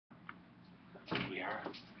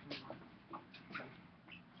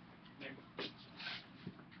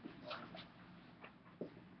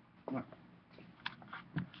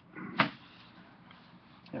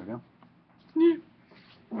There we go.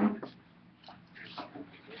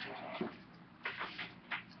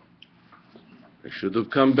 I should have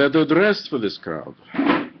come better dressed for this crowd.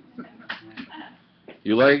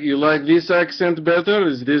 You like this accent better?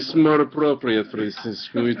 Is this more appropriate for instance?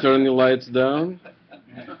 Can we turn the lights down?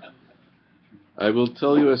 I will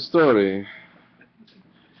tell you a story.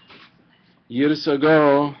 Years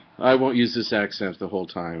ago, I won't use this accent the whole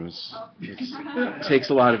time. It takes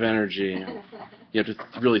a lot of energy. You have to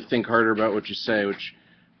really think harder about what you say, which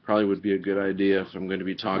probably would be a good idea if I'm going to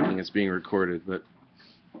be talking. It's being recorded. But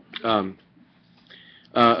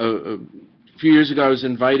a few years ago, I was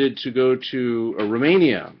invited to go to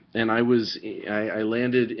Romania, and I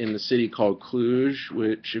landed in a city called Cluj,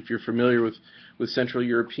 which, if you're familiar with Central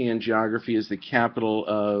European geography, is the capital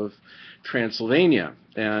of Transylvania.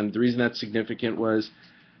 And the reason that's significant was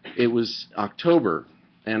it was October,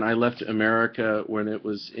 and I left America when it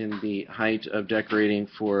was in the height of decorating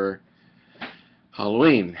for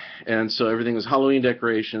Halloween. And so everything was Halloween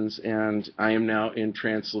decorations, and I am now in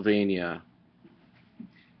Transylvania.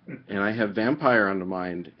 And I have vampire on the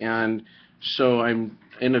mind. And so I'm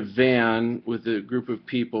in a van with a group of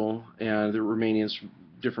people, and the Romanians from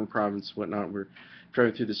different provinces, whatnot. We're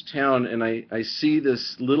driving through this town, and I see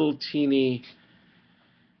this little teeny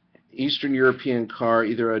Eastern European car,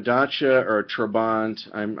 either a Dacia or a Trabant.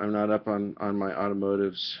 I'm not up on my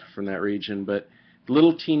automotives from that region, but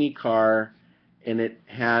little teeny car, and it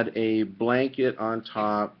had a blanket on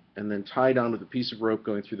top, and then tied on with a piece of rope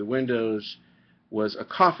going through the windows was a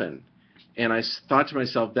coffin. And I thought to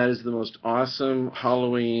myself, that is the most awesome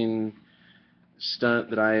Halloween stunt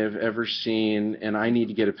that I have ever seen, and I need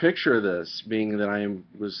to get a picture of this, being that I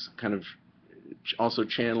was kind of also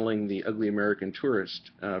channeling the ugly American tourist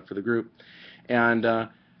for the group. And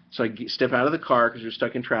so I step out of the car because we're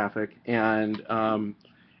stuck in traffic, and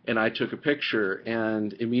I took a picture,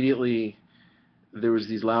 and immediately there was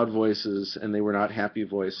these loud voices, and they were not happy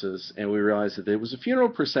voices, and we realized that there was a funeral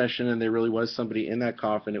procession, and there really was somebody in that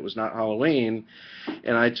coffin. It was not Halloween,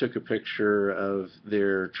 and I took a picture of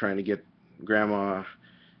their trying to get Grandma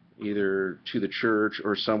either to the church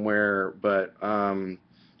or somewhere, but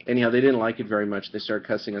anyhow, they didn't like it very much. They started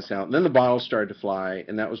cussing us out, and then the bottles started to fly,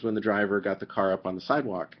 and that was when the driver got the car up on the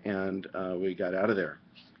sidewalk, and we got out of there.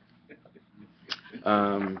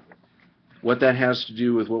 What that has to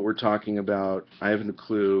do with what we're talking about, I haven't a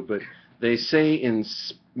clue, but they say in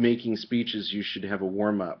making speeches you should have a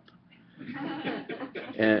warm-up.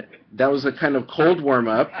 And that was a kind of cold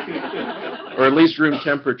warm-up, or at least room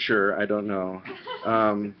temperature, I don't know.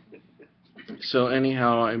 So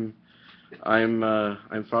anyhow,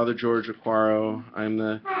 I'm Father George Aquaro. I'm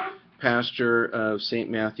the pastor of St.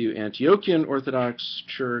 Matthew Antiochian Orthodox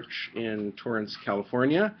Church in Torrance,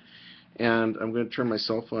 California. And I'm going to turn my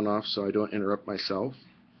cell phone off so I don't interrupt myself.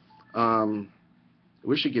 I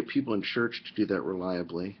wish I'd get people in church to do that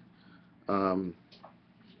reliably.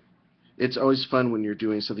 It's always fun when you're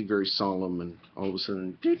doing something very solemn and all of a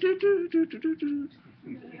sudden, in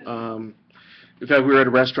fact, we were at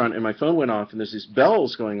a restaurant and my phone went off and there's these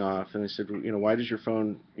bells going off, and I said, why does your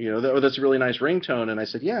phone, that's a really nice ringtone. And I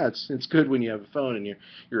said, yeah, it's good when you have a phone and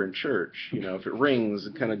you're in church. If it rings,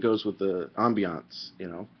 it kind of goes with the ambiance,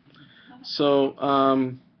 So,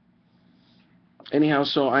 anyhow,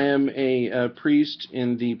 so I am a priest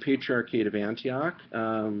in the Patriarchate of Antioch.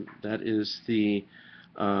 That is the,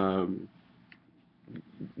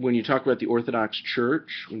 when you talk about the Orthodox Church,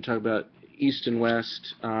 when you talk about East and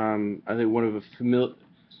West, I think one of the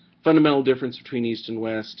fundamental difference between East and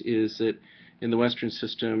West is that in the Western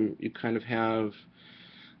system, you kind of have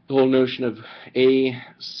the whole notion of a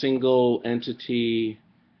single entity,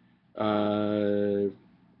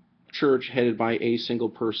 church headed by a single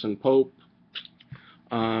person pope.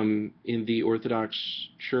 In the Orthodox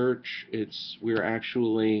Church, we're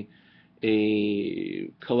actually a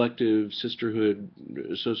collective sisterhood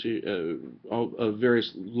of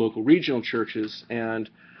various local regional churches, and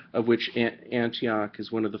of which Antioch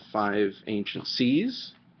is one of the 5 ancient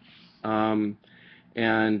sees. And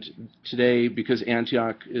today, because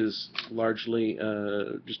Antioch is largely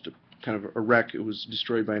just kind of a wreck, it was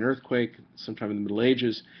destroyed by an earthquake sometime in the Middle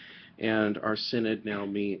Ages, and our synod now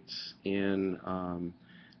meets in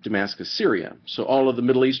Damascus, Syria. So all of the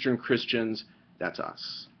Middle Eastern Christians, that's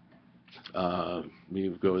us. We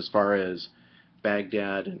go as far as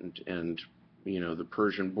Baghdad and the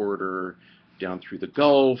Persian border, down through the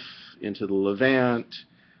Gulf, into the Levant,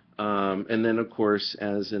 and then, of course,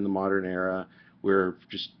 as in the modern era, we're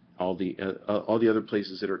just all the other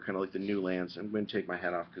places that are kind of like the new lands. I'm going to take my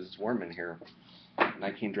hat off because it's warm in here, and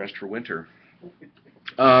I came dressed for winter.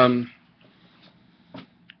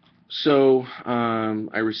 So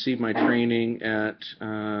I received my training at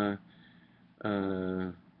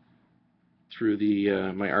through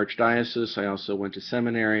my archdiocese. I also went to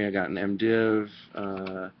seminary. I got an MDiv,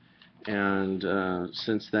 and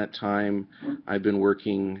since that time, I've been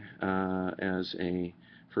working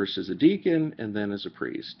first as a deacon and then as a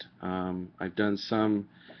priest. I've done some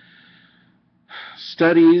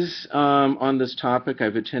studies on this topic.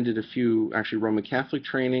 I've attended a few actually Roman Catholic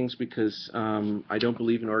trainings because I don't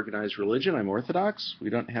believe in organized religion. I'm Orthodox. We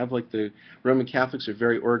don't have like the Roman Catholics are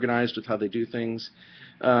very organized with how they do things.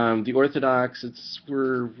 The Orthodox,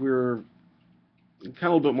 we're kind of a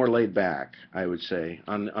little bit more laid back, I would say,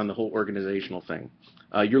 on the whole organizational thing.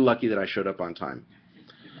 You're lucky that I showed up on time.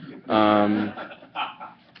 And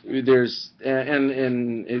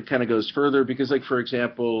it kind of goes further because, like, for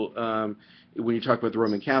example, when you talk about the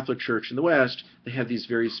Roman Catholic Church in the West, they have these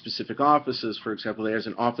very specific offices. For example, there's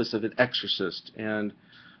an office of an exorcist, and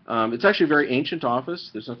it's actually a very ancient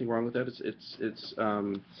office. There's nothing wrong with that. It's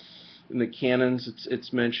in the canons,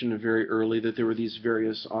 it's mentioned very early that there were these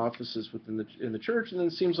various offices in the church, and then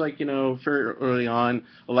it seems like, you know, very early on,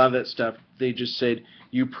 a lot of that stuff, they just said,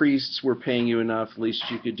 you priests, we're paying you enough, the least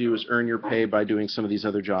you could do is earn your pay by doing some of these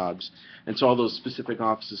other jobs. And so all those specific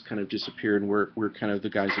offices kind of disappeared, and we're kind of the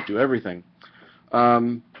guys that do everything.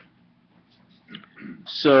 There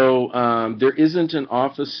isn't an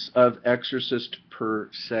office of exorcist per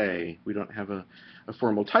se. We don't have a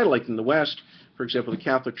formal title like in the West. For example, the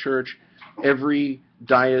Catholic Church, every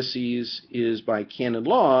diocese is by canon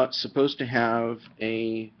law supposed to have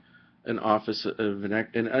an office of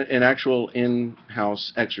an actual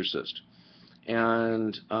in-house exorcist.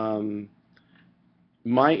 And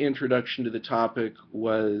my introduction to the topic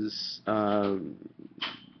was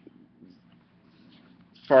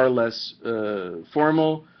far less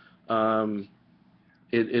formal.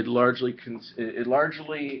 It largely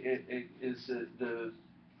is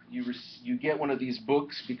you get one of these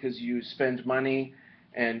books because you spend money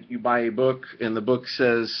and you buy a book, and the book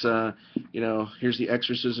says, you know, here's the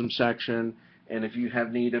exorcism section, and if you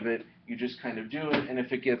have need of it, you just kind of do it, and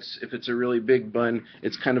if it's a really big bun,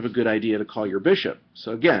 it's kind of a good idea to call your bishop.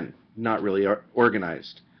 So again, not really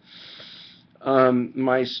organized.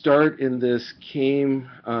 My start in this came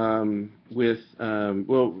with,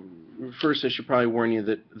 well, first I should probably warn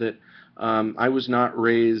you that I was not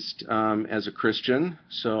raised as a Christian,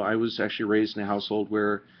 so I was actually raised in a household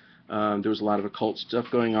where there was a lot of occult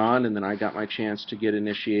stuff going on, and then I got my chance to get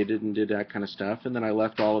initiated and did that kind of stuff, and then I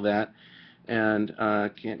left all of that and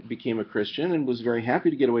became a Christian and was very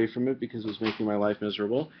happy to get away from it because it was making my life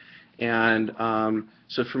miserable. And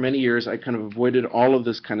so for many years I kind of avoided all of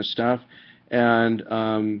this kind of stuff, and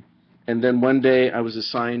then one day I was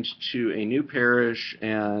assigned to a new parish,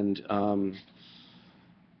 and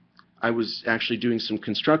I was actually doing some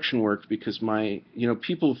construction work because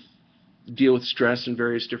people deal with stress in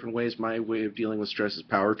various different ways. My way of dealing with stress is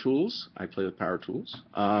power tools. I play with power tools.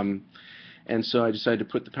 And so I decided to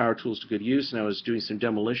put the power tools to good use, and I was doing some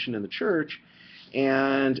demolition in the church,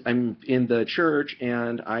 and I'm in the church,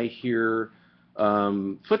 and I hear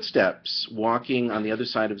footsteps walking on the other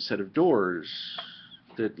side of a set of doors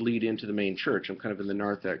that lead into the main church. I'm kind of in the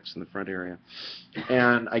narthex in the front area.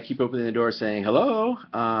 And I keep opening the door saying, hello,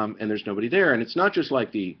 and there's nobody there. And it's not just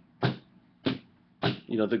like the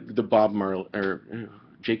Bob Marley, or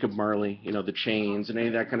Jacob Marley, the chains and any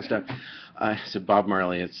of that kind of stuff. I said Bob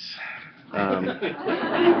Marley, it's...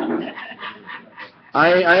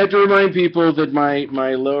 I had to remind people that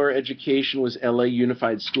my lower education was LA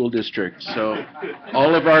Unified School District, so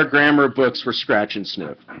all of our grammar books were scratch and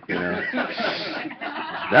sniff.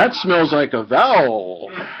 That smells like a vowel.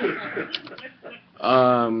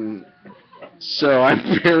 So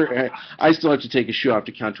I still have to take a shoe off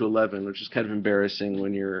to count to 11, which is kind of embarrassing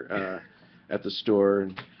when you're at the store,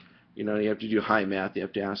 and you have to do high math. You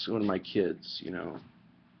have to ask one of my kids, what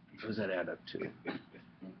does that add up to?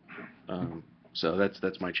 So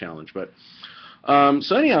that's my challenge. But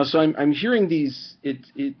so anyhow, so I'm hearing the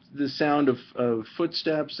sound of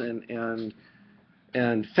footsteps and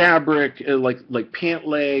fabric, like pant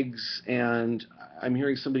legs, and I'm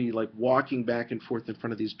hearing somebody like walking back and forth in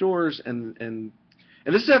front of these doors, and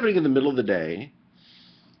this is happening in the middle of the day,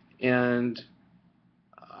 and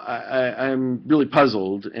I'm really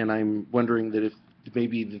puzzled, and I'm wondering that if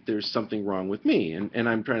maybe that there's something wrong with me, and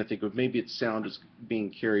I'm trying to think of maybe its sound is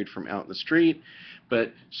being carried from out in the street.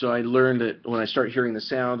 But so I learned that when I start hearing the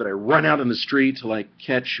sound, that I run out in the street to like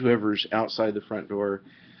catch whoever's outside the front door.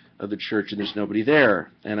 of the church, and there's nobody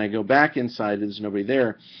there. And I go back inside, and there's nobody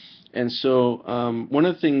there. And so one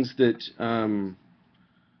of the things that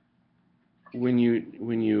when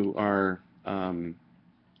you are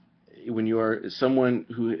someone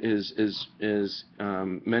who is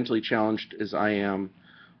mentally challenged as I am,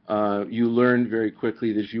 you learn very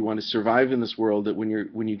quickly that if you want to survive in this world, that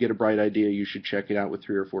when you get a bright idea, you should check it out with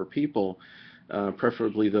 3 or 4 people,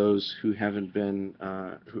 preferably those who haven't been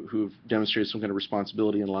who've demonstrated some kind of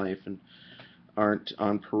responsibility in life and aren't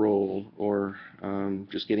on parole or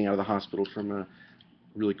just getting out of the hospital from a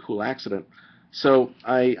really cool accident. So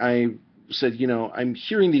I said, you know, I'm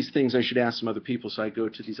hearing these things, I should ask some other people. So I go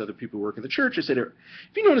to these other people who work in the church. I said, have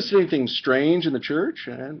you noticed anything strange in the church?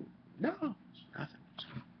 And no, nothing.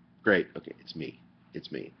 Great, okay, it's me.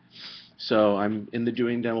 So I'm in the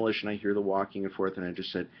doing demolition, I hear the walking and forth, and I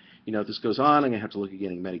just said, you know, if this goes on, I'm going to have to look at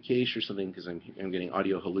getting medication or something because I'm getting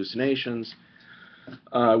audio hallucinations.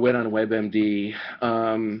 I went on WebMD,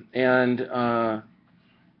 and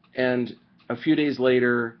a few days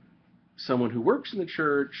later, someone who works in the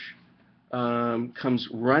church comes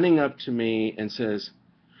running up to me and says,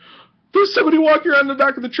 there's somebody walking around the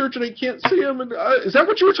back of the church and I can't see him. And, is that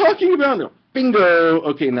what you were talking about? No. Bingo.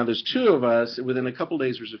 Okay, now there's 2 of us. Within a couple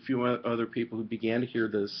days, there's a few other people who began to hear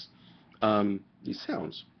this, these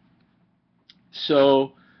sounds.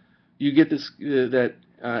 So you get this,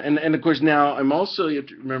 and of course now I'm also, you have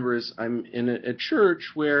to remember, is I'm in a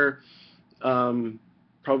church where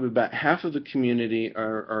probably about half of the community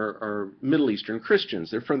are Middle Eastern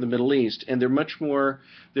Christians. They're from the Middle East, and they're much more,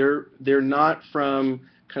 they're not from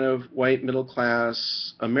kind of white middle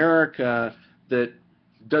class America that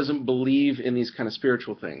doesn't believe in these kind of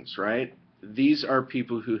spiritual things, right? These are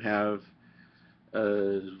people who have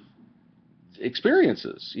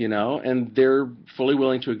experiences, you know, and they're fully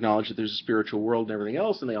willing to acknowledge that there's a spiritual world and everything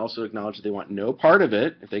else, and they also acknowledge that they want no part of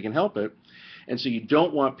it if they can help it. And so you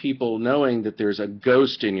don't want people knowing that there's a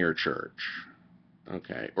ghost in your church,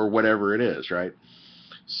 okay, or whatever it is, right?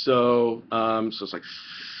 So so it's like,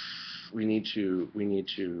 we need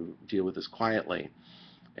to deal with this quietly.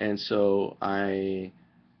 And so I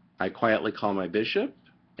quietly call my bishop,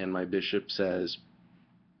 and my bishop says,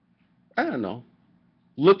 I don't know,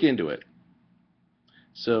 look into it.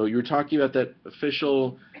 So you were talking about that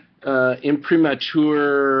official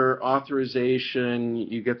imprimatur authorization,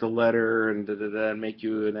 you get the letter and and make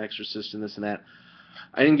you an exorcist and this and that.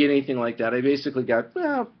 I didn't get anything like that. I basically got,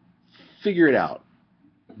 well, figure it out.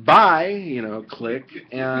 Bye, you know, click.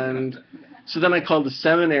 And so then I called the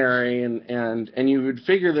seminary, and you would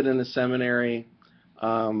figure that in the seminary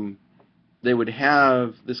they would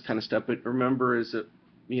have this kind of stuff. But remember, is that,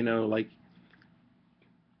 you know, like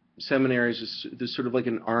seminaries, there's sort of like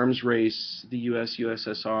an arms race, the US,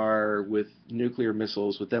 USSR, with nuclear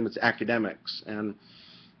missiles. With them, it's academics. And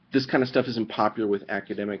this kind of stuff isn't popular with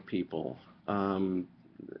academic people.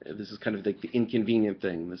 This is kind of like the inconvenient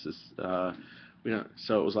thing. This is, you know,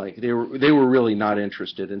 so it was like they were really not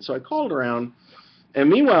interested. And so I called around, and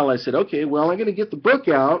meanwhile I said, okay, well, I'm going to get the book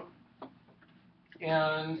out,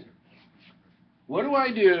 and what do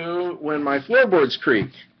I do when my floorboards creak?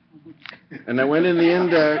 And I went in the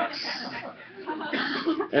index,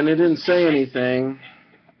 and it didn't say anything,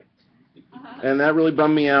 and that really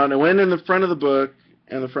bummed me out. And I went in the front of the book,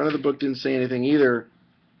 and the front of the book didn't say anything either.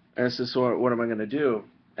 And I said, so what am I going to do?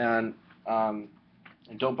 And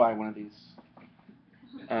don't buy one of these.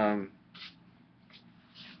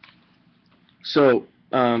 So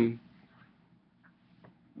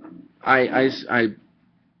I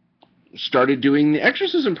started doing the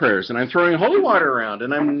exorcism prayers, and I'm throwing holy water around,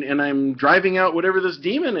 and I'm driving out whatever this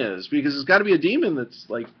demon is, because it's got to be a demon that's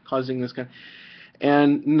like causing this kind.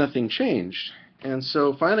 And nothing changed. And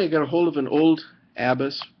so finally I got a hold of an old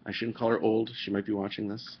abbess. I shouldn't call her old. She might be watching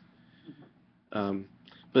this.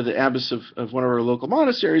 But the abbess of one of our local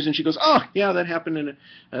monasteries, and she goes, oh, yeah, that happened in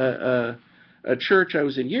a church I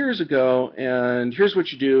was in years ago, and here's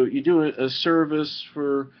what you do. You do a service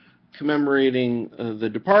for commemorating the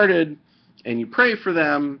departed, and you pray for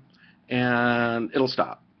them, and it'll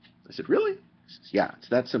stop. I said, really? She says, yeah, it's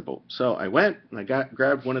that simple. So I went, and I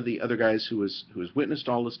grabbed one of the other guys who was witnessed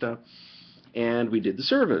all this stuff, and we did the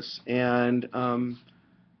service. And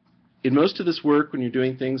in most of this work, when you're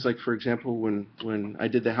doing things like, for example, when I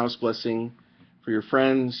did the house blessing for your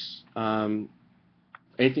friends,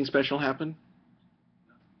 anything special happen?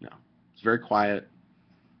 No. It's very quiet.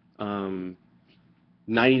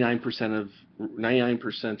 99%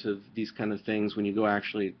 of these kind of things, when you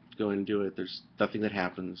actually go and do it, there's nothing that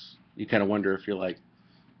happens. You kind of wonder if you're like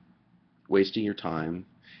wasting your time.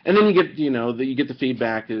 And then you get, you know, you get the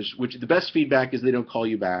feedback, which the best feedback is they don't call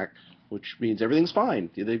you back. which means everything's fine.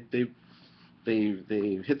 They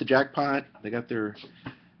hit the jackpot. They got their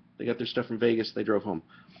stuff from Vegas. They drove home.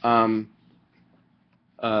 But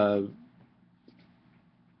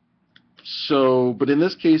in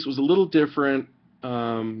this case, it was a little different.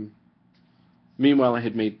 Meanwhile, I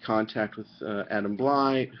had made contact with Adam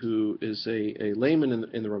Bly, who is a layman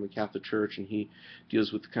in the Roman Catholic Church, and he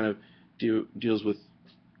deals with deals with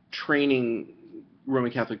training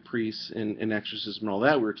Roman Catholic priests in exorcism and all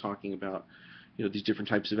that. We were talking about these different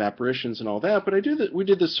types of apparitions and all that. But we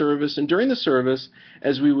did the service, and during the service,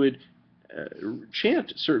 as we would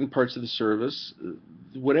chant certain parts of the service,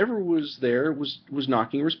 whatever was there was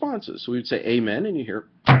knocking responses. So we would say Amen, and you hear.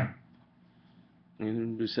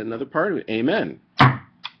 And we said another part of it, Amen.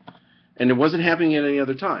 And it wasn't happening at any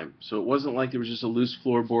other time. So it wasn't like there was just a loose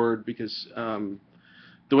floorboard, because the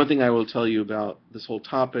one thing I will tell you about this whole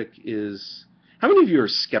topic is, how many of you are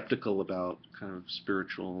skeptical about kind of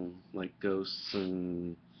spiritual, like ghosts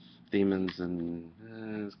and demons, and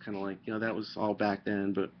it's kind of like, that was all back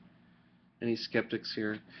then, but any skeptics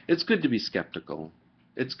here? It's good to be skeptical.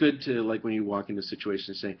 It's good to, like, when you walk into a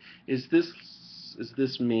situation, say, is this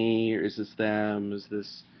me, or is this them? Is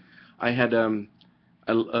this... I had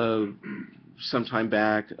some time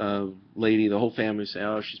back, a lady, the whole family say,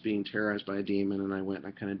 oh, she's being terrorized by a demon, and I went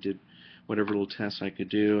and I kind of did whatever little tests I could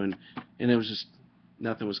do, and it was just,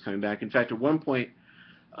 nothing was coming back. In fact, at one point,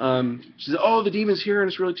 she said, oh, the demon's here and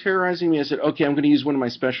it's really terrorizing me. I said, okay, I'm going to use one of my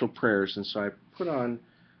special prayers. And so I put on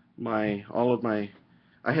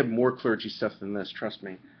I have more clergy stuff than this, trust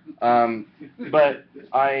me. But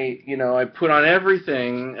I put on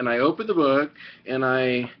everything, and I opened the book, and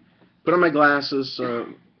I put on my glasses,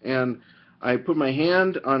 and I put my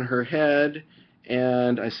hand on her head,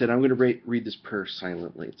 and I said, I'm going to read this prayer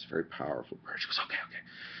silently. It's a very powerful prayer. She goes, okay, okay.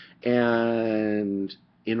 And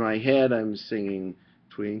in my head, I'm singing,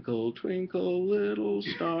 Twinkle, twinkle, little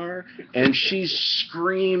star. And she's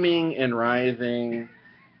screaming and writhing.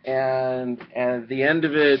 And at the end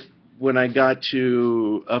of it, when I got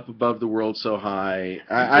to up above the world so high,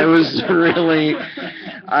 I was really,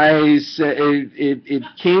 I said, it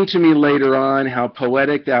came to me later on how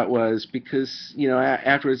poetic that was, because,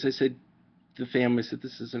 afterwards I said, the family said,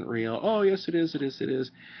 this isn't real. Oh, yes, it is, it is, it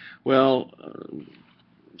is. Well,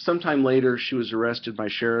 sometime later, she was arrested by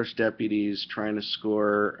sheriff's deputies trying to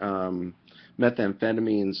score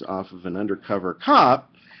methamphetamines off of an undercover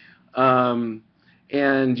cop.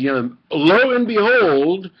 And, lo and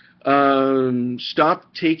behold,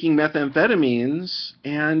 stopped taking methamphetamines,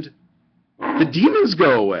 and the demons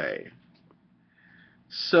go away.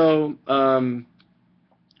 So,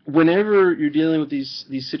 whenever you're dealing with these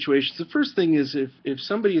situations, the first thing is if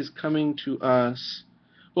somebody is coming to us,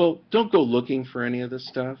 well, don't go looking for any of this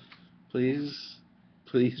stuff, please.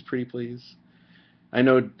 Please, pretty please. I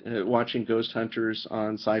know watching Ghost Hunters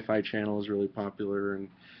on Sci-Fi Channel is really popular, and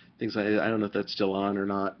things like that. I don't know if that's still on or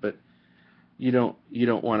not, but you don't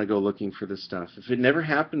want to go looking for this stuff. If it never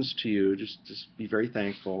happens to you, just be very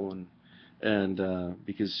thankful, and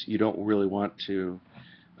because you don't really want to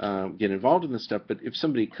get involved in this stuff. But if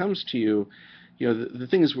somebody comes to you, the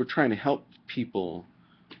thing is, we're trying to help people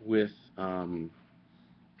with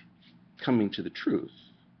coming to the truth,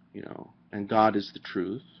 and God is the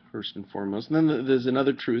truth first and foremost. And then there's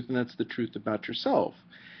another truth, and that's the truth about yourself.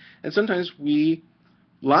 And sometimes we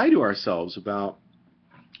lie to ourselves about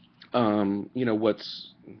how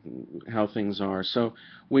things are. So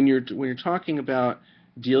when you're talking about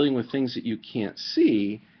dealing with things that you can't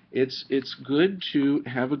see, it's good to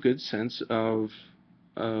have a good sense of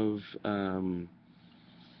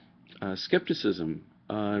skepticism.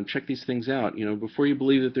 Check these things out. Before you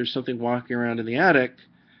believe that there's something walking around in the attic,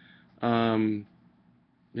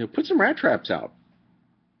 put some rat traps out.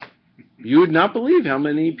 You would not believe how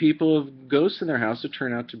many people have ghosts in their house that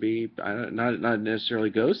turn out to be not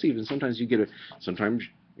necessarily ghosts. Even sometimes you get sometimes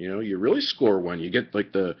you really score one. You get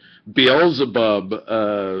like the Beelzebub,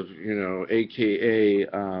 AKA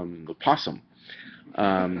the possum.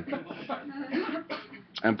 I'm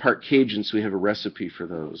part Cajun, so we have a recipe for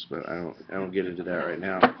those, but I don't get into that right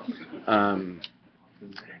now.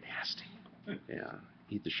 They're nasty. Yeah,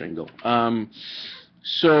 eat the shingle.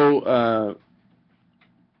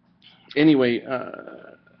 Anyway,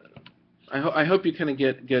 I hope you kind of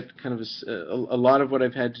get kind of a lot of what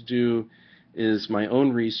I've had to do is my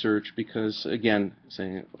own research, because again,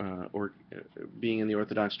 being in the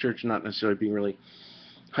Orthodox Church, not necessarily being really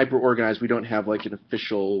hyper organized, we don't have like an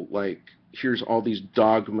official here's all these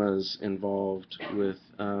dogmas involved with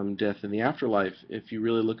death and the afterlife. If you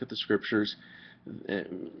really look at the scriptures,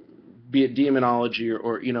 be it demonology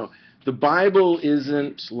or the Bible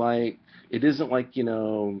isn't like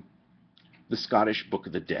the Scottish Book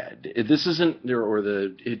of the Dead. This isn't, or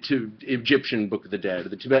the Egyptian Book of the Dead, or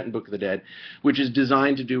the Tibetan Book of the Dead, which is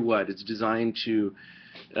designed to do what? It's designed to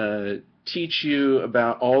teach you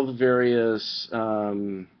about all the various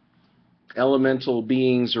elemental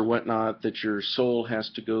beings or whatnot that your soul has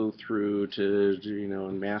to go through to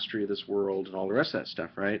and mastery of this world and all the rest of that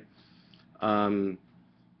stuff, right?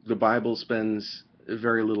 The Bible spends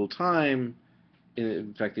very little time,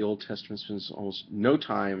 in fact the Old Testament spends almost no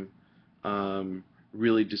time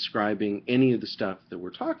really describing any of the stuff that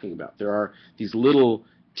we're talking about. There are these little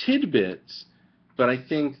tidbits, but I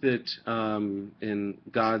think that in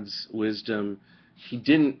God's wisdom, He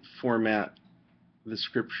didn't format the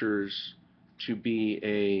Scriptures to be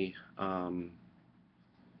a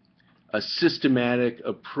systematic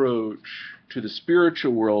approach to the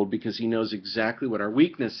spiritual world, because He knows exactly what our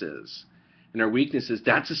weakness is. And our weakness is,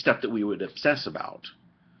 that's the stuff that we would obsess about.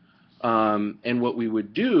 And what we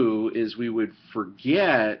would do is we would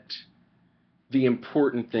forget the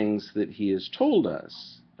important things that He has told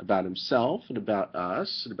us about Himself and about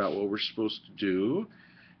us and about what we're supposed to do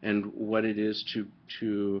and what it is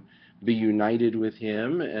to be united with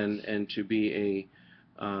Him and to be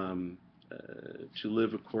to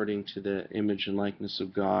live according to the image and likeness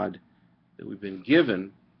of God that we've been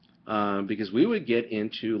given. Because we would get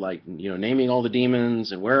into naming all the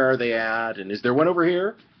demons and where are they at and is there one over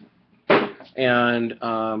here, and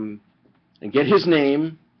get his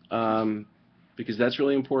name, because that's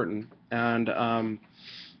really important. And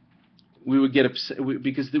we would get upset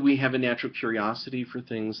because we have a natural curiosity for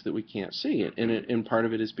things that we can't see, and part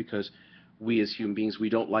of it is because we as human beings, we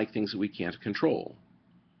don't like things that we can't control.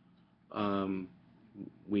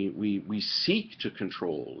 We seek to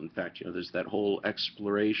control. In fact, there's that whole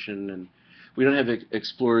exploration, and we don't have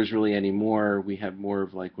explorers really anymore. We have more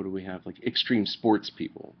of what do we have? Extreme sports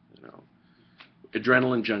people,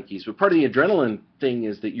 adrenaline junkies. But part of the adrenaline thing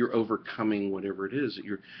is that you're overcoming whatever it is. That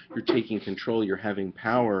you're taking control. You're having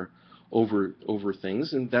power over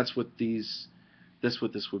things, and that's what this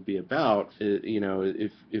would be about.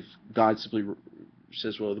 If God simply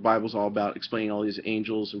says, well, the Bible's all about explaining all these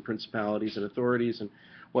angels and principalities and authorities and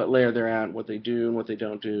what layer they're at, and what they do and what they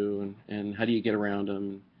don't do, and how do you get around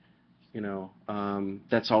them.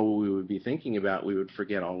 That's all we would be thinking about. We would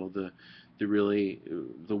forget all of the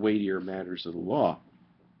weightier matters of the law.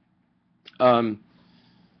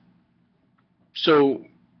 So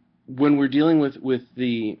when we're dealing with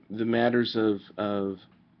the matters of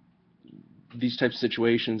these types of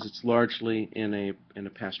situations, it's largely in a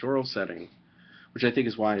pastoral setting, which I think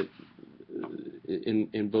is why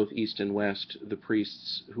in both East and West, the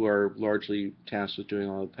priests who are largely tasked with doing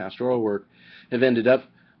all the pastoral work have ended up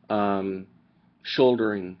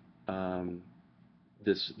shouldering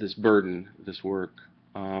this burden, this work,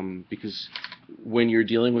 because when you're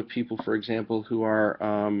dealing with people, for example, who are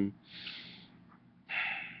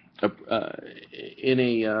in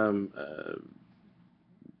a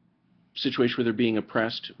situation where they're being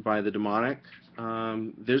oppressed by the demonic,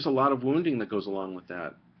 there's a lot of wounding that goes along with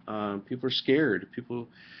that. People are scared. People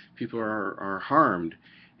are harmed,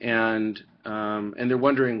 and they're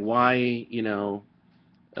wondering why,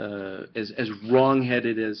 as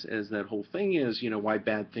wrong-headed as that whole thing is, why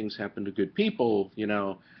bad things happen to good people.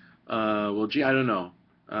 Well, gee, I don't know.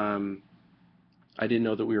 I didn't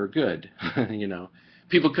know that we were good.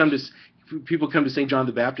 People come to St. John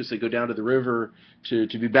the Baptist. They go down to the river to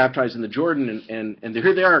be baptized in the Jordan, and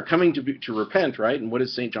here they are coming to repent, right? And what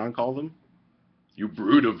does St. John call them? You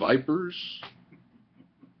brood of vipers.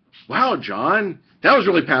 Wow, John, that was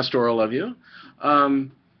really pastoral of you.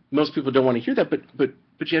 Most people don't want to hear that, but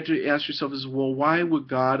you have to ask yourself, well, why would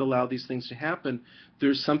God allow these things to happen?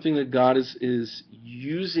 There's something that God is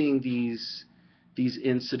using these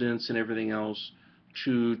incidents and everything else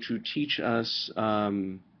to teach us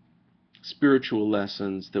spiritual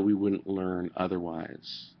lessons that we wouldn't learn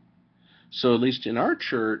otherwise. So at least in our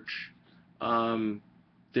church,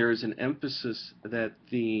 there is an emphasis that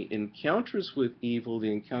the encounters with evil,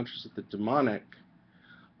 the encounters with the demonic,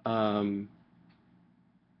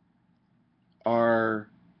 are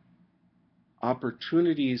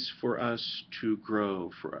opportunities for us to grow,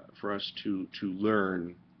 for us to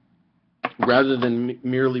learn, rather than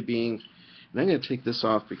merely being, and I'm going to take this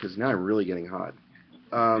off because now I'm really getting hot.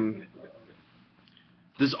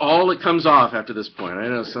 This is all that comes off after this point. I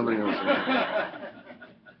know somebody else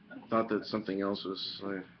thought that something else was.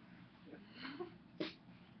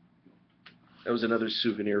 That was another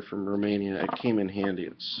souvenir from Romania. It came in handy.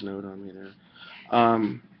 It snowed on me there.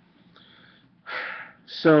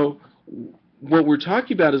 So what we're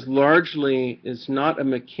talking about is not a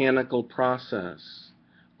mechanical process.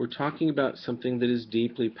 we're talking about something that is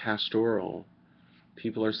deeply pastoral.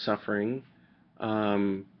 People are suffering,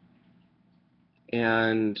 and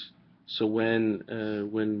so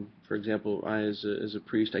when, for example, I as a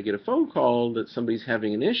priest, I get a phone call that somebody's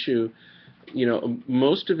having an issue,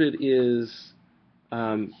 most of it is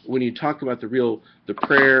when you talk about the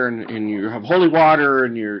prayer and you have holy water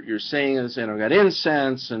and you're saying this, and I've got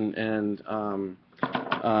incense and all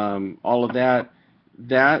of that.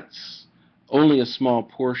 That's only a small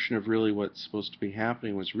portion of really what's supposed to be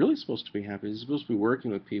happening. What's really supposed to be happening is supposed to be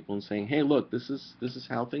working with people and saying, hey, look, this is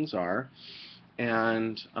how things are,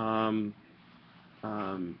 and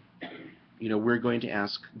we're going to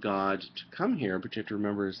ask God to come here, but you have to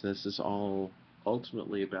remember this is all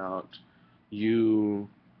ultimately about you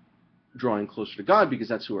drawing closer to God, because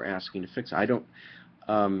that's who we're asking to fix it.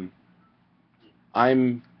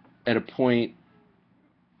 I'm at a point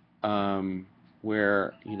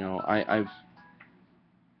where I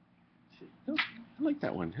like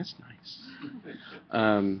that one. That's nice.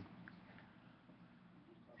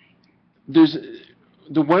 There's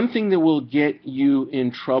the one thing that will get you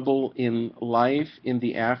in trouble in life, in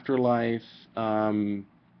the afterlife,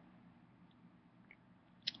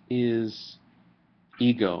 is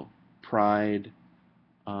ego, pride.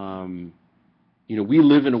 We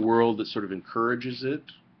live in a world that sort of encourages it.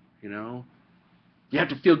 You have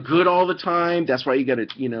to feel good all the time. That's why you got to,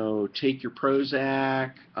 take your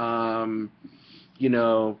Prozac.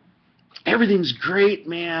 Everything's great,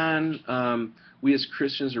 man. We as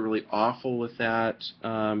Christians are really awful with that,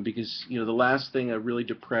 because, the last thing a really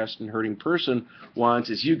depressed and hurting person wants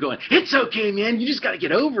is you going, it's okay, man, you just got to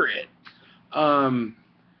get over it.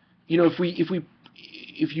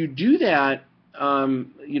 If you do that,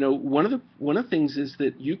 one of the things is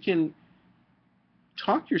that you can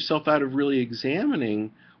talk yourself out of really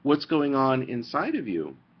examining what's going on inside of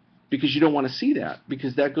you, because you don't want to see that,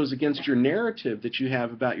 because that goes against your narrative that you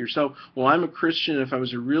have about yourself. Well, I'm a Christian. If I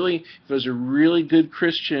was a really good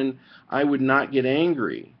Christian, I would not get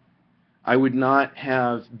angry. I would not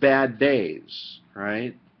have bad days,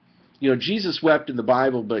 right? Jesus wept in the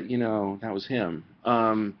Bible, but that was him.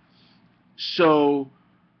 So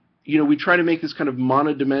we try to make this kind of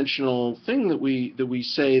monodimensional thing that we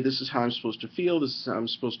say, this is how I'm supposed to feel, this is how I'm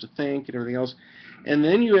supposed to think, and everything else. And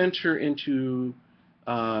then you enter into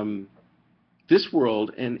this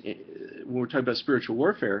world, and when we're talking about spiritual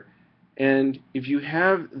warfare, and if you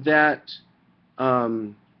have that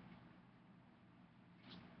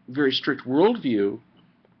very strict worldview,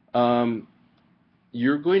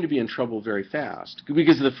 you're going to be in trouble very fast.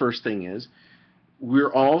 Because the first thing is,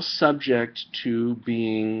 we're all subject to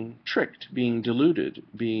being tricked, being deluded,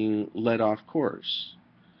 being led off course.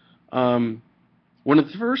 One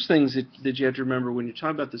of the first things that you have to remember when you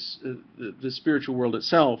talk about this, the spiritual world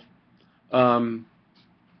itself, man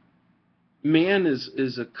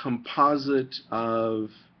is a composite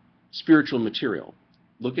of spiritual material.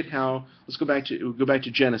 Look at how. Let's go back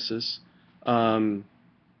to Genesis. God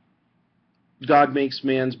makes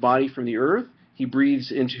man's body from the earth. He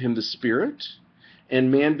breathes into him the spirit,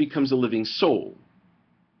 and man becomes a living soul.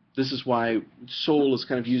 This is why soul is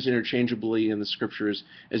kind of used interchangeably in the scriptures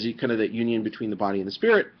as kind of that union between the body and the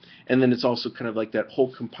spirit, and then it's also kind of like that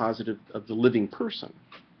whole composite of the living person.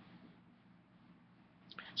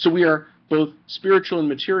 So we are both spiritual and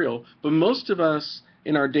material, but most of us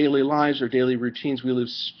in our daily lives, our daily routines, we live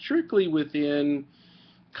strictly within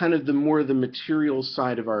kind of the material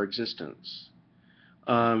side of our existence.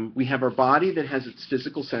 We have our body that has its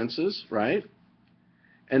physical senses, right?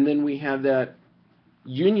 And then we have that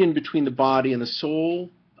union between the body and the soul.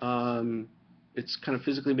 It's kind of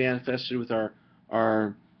physically manifested with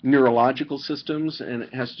our neurological systems, and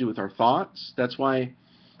it has to do with our thoughts. That's why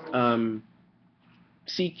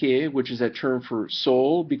psyche, which is that term for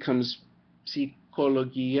soul, becomes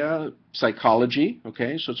psychologia, psychology.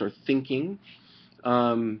 Okay, so it's our thinking.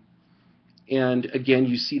 And again,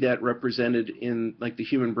 you see that represented in like the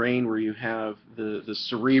human brain, where you have the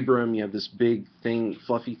cerebrum, you have this big thing,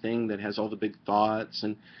 fluffy thing that has all the big thoughts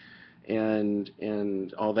and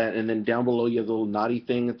all that, and then down below you have the little knotty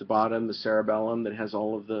thing at the bottom, the cerebellum, that has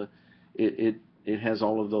all of the it has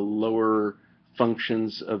all of the lower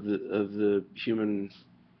functions of the human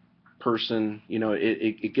person.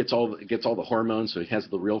 It gets all the hormones, so it has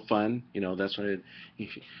the real fun. That's why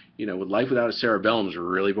with life without a cerebellum is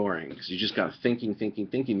really boring, because you just got thinking,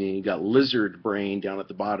 and you got lizard brain down at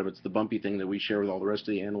the bottom. It's the bumpy thing that we share with all the rest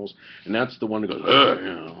of the animals, and that's the one that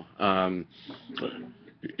goes,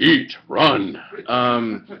 eat, run,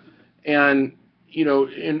 and you know,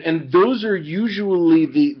 and those are usually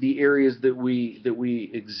the areas that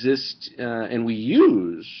we exist and we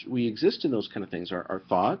use. We exist in those kind of things, our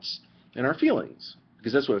thoughts and our feelings,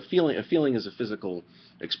 because that's what a feeling is, a physical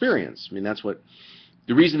experience. I mean, that's what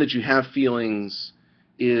the reason that you have feelings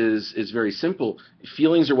is very simple.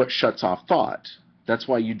 Feelings are what shuts off thought. That's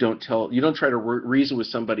why you don't try to reason with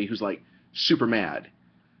somebody who's like super mad.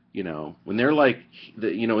 You know, when they're like,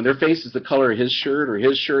 when their face is the color of his shirt or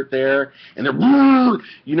his shirt there, and they're,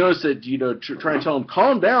 you notice that, try and tell them,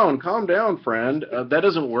 calm down, friend. That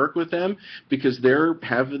doesn't work with them, because they're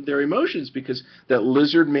having their emotions, because that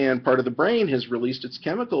lizard man part of the brain has released its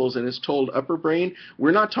chemicals and has told upper brain,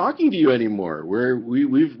 we're not talking to you anymore.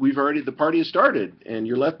 We've already, the party has started and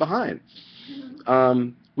you're left behind.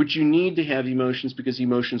 Which you need to have emotions, because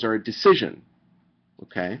emotions are a decision.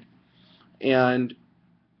 Okay? And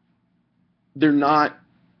they're not,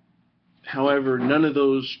 however, none of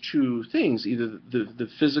those two things, either the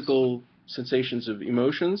physical sensations of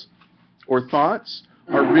emotions or thoughts,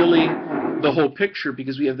 are really the whole picture,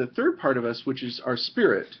 because we have the third part of us, which is our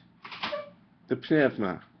spirit, the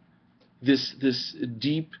pneuma, this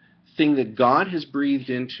deep thing that God has breathed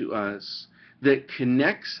into us that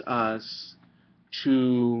connects us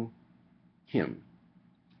to Him.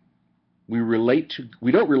 We don't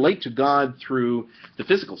relate to God through the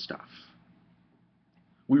physical stuff.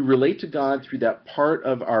 We relate to God through that part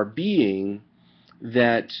of our being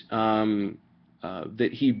that that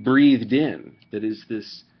He breathed in. That is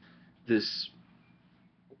this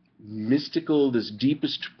mystical, this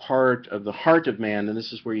deepest part of the heart of man. And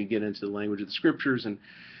this is where you get into the language of the Scriptures. And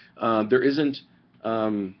there isn't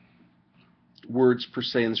words per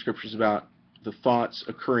se in the Scriptures about the thoughts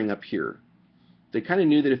occurring up here. They kind of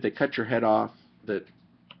knew that if they cut your head off, that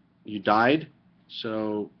you died.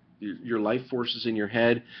 So your life force is in your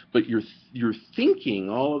head, but your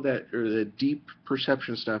thinking, all of that, or the deep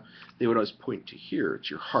perception stuff, they would always point to here.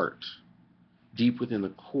 It's your heart, deep within the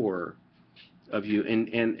core of you,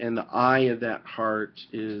 and the eye of that heart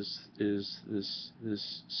is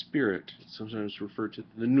this spirit. It's sometimes referred to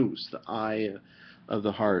the nous, the eye of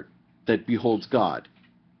the heart that beholds God.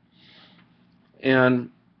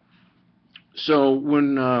 And so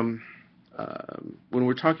when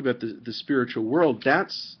we're talking about the spiritual world,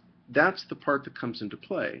 that's the part that comes into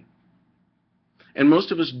play. And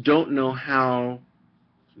most of us don't know how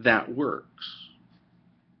that works.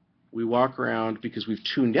 We walk around because we've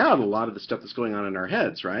tuned out a lot of the stuff that's going on in our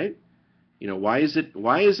heads, right? You know, why is it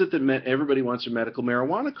that everybody wants a medical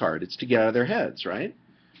marijuana card? It's to get out of their heads, right?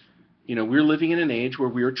 You know, we're living in an age where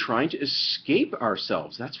we are trying to escape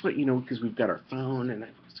ourselves. That's what, because we've got our phone, and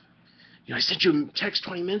I sent you a text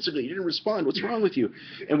 20 minutes ago. You didn't respond. What's wrong with you?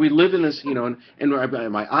 And we live in this, and I've got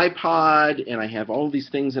my iPod, and I have all these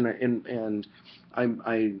things, and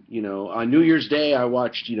on New Year's Day I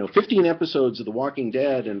watched 15 episodes of The Walking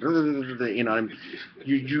Dead, and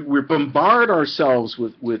we bombard ourselves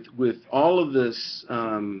with all of this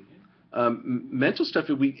mental stuff,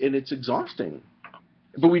 and it's exhausting,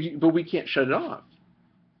 but we can't shut it off.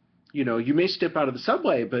 You may step out of the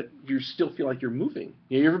subway, but you still feel like you're moving.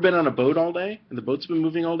 You ever been on a boat all day, and the boat's been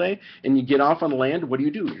moving all day, and you get off on land? What do?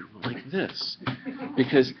 You're like this,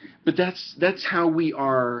 but that's how we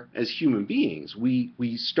are as human beings. We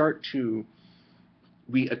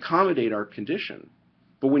accommodate our condition,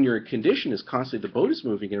 but when your condition is constantly the boat is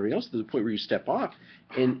moving and everything else, to the point where you step off,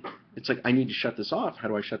 and it's like, I need to shut this off. How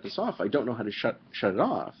do I shut this off? I don't know how to shut it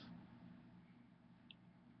off.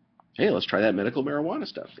 Hey, let's try that medical marijuana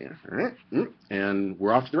stuff. Yeah. And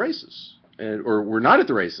we're off to the races. Or we're not at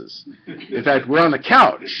the races. In fact, we're on the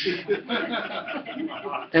couch.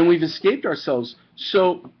 And we've escaped ourselves.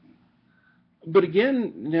 So, but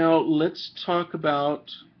again, now let's talk about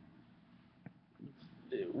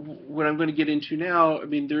what I'm going to get into now. I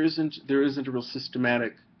mean, there isn't a real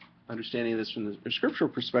systematic understanding of this from the scriptural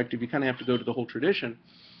perspective. You kind of have to go to the whole tradition,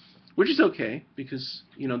 which is okay, because,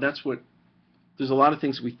 that's what, there's a lot of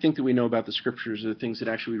things we think that we know about the Scriptures, are the things that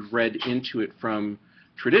actually we've read into it from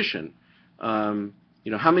tradition. How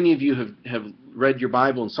many of you have read your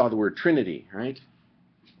Bible and saw the word Trinity, right?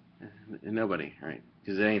 And nobody, right?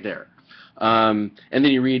 Because it ain't there. And then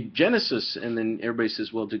you read Genesis, and then everybody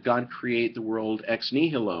says, well, did God create the world ex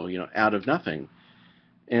nihilo, out of nothing?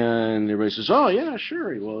 And everybody says, oh, yeah,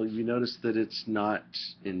 sure. Well, you notice that it's not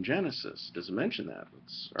in Genesis. It doesn't mention that.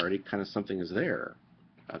 It's already kind of something is there.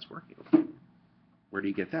 God's working. Where do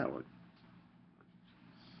you get that one?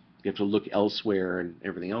 You have to look elsewhere and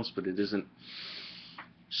everything else, but it isn't.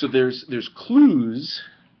 So there's clues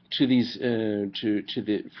to these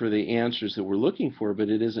for the answers that we're looking for, but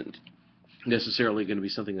it isn't necessarily going to be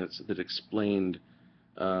something that's explained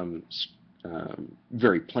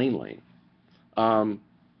very plainly. And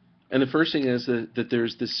the first thing is that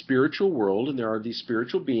there's this spiritual world, and there are these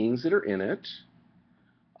spiritual beings that are in it.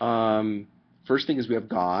 First thing is we have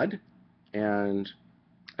God, and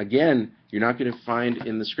again, you're not going to find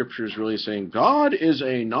in the scriptures really saying God is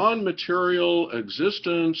a non-material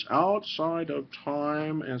existence outside of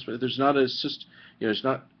time. And so there's not a it's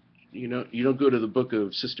not, you don't go to the book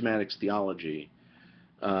of systematics theology.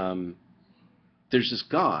 There's this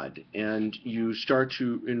God, and you start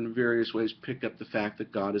to, in various ways, pick up the fact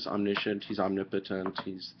that God is omniscient, he's omnipotent,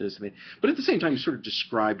 he's this and that. But at the same time, he's sort of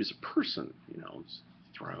described as a person, his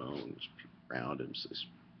throne, people around him.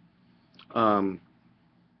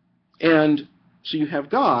 And so you have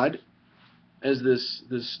God as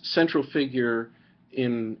this central figure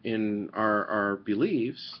in our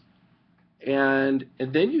beliefs, and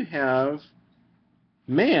then you have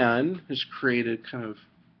man who's created kind of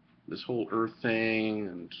this whole earth thing,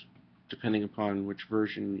 and depending upon which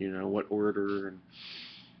version, what order,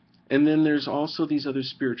 and then there's also these other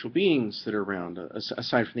spiritual beings that are around,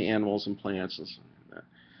 aside from the animals and plants and stuff like that.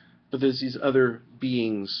 But there's these other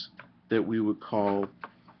beings that we would call,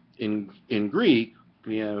 in Greek,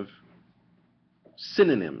 we have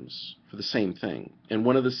synonyms for the same thing, and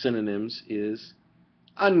one of the synonyms is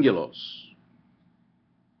angelos,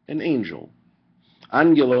 an angel.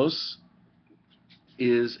 Angelos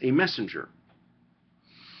is a messenger.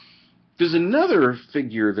 There's another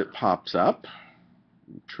figure that pops up.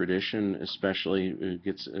 Tradition especially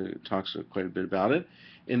talks quite a bit about it,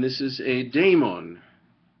 and this is a daemon.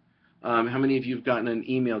 How many of you have gotten an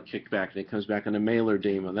email kickback and it comes back on a mailer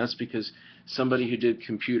daemon? That's because somebody who did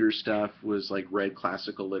computer stuff read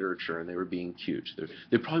classical literature and they were being cute.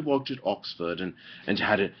 They probably walked at Oxford and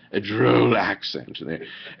had a droll accent.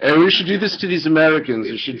 And we should do this to these Americans.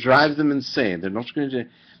 It should drive them insane. They're not going to,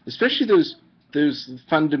 especially those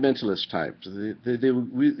fundamentalist types.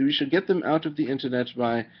 We should get them out of the internet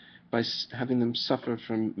by having them suffer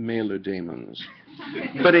from mailer daemons.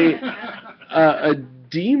 But a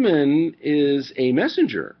demon is a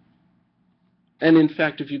messenger. And in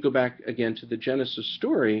fact, if you go back again to the Genesis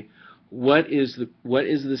story, what is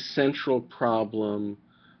the central problem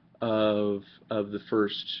of the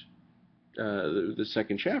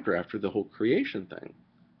second chapter after the whole creation thing?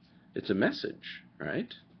 It's a message,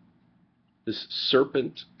 right? This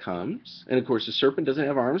serpent comes, and of course the serpent doesn't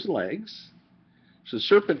have arms and legs, so the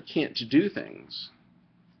serpent can't do things.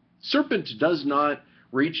 Serpent does not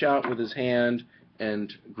reach out with his hand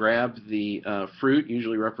and grab the fruit,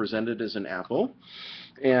 usually represented as an apple,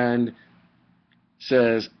 and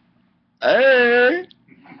says, "Hey,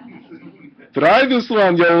 try this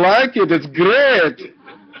one, you'll like it, it's great.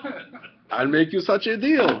 I'll make you such a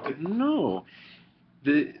deal." No.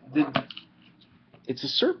 It's a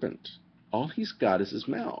serpent. All he's got is his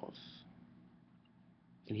mouth.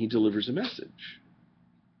 And he delivers a message.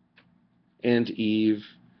 And Eve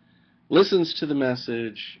listens to the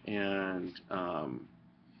message, and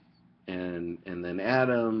then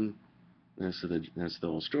Adam. That's the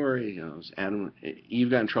whole story. Eve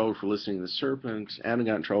got in trouble for listening to the serpent. Adam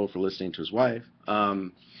got in trouble for listening to his wife.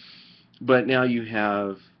 But now you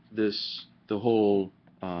have the whole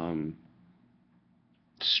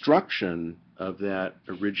destruction of that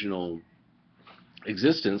original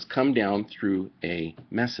existence come down through a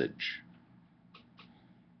message.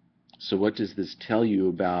 So what does this tell you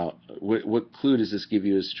about, what clue does this give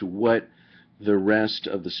you as to what the rest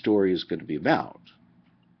of the story is going to be about?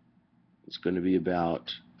 It's going to be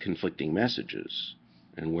about conflicting messages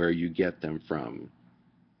and where you get them from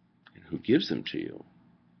and who gives them to you.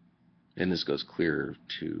 And this goes clear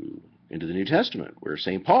into the New Testament, where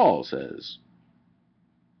St. Paul says,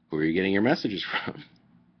 where are you getting your messages from?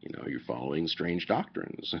 You're following strange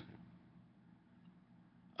doctrines.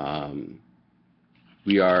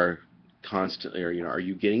 We are constantly, are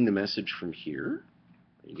you getting the message from here?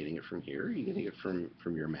 Are you getting it from here? Are you getting it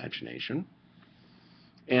from your imagination?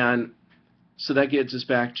 And so that gets us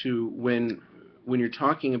back to when you're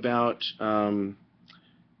talking about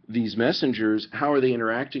these messengers, how are they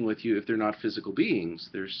interacting with you if they're not physical beings?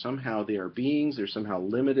 They are beings, they're somehow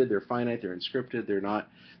limited, they're finite, they're inscripted, they're not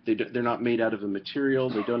made out of a material,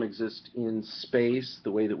 they don't exist in space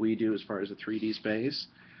the way that we do as far as a 3D space.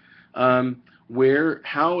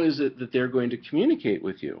 How is it that they're going to communicate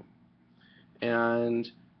with you?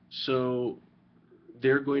 And so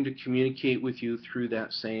they're going to communicate with you through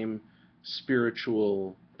that same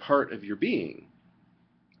spiritual part of your being.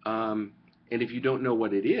 And if you don't know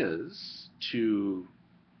what it is to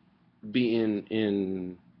be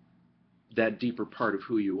in that deeper part of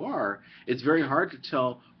who you are, it's very hard to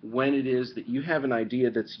tell when it is that you have an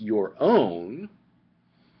idea that's your own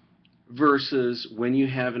versus when you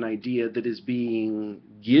have an idea that is being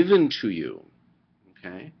given to you.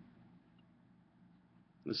 Okay?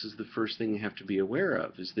 This is the first thing you have to be aware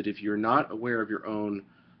of, is that if you're not aware of your own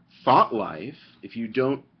thought life, if you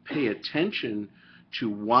don't pay attention to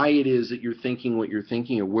why it is that you're thinking what you're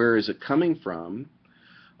thinking, or where is it coming from,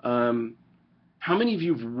 how many of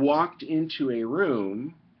you have walked into a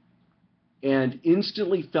room and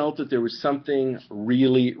instantly felt that there was something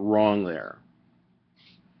really wrong there?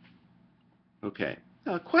 Okay.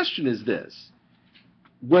 Now, the question is this.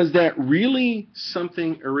 Was that really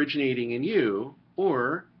something originating in you,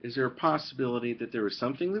 or is there a possibility that there was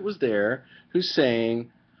something that was there who's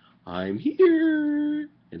saying, I'm here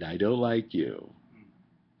and I don't like you?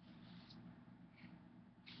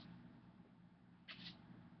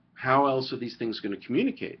 How else are these things going to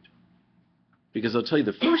communicate? Because I'll tell you,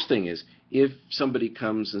 the first thing is, if somebody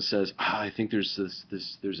comes and says, I think there's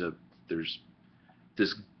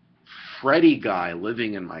this Freddie guy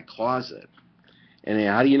living in my closet. And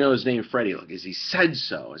how do you know his name Freddie? Like, is he said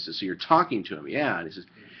so? I said, so you're talking to him? Yeah. And he says,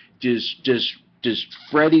 does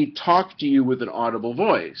Freddie talk to you with an audible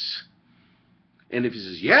voice? And if he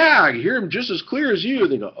says, yeah, I hear him just as clear as you,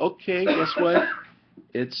 they go, okay, guess what?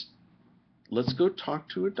 Let's go talk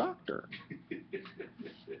to a doctor.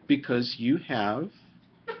 Because you have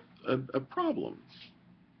a problem.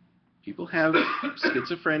 People have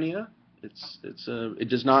schizophrenia. It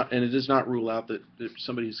does not rule out that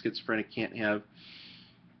somebody who's schizophrenic can't have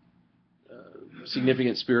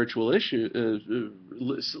significant spiritual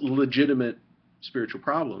legitimate spiritual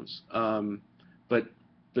problems. But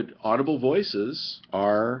audible voices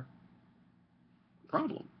are a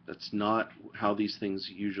problem. That's not how these things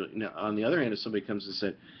usually. Now, on the other hand, if somebody comes and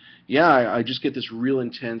said, yeah, I just get this real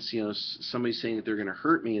intense, somebody saying that they're going to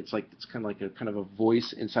hurt me. It's kind of a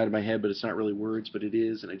voice inside of my head, but it's not really words, but it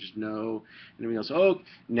is, and I just know. And everything else. Oh,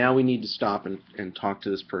 now we need to stop and talk to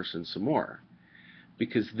this person some more,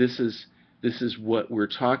 because this is what we're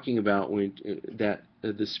talking about when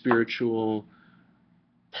the spiritual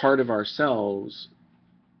part of ourselves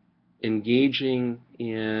engaging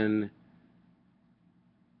in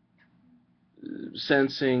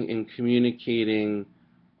sensing and communicating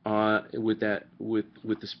with the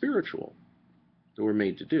spiritual that we're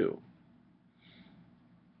made to do.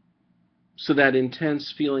 So that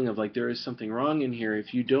intense feeling of like there is something wrong in here,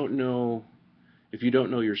 if you don't know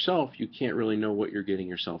yourself, you can't really know what you're getting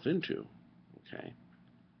yourself into. Okay.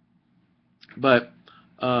 But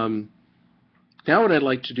now what I'd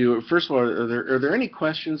like to do, first of all, are there any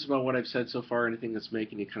questions about what I've said so far? Anything that's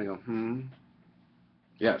making you kind of go,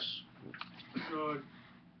 Yes. So,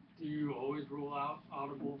 do you always rule out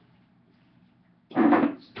audible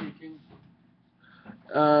speaking?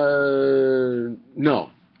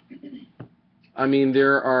 No. I mean,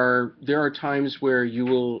 there are times where you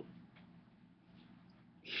will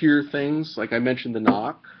hear things, like I mentioned the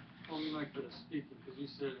knock. I mean, like the speaking, because you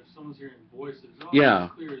said if someone's hearing voices, yeah,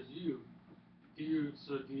 as clear as you. Do you?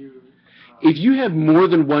 If you have more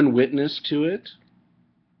than one witness to it,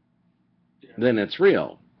 then it's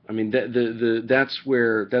real. I mean, that's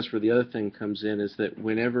where the other thing comes in, is that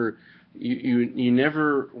whenever you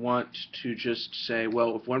never want to just say,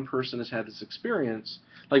 well, if one person has had this experience,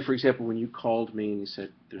 like for example, when you called me and you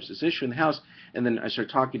said there's this issue in the house, and then I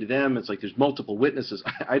started talking to them, it's like there's multiple witnesses.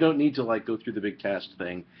 I don't need to like go through the big test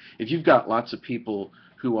thing. If you've got lots of people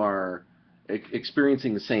who are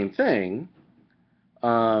experiencing the same thing,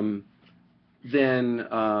 then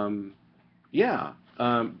yeah,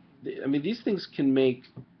 I mean, these things can make,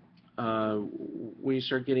 when you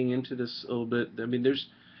start getting into this a little bit, I mean,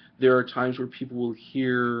 there are times where people will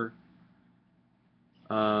hear,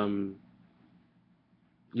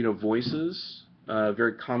 voices. A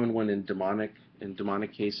very common one in demonic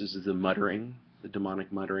cases is the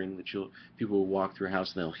demonic muttering, that people will walk through a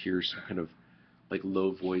house and they'll hear some kind of like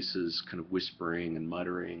low voices, kind of whispering and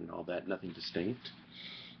muttering and all that, nothing distinct.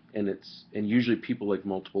 And usually people, like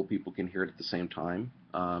multiple people, can hear it at the same time.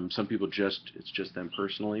 Some people it's just them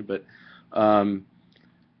personally, but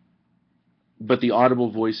the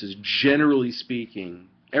audible voices, generally speaking,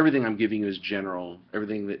 everything I'm giving you is general.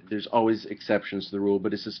 There's always exceptions to the rule,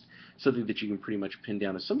 but it's just something that you can pretty much pin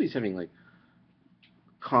down. If somebody's having like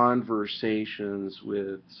conversations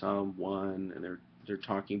with someone and they're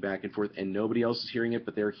talking back and forth and nobody else is hearing it,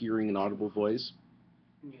 but they're hearing an audible voice.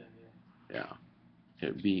 Yeah.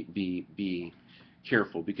 Be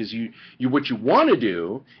careful, because what you want to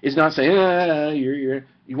do is not say you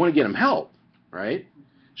want to get them help, right?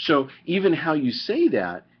 So even how you say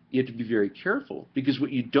that you have to be very careful, because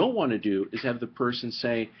what you don't want to do is have the person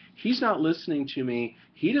say, he's not listening to me,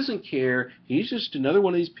 he doesn't care, he's just another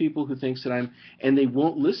one of these people who thinks that I'm, and they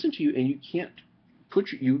won't listen to you, and you can't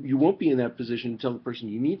put you won't be in that position to tell the person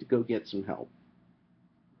you need to go get some help.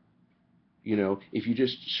 You know, if you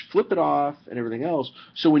just flip it off and everything else.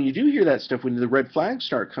 So when you do hear that stuff, when the red flags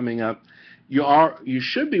start coming up, you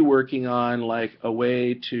should be working on like a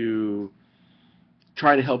way to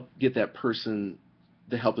try to help get that person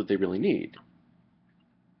the help that they really need.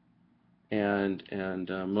 And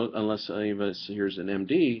unless any of us here's an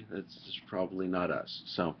MD, that's probably not us.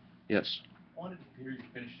 So yes. I wanted to hear you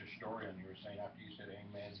finish your story, and you were saying after you said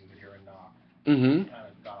amen, you would hear a knock. Mm-hmm. Kind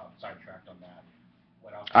of got sidetracked on that.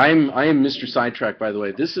 What else? I am Mr. Sidetrack, by the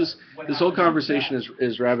way. This whole conversation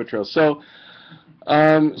is rabbit trail. So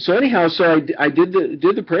anyhow, so I did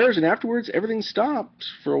the prayers, and afterwards everything stopped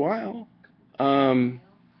for a while.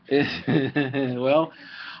 Well,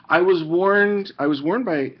 I was warned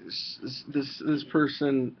by this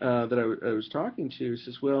person that I was talking to. He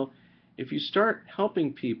says, well, if you start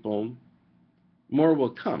helping people, more will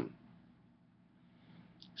come.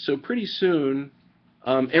 So pretty soon,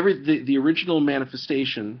 the original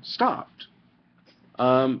manifestation stopped.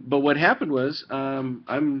 But what happened was, I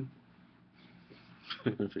don't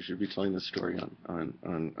know if I should be telling this story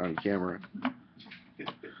on camera.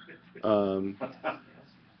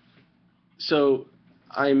 So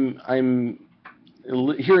I'm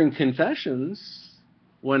hearing confessions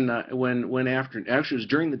when actually it was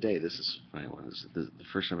during the day. This is funny. The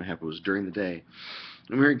first time it happened was during the day.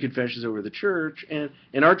 I'm hearing confessions over the church, and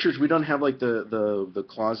in our church we don't have like the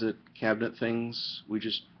closet cabinet things.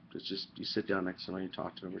 It's just you sit down next to someone, you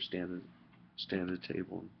talk to them, or stand at a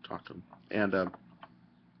table and talk to them. And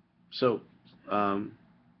so I'm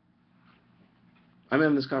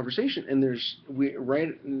having this conversation, and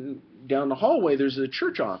right down the hallway there's a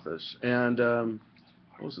church office, and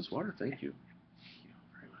what was this water? Thank you.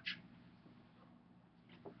 Very much.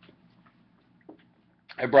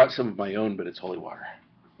 I brought some of my own, but it's holy water.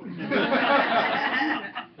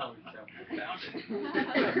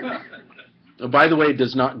 Oh, by the way, it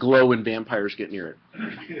does not glow when vampires get near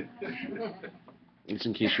it. It's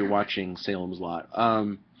in case you're watching Salem's Lot.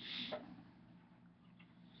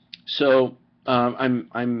 So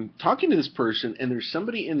I'm talking to this person, and there's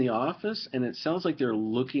somebody in the office, and it sounds like they're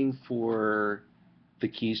looking for the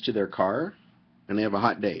keys to their car, and they have a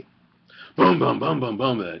hot date. Boom, boom, boom, boom,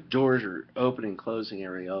 boom. The doors are opening, closing,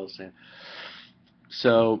 everything else. And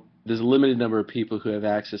so there's a limited number of people who have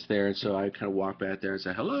access there, and so I kind of walk back there and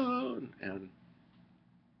say hello, and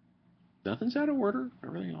nothing's out of order,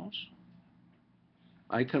 everything else.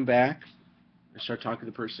 I come back, I start talking to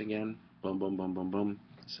the person again. Boom, boom, boom, boom, boom.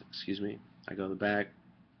 I say, excuse me. I go to the back.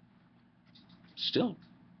 Still.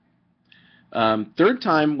 Third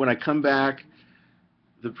time, when I come back,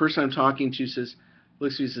 the person I'm talking to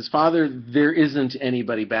looks at me and says, Father, there isn't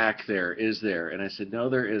anybody back there, is there? And I said, no,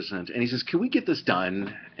 there isn't. And he says, can we get this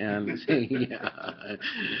done? And I say, yeah.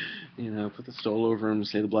 You know, put the stole over him,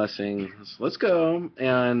 say the blessing. So let's go.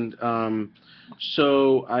 And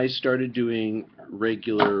so I started doing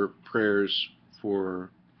regular prayers for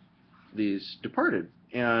these departed.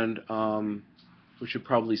 And we should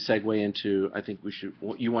probably segue into, I think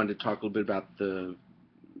you wanted to talk a little bit about the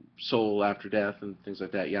soul after death and things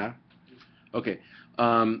like that, yeah? Okay.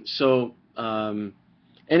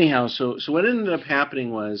 Anyhow, so what ended up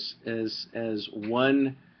happening was, as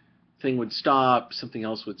one thing would stop, something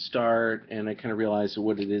else would start, and I kind of realized that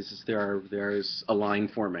what it is there is a line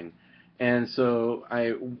forming. And so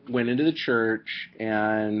I went into the church,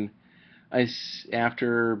 and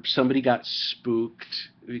after somebody got spooked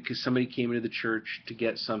because somebody came into the church to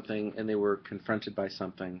get something, and they were confronted by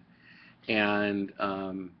something, and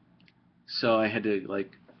so I had to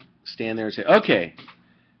like stand there and say, okay,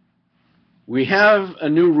 we have a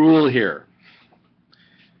new rule here.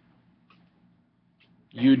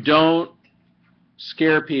 You don't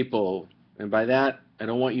scare people, and by that I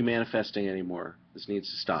don't want you manifesting anymore. This needs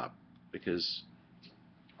to stop, because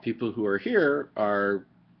people who are here are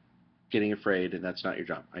getting afraid, and that's not your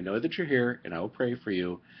job. I know that you're here, and I will pray for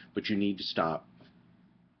you, but you need to stop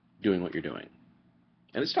doing what you're doing.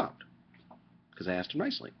 And it stopped, because I asked him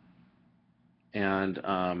nicely. And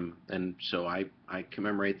so I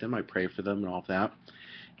commemorate them, I pray for them, and all of that.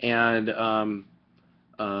 And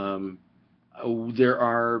there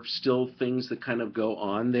are still things that kind of go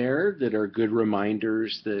on there that are good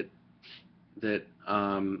reminders that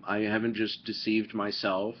I haven't just deceived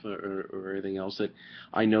myself or anything else, that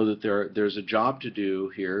I know that there's a job to do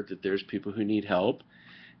here, that there's people who need help,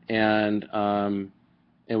 and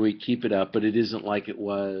and we keep it up, but it isn't like it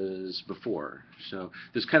was before. So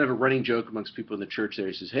there's kind of a running joke amongst people in the church there.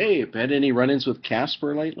 He says, hey, have you had any run-ins with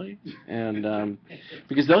Casper lately? And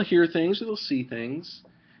because they'll hear things or they'll see things.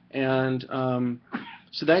 And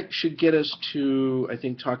so that should get us to, I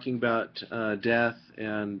think, talking about death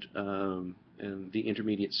and the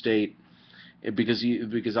intermediate state. Because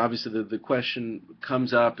obviously the question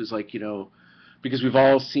comes up is like, because we've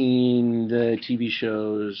all seen the TV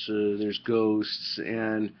shows, there's ghosts,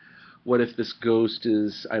 and what if this ghost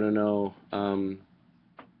is, I don't know,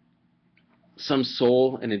 some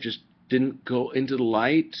soul and it just didn't go into the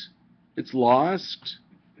light? It's lost.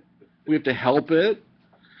 We have to help it.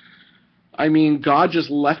 I mean, God just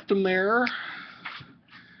left them there.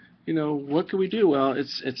 What can we do? Well,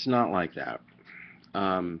 it's not like that.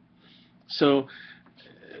 So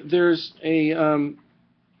there's a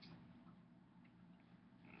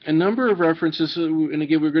number of references, and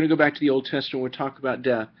again, we're going to go back to the Old Testament. We'll talk about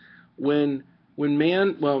death. When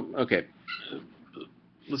man, well, okay,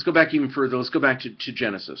 let's go back even further. Let's go back to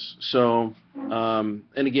Genesis. So, and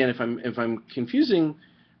again, if I'm confusing,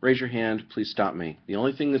 raise your hand. Please stop me. The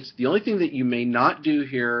only thing that you may not do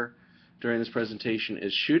here during this presentation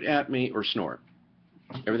is shoot at me or snort.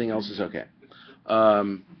 Everything else is okay.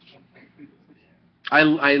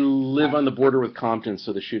 I live on the border with Compton,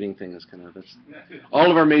 so the shooting thing is kind of, all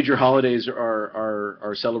of our major holidays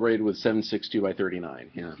are celebrated with 7.62 by 39.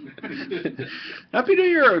 Yeah. Happy New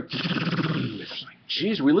Year!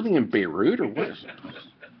 Geez, are we living in Beirut or what?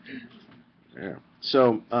 Yeah.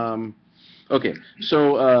 So, okay.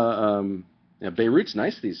 So, yeah, Beirut's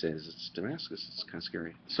nice these days. It's Damascus. It's kind of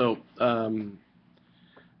scary. So,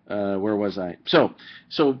 where was I? So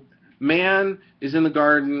man is in the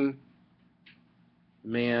garden.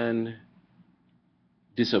 Man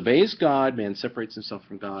disobeys God. Man separates himself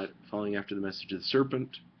from God, following after the message of the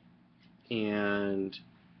serpent. And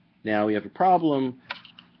now we have a problem: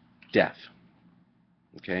 death.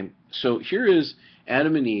 Okay, so here is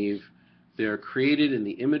Adam and Eve. They are created in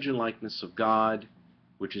the image and likeness of God,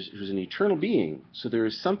 who's an eternal being. So there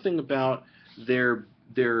is something about their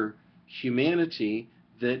humanity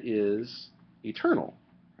that is eternal,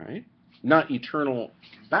 right? Not eternal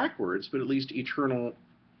backwards, but at least eternal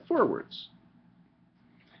forwards.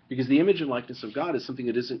 Because the image and likeness of God is something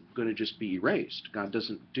that isn't going to just be erased. God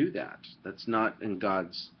doesn't do that. That's not in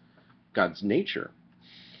God's nature.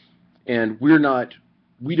 And we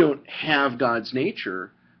don't have God's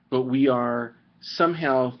nature, but we are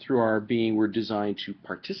somehow, through our being, we're designed to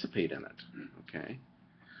participate in it. Okay?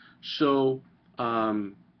 So,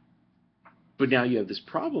 but now you have this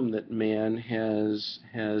problem that man has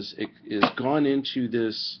gone into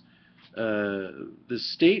this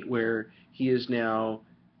state where he is now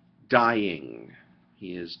dying.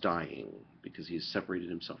 He is dying because he has separated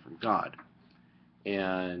himself from God,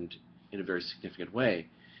 and in a very significant way.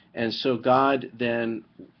 And so God then,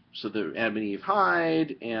 so the Adam and Eve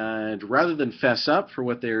hide, and rather than fess up for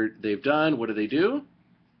what they've done, what do?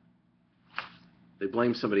 They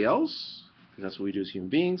blame somebody else. That's what we do as human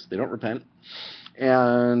beings. They don't repent.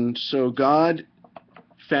 And so God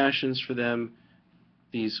fashions for them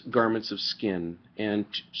these garments of skin. And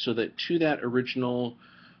so that to that original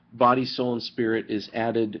body, soul, and spirit is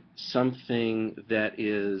added something that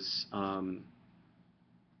is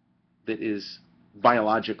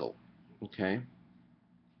biological, okay?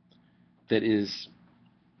 That is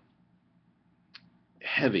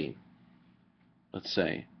heavy, let's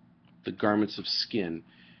say, the garments of skin.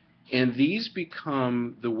 And these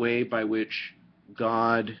become the way by which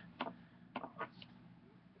God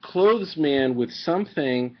clothes man with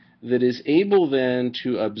something that is able then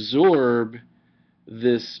to absorb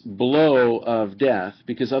this blow of death,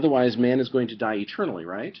 because otherwise man is going to die eternally,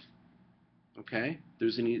 right? Okay?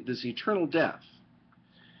 There's this eternal death.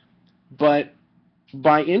 But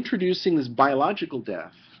by introducing this biological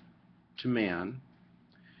death to man,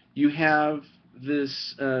 you have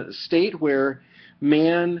this state where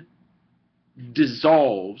man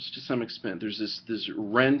dissolves to some extent. There's this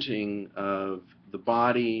renting of the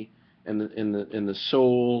body and the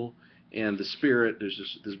soul and the spirit.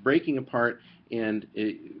 There's this breaking apart, and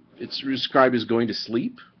it's described as going to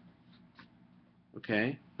sleep.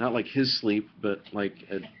 Okay, not like his sleep, but like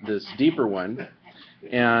this deeper one.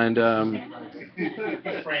 And I'm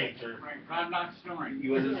not snoring.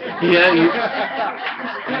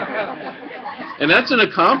 And that's an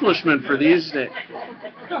accomplishment for these days.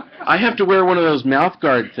 I have to wear one of those mouth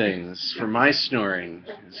guard things for my snoring.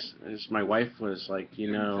 As my wife was like,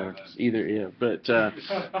 either, yeah, but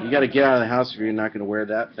you got to get out of the house if you're not going to wear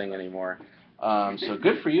that thing anymore. So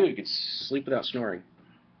good for you. You can sleep without snoring.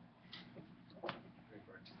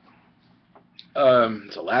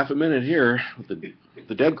 It's a laugh a minute here with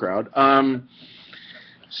the dead crowd.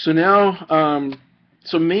 So now,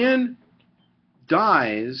 so man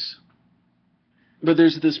dies, but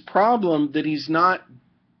there's this problem that he's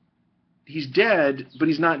dead, but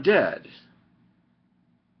he's not dead.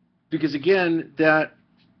 Because again, that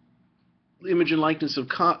image and likeness of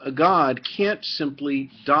God can't simply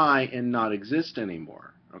die and not exist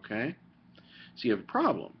anymore. Okay? So you have a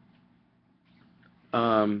problem.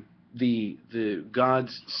 The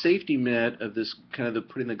God's safety net of this kind of the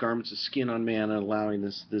putting the garments of skin on man and allowing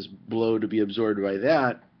this blow to be absorbed by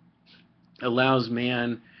that allows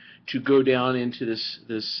man to go down into this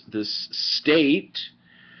state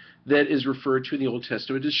that is referred to in the Old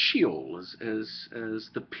Testament as Sheol, as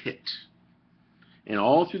the pit. And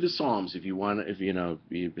all through the Psalms, if you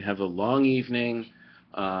have a long evening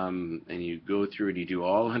and you go through and you do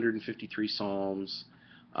all 153 Psalms,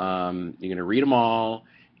 you're going to read them all,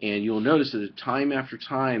 and you'll notice that time after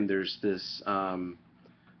time there's this.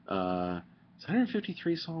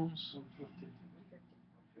 153 Psalms?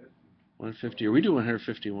 150. Are we doing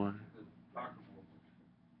 151?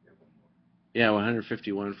 Yeah,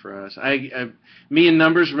 151 for us. Me and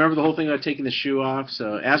numbers, remember the whole thing about taking the shoe off?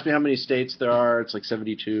 So ask me how many states there are. It's like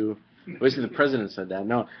 72. Basically, the president said that.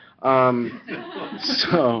 No.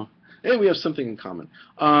 So, hey, we have something in common.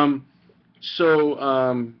 Yeah.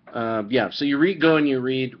 So you go and you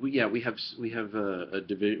read. We have a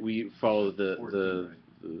division. We follow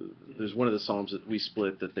there's one of the Psalms that we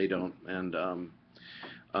split that they don't, and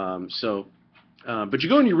but you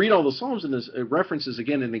go and you read all the Psalms, and there's references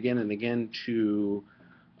again and again and again to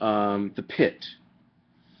the pit.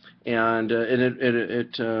 And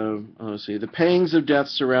let's see, the pangs of death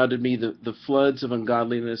surrounded me, the floods of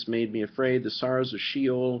ungodliness made me afraid, the sorrows of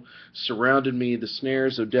Sheol surrounded me, the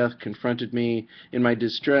snares of death confronted me. In my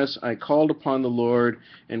distress I called upon the Lord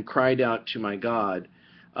and cried out to my God.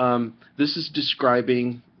 This is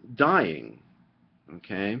describing dying,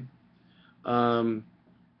 okay?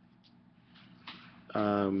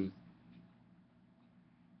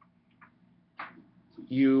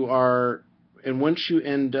 You are, and once you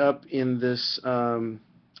end up in this, for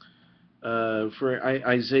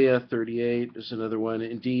Isaiah 38 is another one.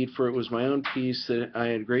 Indeed, for it was my own peace that I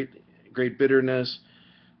had great bitterness,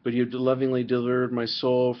 but you have lovingly delivered my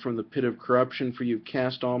soul from the pit of corruption, for you have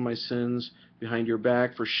cast all my sins behind your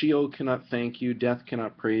back. For Sheol cannot thank you, death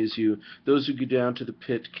cannot praise you. Those who go down to the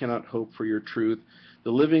pit cannot hope for your truth.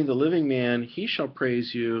 The living man, he shall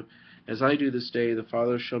praise you, as I do this day. The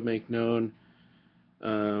Father shall make known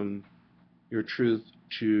your truth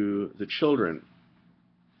to the children.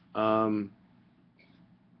 Again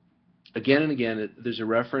and again, there's a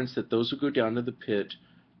reference that those who go down to the pit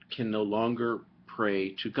can no longer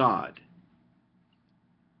pray to God.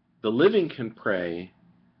 The living can pray,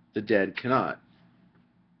 the dead cannot.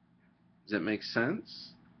 Does that make sense?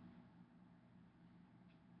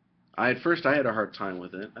 At first I had a hard time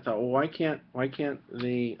with it. I thought, well, why can't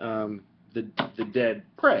the dead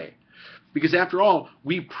pray? Because after all,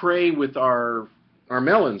 we pray with our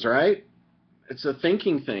melons, right? It's a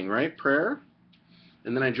thinking thing, right? Prayer.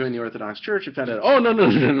 And then I joined the Orthodox Church and found out, oh,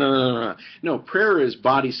 no. No, prayer is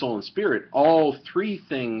body, soul, and spirit. All three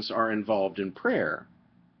things are involved in prayer.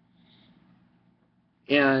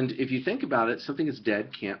 And if you think about it, something that's dead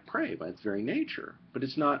can't pray by its very nature. But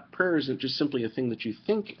it's not, prayer isn't just simply a thing that you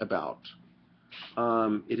think about.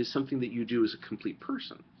 It is something that you do as a complete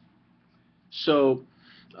person. So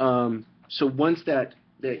once that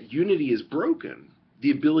unity is broken,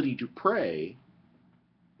 the ability to pray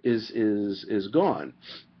is gone.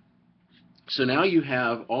 So now you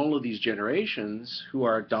have all of these generations who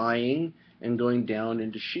are dying and going down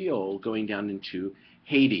into Sheol, going down into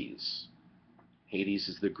Hades. Hades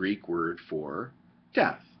is the Greek word for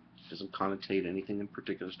death. It doesn't connotate anything in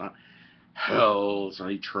particular. It's not hell, it's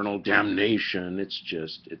not eternal damnation, it's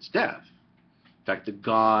death. In fact, the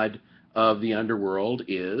god of the underworld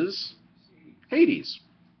is Hades.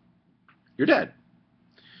 You're dead.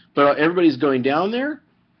 But everybody's going down there,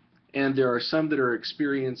 and there are some that are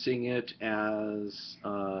experiencing it as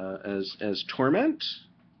torment,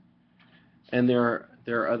 and there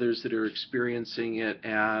are others that are experiencing it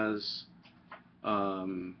as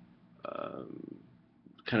kind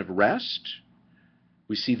of rest.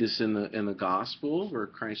 We see this in the gospel where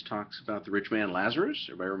Christ talks about the rich man Lazarus.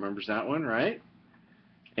 Everybody remembers that one, right?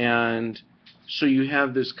 And so you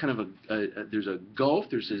have this kind of there's a gulf,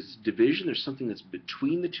 there's this division, there's something that's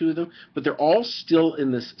between the two of them, but they're all still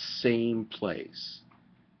in this same place.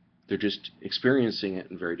 They're just experiencing it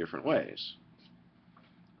in very different ways.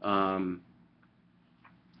 And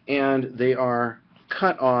they are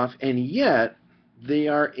cut off, and yet they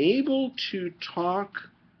are able to talk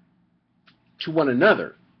to one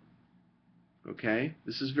another. Okay?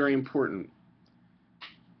 This is very important.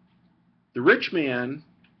 The rich man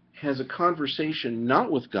has a conversation not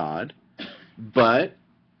with God, but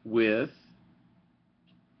with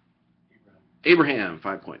Abraham.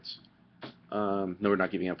 5 points. No, we're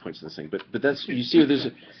not giving out points in this thing, but that's, you see, there's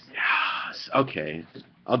a, yes, okay,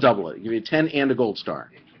 I'll double it. Give you a 10 and a gold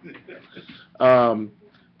star.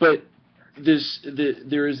 But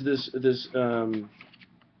there is this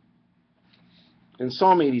in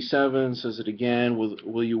Psalm 87 says it again,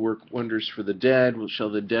 will you work wonders for the dead?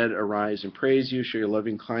 Shall the dead arise and praise you? Shall your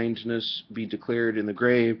loving kindness be declared in the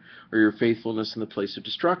grave, or your faithfulness in the place of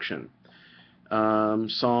destruction?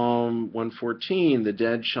 Psalm 114, the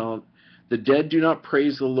dead do not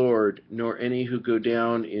praise the Lord, nor any who go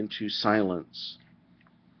down into silence.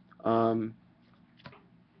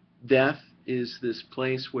 Death is this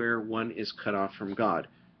place where one is cut off from God.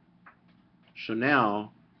 So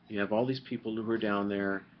now you have all these people who are down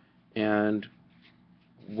there, and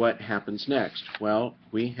what happens next? Well,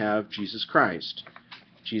 we have Jesus Christ.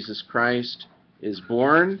 Jesus Christ is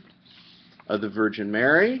born of the Virgin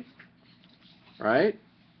Mary, right?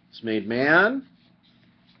 He's made man,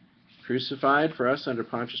 crucified for us under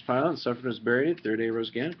Pontius Pilate, and suffered and was buried. The third day rose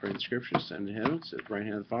again, according to the Scriptures, ascended to heaven, sat at the right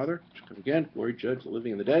hand of the Father, shall come again, glory, judge the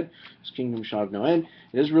living and the dead. His kingdom shall have no end.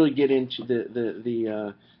 It doesn't really get into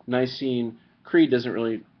the Nicene Creed. Doesn't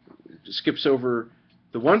really, skips over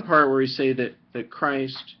the one part where we say that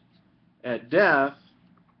Christ at death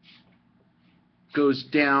goes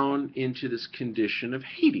down into this condition of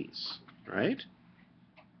Hades, right?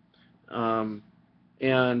 And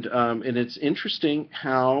it's interesting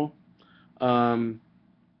how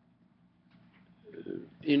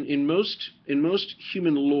in most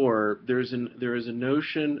human lore there is a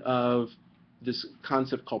notion of this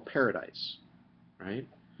concept called paradise, right?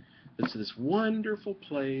 It's this wonderful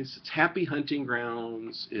place. It's happy hunting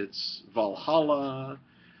grounds. It's Valhalla.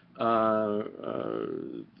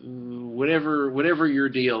 Whatever your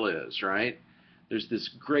deal is, right? There's this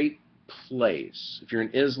great place. If you're in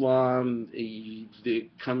Islam, it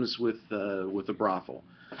comes with a brothel.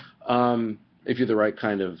 If you're the right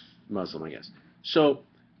kind of Muslim, I guess. So,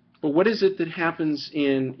 but what is it that happens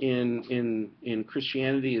in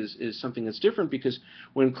Christianity is something that's different, because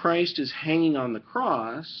when Christ is hanging on the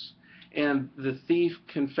cross and the thief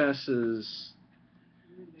confesses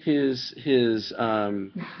what does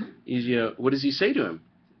he say to him?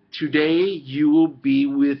 Today you will be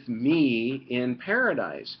with me in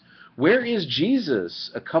paradise. Where is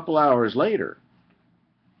Jesus a couple hours later?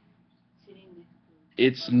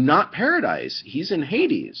 It's not paradise. He's in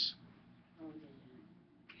Hades.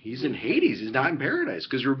 He's in Hades. He's not in paradise.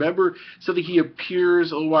 Because remember, so that he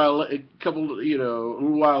appears a little while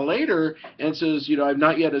later and says, I've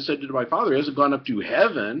not yet ascended to my Father. He hasn't gone up to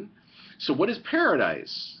heaven. So what is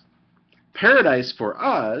paradise? Paradise for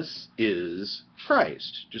us is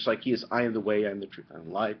Christ. Just like he is, I am the way, I am the truth, I am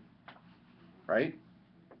the life. Right?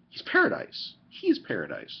 He's paradise. He is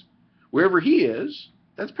paradise. Wherever he is,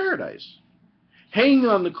 that's paradise. Hanging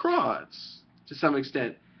on the cross, to some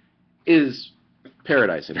extent, is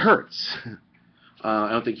paradise. It hurts.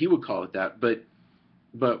 I don't think he would call it that, but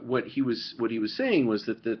what he was saying was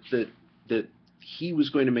that he was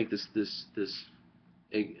going to make this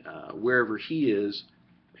wherever he is,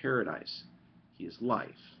 paradise. He is life.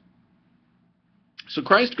 So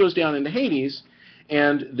Christ goes down into Hades,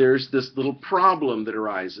 and there's this little problem that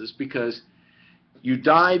arises, because you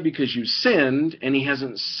die because you sinned, and he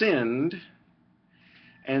hasn't sinned,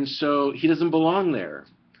 and so he doesn't belong there.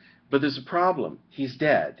 But there's a problem. He's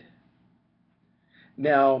dead.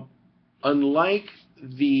 Now, unlike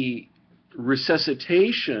the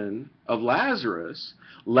resuscitation of Lazarus,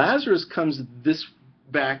 Lazarus comes this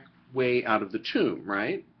back way out of the tomb,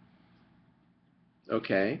 right?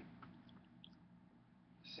 Okay.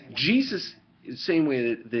 Jesus, the same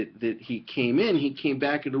way that he came in, he came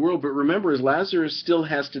back into the world. But remember, Lazarus still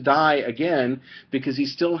has to die again, because he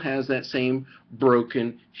still has that same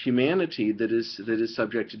broken humanity that is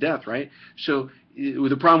subject to death, right? So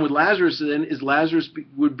the problem with Lazarus then is Lazarus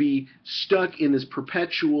would be stuck in this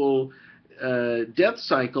perpetual death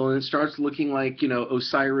cycle, and it starts looking like,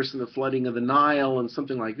 Osiris and the flooding of the Nile and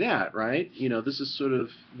something like that, right? This is sort of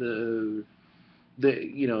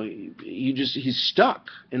he's stuck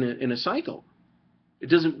in a cycle. It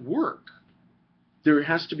doesn't work. There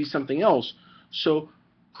has to be something else. So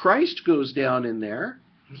Christ goes down in there.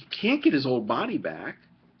 He can't get his old body back.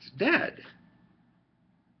 He's dead.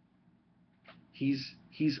 He's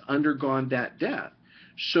undergone that death.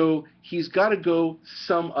 So he's got to go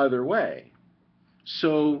some other way.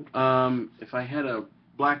 So if I had a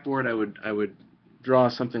blackboard, I would draw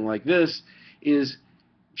something like this, is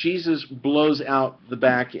Jesus blows out the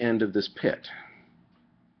back end of this pit.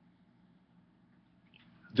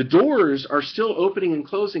 The doors are still opening and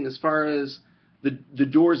closing as far as the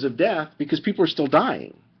doors of death, because people are still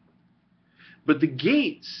dying. But the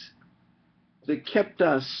gates that kept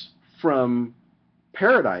us from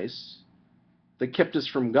paradise, that kept us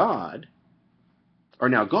from God, are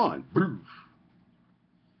now gone.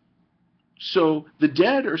 So the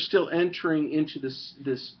dead are still entering into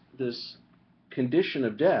this condition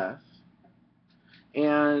of death,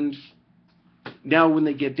 and now when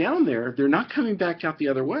they get down there, they're not coming back out the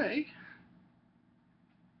other way.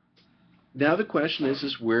 Now the question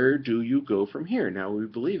is where do you go from here? Now we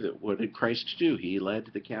believe it. What did Christ do? He led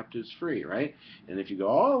the captives free, right? And if you go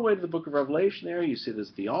all the way to the book of Revelation there, you see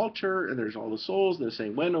there's the altar, and there's all the souls, and they're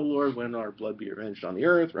saying, when, O Lord, when will our blood be avenged on the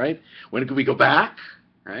earth, right? When can we go back,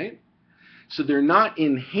 right? So they're not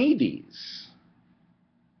in Hades.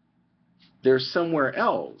 They're somewhere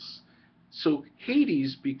else. So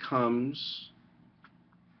Hades becomes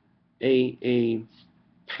a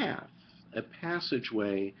path, a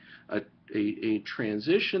passageway, a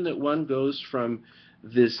transition that one goes from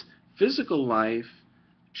this physical life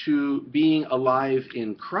to being alive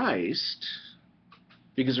in Christ.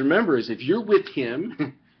 Because remember, if you're with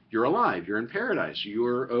Him, you're alive. You're in paradise.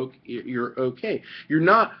 You're okay. You're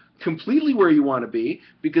not completely where you want to be,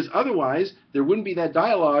 because otherwise there wouldn't be that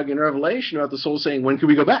dialogue in Revelation about the soul saying, when can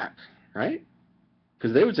we go back? Right?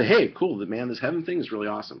 Because they would say, hey, cool, man, this heaven thing is really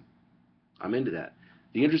awesome. I'm into that.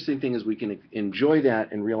 The interesting thing is we can enjoy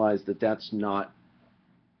that and realize that that's not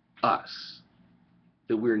us,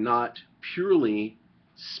 that we're not purely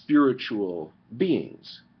spiritual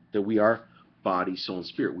beings, that we are body, soul, and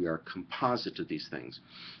spirit. We are composite of these things.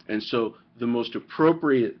 And so the most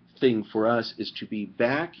appropriate thing for us is to be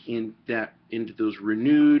back into those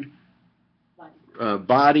renewed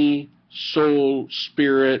body, soul,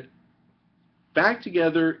 spirit, back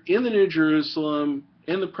together in the New Jerusalem,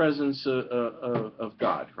 in the presence of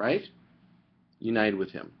God, right? United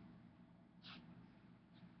with Him.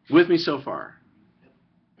 With me so far?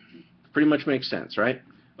 Pretty much makes sense, right?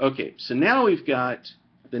 Okay, so now we've got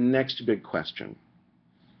the next big question.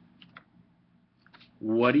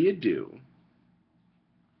 What do?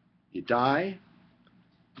 You die.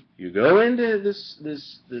 You go into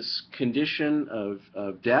this condition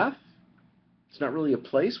of death. It's not really a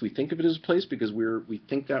place. We think of it as a place because we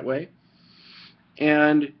think that way.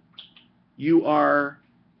 And you are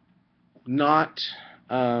not,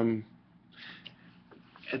 you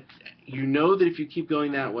know that if you keep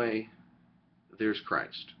going that way, there's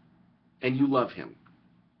Christ. And you love Him.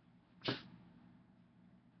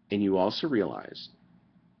 And you also realize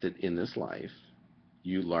that in this life,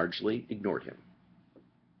 you largely ignored Him.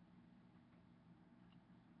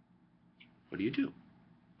 What do?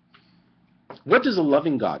 What does a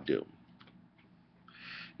loving God do?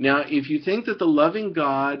 Now, if you think that the loving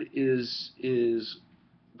God is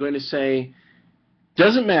going to say,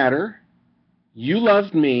 doesn't matter, you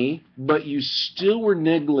loved me, but you still were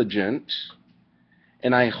negligent,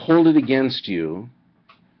 and I hold it against you.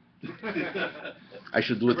 I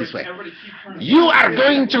should do it this way. You are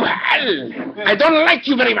going to hell! I don't like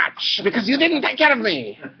you very much, because you didn't take care of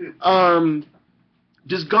me.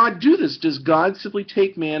 Does God do this? Does God simply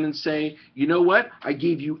take man and say, you know what, I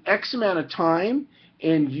gave you X amount of time,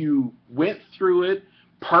 and you went through it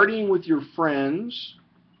partying with your friends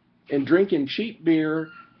and drinking cheap beer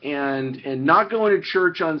and not going to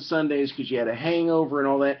church on Sundays because you had a hangover and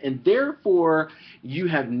all that, and therefore you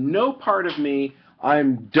have no part of me,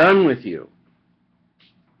 I'm done with you.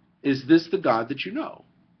 Is this the God that you know?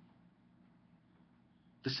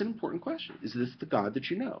 This is an important question. Is this the God that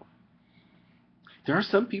you know? There are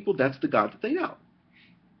some people, that's the God that they know.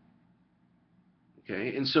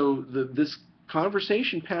 Okay, and so this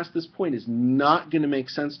conversation past this point is not going to make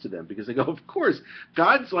sense to them, because they go, of course,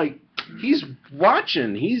 God's like, He's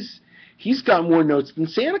watching. He's got more notes than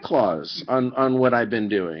Santa Claus on what I've been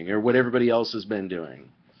doing or what everybody else has been doing.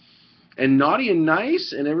 And naughty and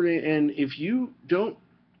nice and everything. And if you don't...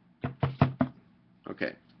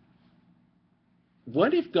 Okay.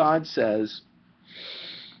 What if God says,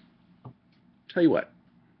 tell you what,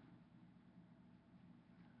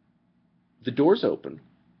 the door's open.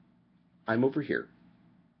 I'm over here.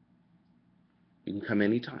 You can come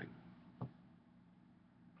anytime.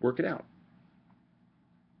 Work it out.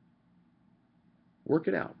 Work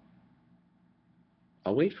it out.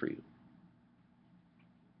 I'll wait for you.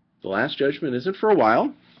 The last judgment isn't for a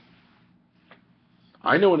while.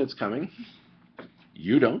 I know when it's coming.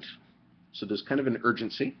 You don't. So there's kind of an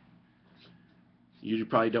urgency. You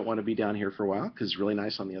probably don't want to be down here for a while because it's really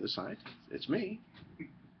nice on the other side. It's me.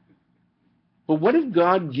 But what if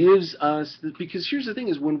God gives us, because here's the thing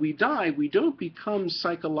is when we die, we don't become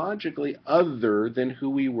psychologically other than who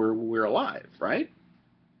we were when we were alive, right?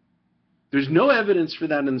 There's no evidence for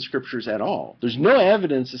that in the scriptures at all. There's no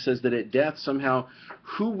evidence that says that at death somehow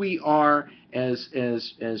who we are as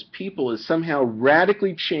people is somehow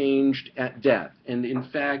radically changed at death. And in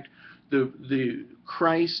fact, the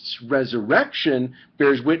Christ's resurrection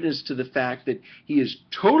bears witness to the fact that he is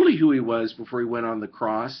totally who he was before he went on the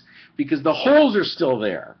cross, because the holes are still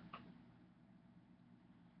there.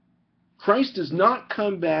 Christ does not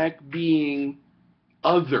come back being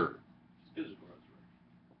other.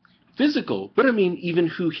 Physical, but I mean even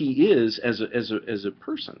who he is as a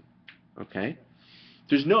person. Okay?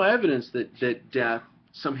 There's no evidence that death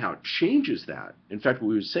somehow changes that. In fact, what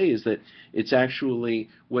we would say is that it's actually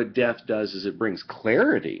what death does is it brings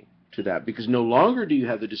clarity to that, because no longer do you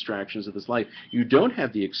have the distractions of this life. You don't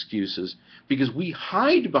have the excuses, because we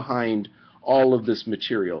hide behind all of this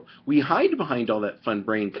material. We hide behind all that fun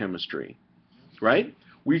brain chemistry, right?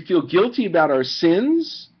 We feel guilty about our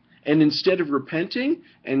sins, and instead of repenting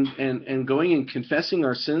and going and confessing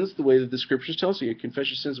our sins the way that the scriptures tell us, so you confess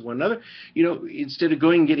your sins to one another, you know, instead of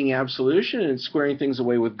going and getting absolution and squaring things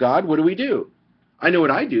away with God, what do? I know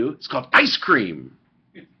what I do. It's called ice cream.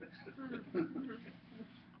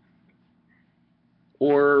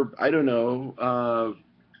 Or, I don't know,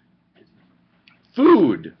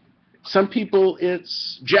 food. Some people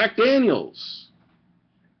it's Jack Daniels.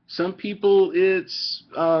 Some people it's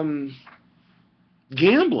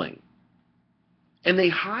gambling. And they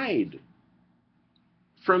hide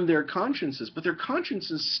from their consciences, but their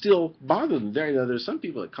consciences still bother them. There's some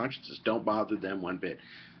people that consciences don't bother them one bit.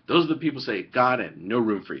 Those are the people who say, God had no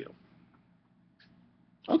room for you.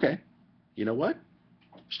 Okay, you know what?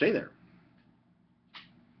 Stay there.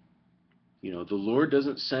 You know, the Lord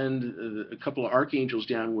doesn't send a couple of archangels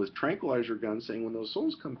down with tranquilizer guns saying when those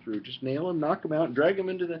souls come through, just nail them, knock them out, and drag them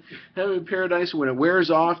into the heaven of paradise. And when it wears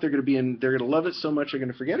off, they're going to love it so much they're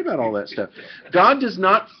going to forget about all that stuff. God does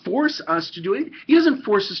not force us to do anything. He doesn't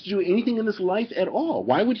force us to do anything in this life at all.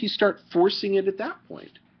 Why would he start forcing it at that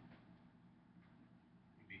point?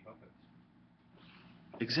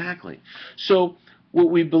 Exactly. So what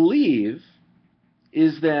we believe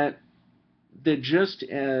is that just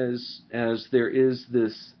as there is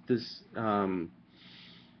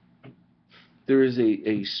there is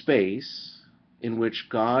a space in which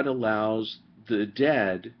God allows the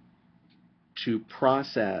dead to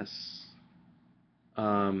process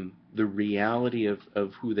the reality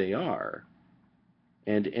of who they are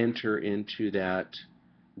and enter into that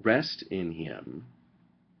rest in him,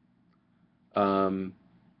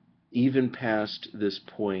 even past this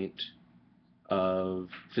point of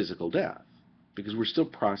physical death. Because we're still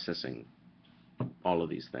processing all of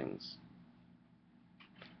these things.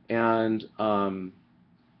 And,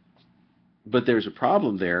 but there's a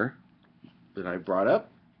problem there that I brought up.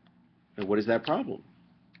 And what is that problem?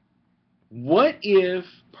 What if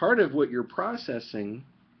part of what you're processing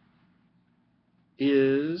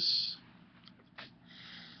is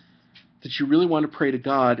that you really want to pray to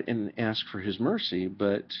God and ask for his mercy,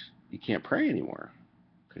 but you can't pray anymore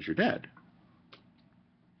because you're dead?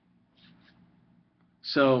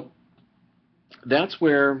 So that's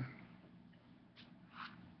where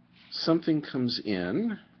something comes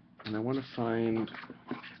in, and I want to find...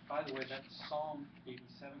 By the way, that Psalm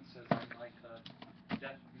 87 says, I'm like a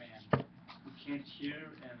deaf man who can't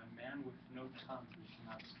hear, and a man with no tongue who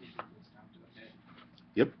cannot speak of this down to a day.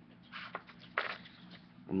 Yep.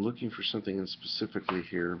 I'm looking for something in specifically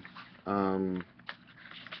here.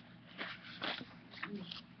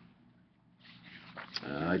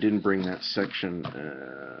 I didn't bring that section,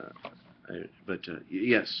 but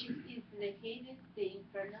yes. Is negated the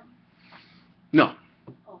Inferno? No.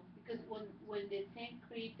 Oh, because when the same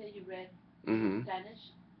creed that you read Mm-hmm. in Spanish,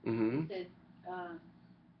 Mm-hmm. it says,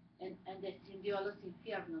 and descendió a los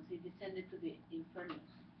infiernos, it descended to the Inferno.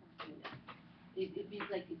 It means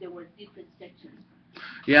like there were different sections.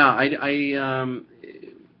 Yeah,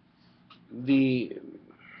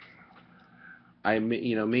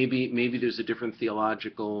 you know, maybe there's a different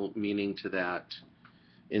theological meaning to that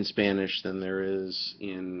in Spanish than there is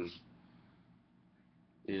in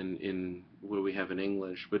what we have in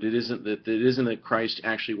English. But it isn't that Christ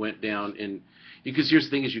actually went down and, because here's the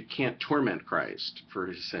thing is you can't torment Christ for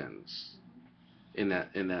his sins in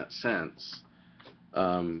that sense.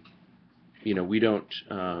 You know, we don't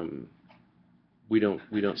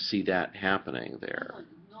see that happening there.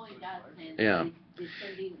 No, in that sense. Yeah.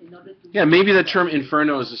 Descending in order to... Yeah, maybe the term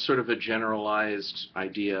inferno is a sort of a generalized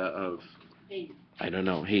idea of Hades. I don't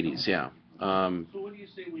know, Hades, yeah. So what do you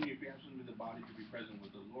say when you're absent with the body to be present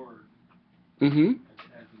with the Lord, Mm-hmm.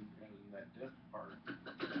 as in that death part?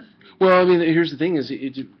 Well, I mean, here's the thing: is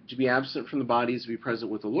to be absent from the body is to be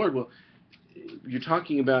present with the Lord. Well, you're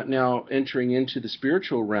talking about now entering into the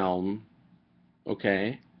spiritual realm,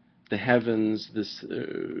 okay? The heavens, this,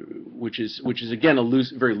 which is again a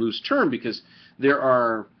very loose term, because there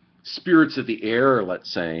are spirits of the air,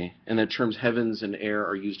 let's say, and the terms heavens and air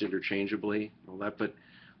are used interchangeably, all that. But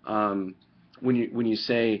when you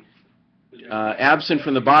say absent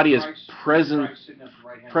from the body is present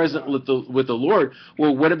with the Lord,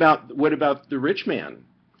 well, what about the rich man?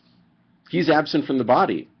 He's absent from the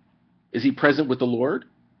body. Is he present with the Lord?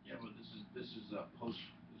 Yeah, but this is post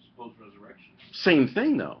resurrection. Same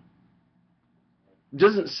thing, though.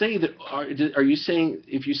 Doesn't say that. Are you saying,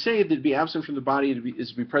 if you say that to be absent from the body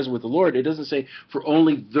is to be present with the Lord, it doesn't say for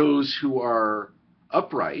only those who are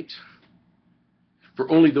upright, for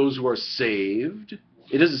only those who are saved.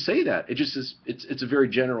 It doesn't say that. It just says it's a very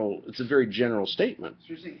general statement. So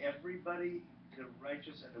you're saying everybody, the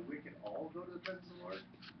righteous and the wicked, all go to the presence of the Lord?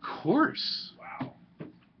 Of course. Wow.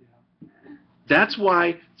 That's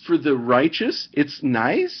why for the righteous it's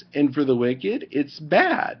nice, and for the wicked it's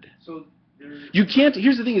bad. So you can't.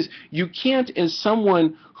 Here's the thing: is you can't, as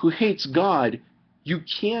someone who hates God, you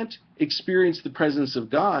can't experience the presence of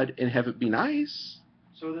God and have it be nice.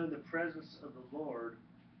 So then the presence of the Lord,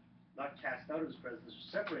 not cast out of His presence, or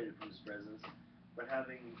separated from His presence, but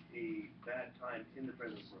having a bad time in the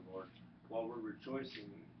presence of the Lord while we're rejoicing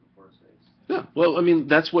before His face. Yeah. Well, I mean,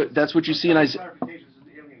 that's what you see in Isaiah. Clarification is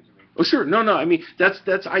alien to me. Oh, sure. No. I mean,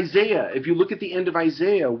 that's Isaiah. If you look at the end of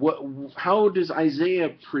Isaiah, how does Isaiah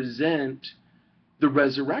present the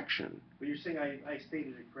resurrection? But you're saying I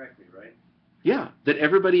stated it correctly, right? Yeah, that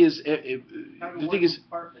everybody is. Kind of The one thing is,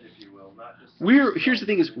 compartment, if you will, not just. here's the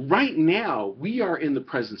thing: is right now we are in the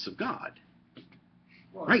presence of God.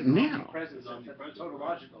 Well, right it's now. Presence, that's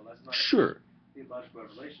tautological. That's not Sure. theological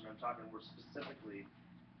revelation. I'm talking more specifically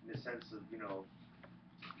in the sense of, Eternal.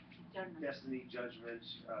 destiny, judgment,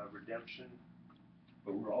 redemption.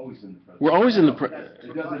 But we're always in the presence. We're always in the That's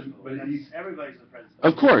It doesn't, but he's, everybody's in the presence.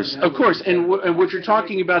 Of course, and what you're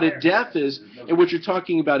talking about at death is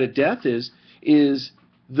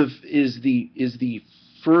the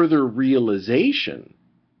further realization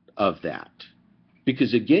of that,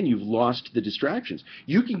 because again you've lost the distractions.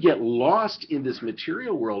 You can get lost in this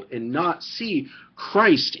material world and not see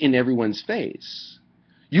Christ in everyone's face.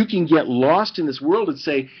 You can get lost in this world and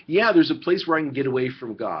say, yeah, there's a place where I can get away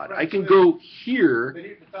from God. Right, I can so go here. But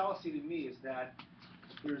the fallacy to me is that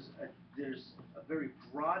there's a very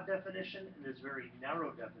broad definition and there's a very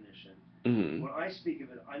narrow definition. Mm-hmm. When I speak of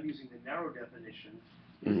it, I'm using the narrow definition,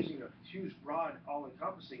 using a huge, broad,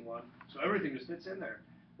 all-encompassing one, so everything just fits in there.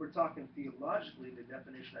 We're talking theologically, the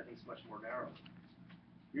definition I think is much more narrow.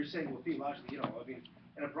 You're saying, well, theologically,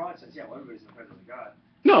 in a broad sense, yeah, well, everybody's in the presence of God.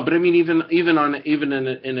 No, but I mean, even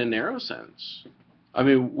in a narrow sense. I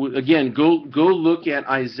mean, again, go look at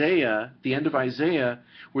Isaiah, the end of Isaiah,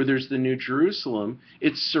 where there's the New Jerusalem.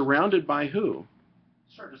 It's surrounded by who?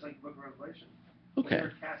 Sure, just like the Book of Revelation. Okay. When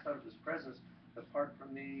you're cast out of His presence, apart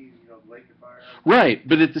from me, the lake of fire. Right,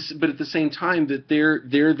 but at the same time that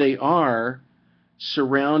there they are,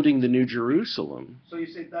 surrounding the New Jerusalem. So you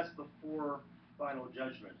say that's before final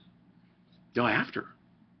judgment? No, after.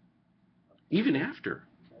 Even after.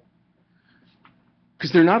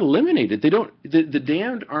 Because they're not eliminated. They don't. The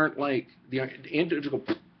damned aren't like the individual.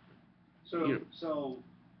 So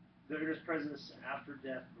there is presence after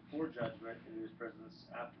death, before judgment, and there is presence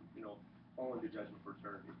after, following the judgment for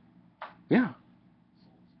eternity. Yeah.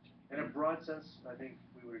 In a broad sense, I think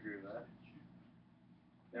we would agree with that.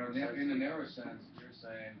 In a narrow sense, you're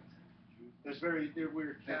saying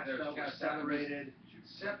we're cast out, we're separated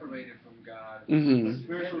from God. Mm-hmm.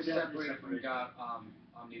 Spiritual separated from God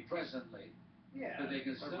omnipresently. Yeah. But they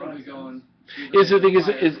can still be going. It's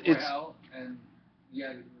hell, and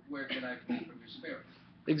yet where can I be from your spirit?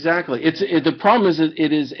 Exactly. The problem is that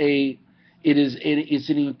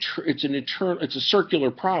it's a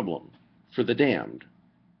circular problem for the damned.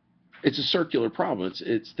 It's a circular problem.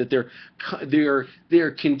 It's that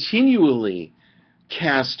they're continually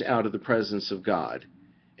cast out of the presence of God,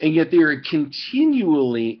 and yet they are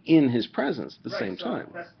continually in His presence at the same time.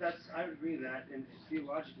 I would agree with that. And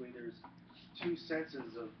theologically, there's two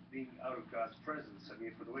senses of being out of God's presence. I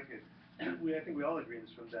mean, for the wicked, I think we all agree in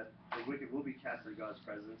this room that the wicked will be cast out of God's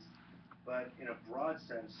presence. But in a broad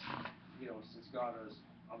sense, since God is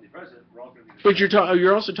omnipresent, we're all going to be. But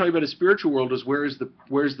you're also talking about a spiritual world. Where's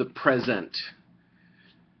the present?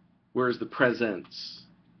 Where's the presence?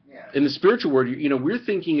 In the spiritual world, we're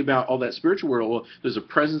thinking about all that spiritual world. Well, there's a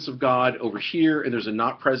presence of God over here, and there's a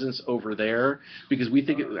not presence over there, because we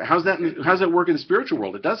think, how's that work in the spiritual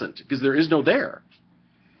world? It doesn't, because there is no there.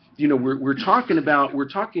 We're talking about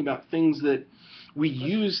things that we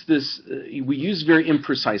use very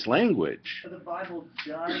imprecise language. But the Bible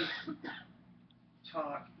does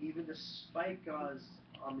talk, even despite God's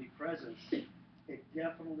omnipresence, it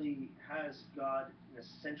definitely has God in a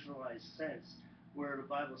centralized sense, where the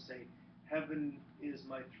Bible say, heaven is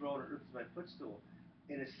my throne and earth is my footstool.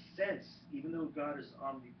 In a sense, even though God is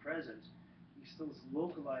omnipresent, he still is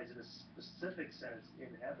localized in a specific sense in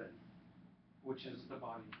heaven. Which is the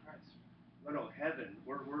body of Christ. No, heaven.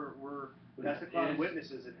 We're that's the cloud of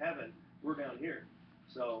witnesses in heaven. We're down here.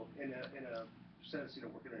 So in a sense,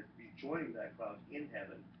 we're going to be joining that cloud in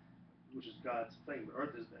heaven, which is God's thing. But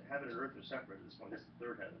heaven and earth are separate at this point. That's the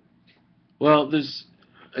third heaven. Well, there's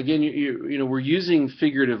again, we're using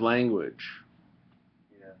figurative language.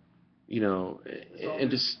 Yeah.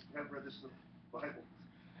 And just. I've read this in the Bible.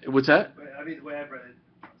 What's that? I mean, the way I've read it,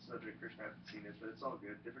 it's not very Christian. I haven't seen it, but it's all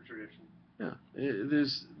good. Different tradition. Yeah.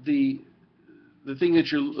 There's the thing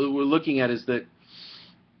that we're looking at is that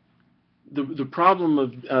the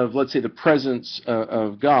problem of let's say the presence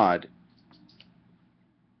of God.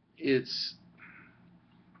 It's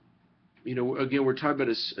again, we're talking about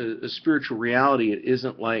a spiritual reality. It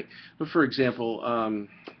isn't like, for example, how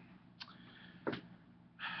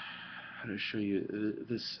to show you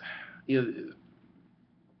this?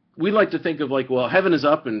 We like to think of like, well, heaven is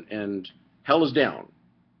up and hell is down,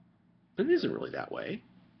 but it isn't really that way.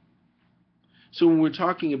 So when we're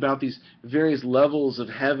talking about these various levels of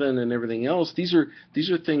heaven and everything else, these are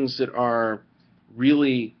things that are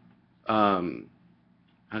really,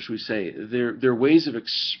 how should we say, they're ways of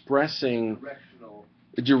expressing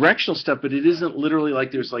directional stuff, but it isn't literally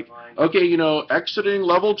like there's like, okay, exiting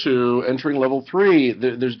level 2, entering level 3.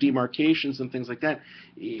 There's demarcations and things like that.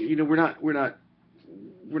 We're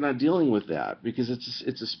not dealing with that because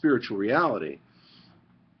it's a spiritual reality.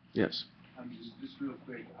 Yes. Just real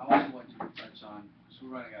quick, I also want to touch on, because we're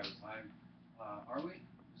running out of time. Are we?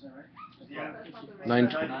 Is that right? Yeah.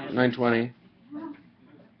 9:20.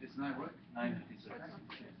 It's 9 what? 9:56.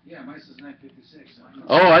 Yeah, mine says 9:56.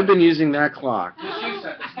 Oh, I've been using that clock. Just use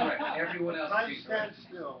that, that's correct. Everyone else Time is stands correct.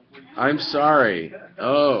 still. I'm sorry.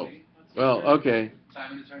 Oh, well, okay.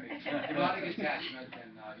 Time and attorney. Erotic attachment,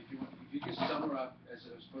 and if you could sum her up as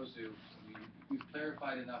opposed to, we've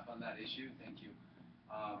clarified enough on that issue, thank you.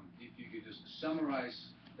 If you could just summarize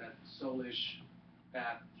that soulish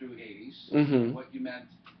path through Hades, what you meant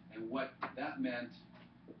and what that meant,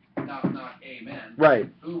 not amen. Right.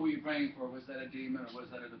 Who were you praying for? Was that a demon or was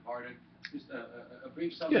that a departed? Just a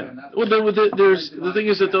brief summary. Yeah. Well, the thing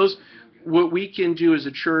is that those, what we can do as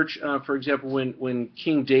a church, for example, when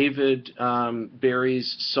King David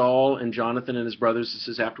buries Saul and Jonathan and his brothers, it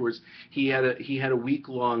says afterwards he had a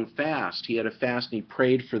week-long fast. He had a fast and he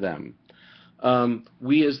prayed for them.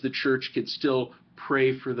 We as the church could still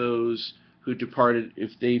pray for those who departed.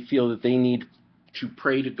 If they feel that they need to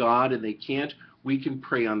pray to God and they can't, we can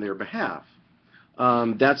pray on their behalf.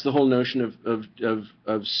 That's the whole notion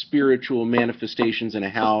of spiritual manifestations in a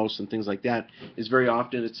house and things like that. Is very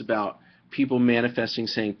often it's about people manifesting,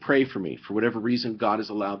 saying, pray for me. For whatever reason, God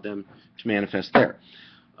has allowed them to manifest there.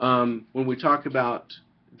 When we talk about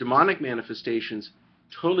demonic manifestations,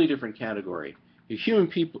 totally different category.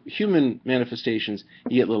 Human manifestations,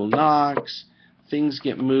 you get little knocks, things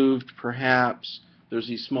get moved perhaps, there's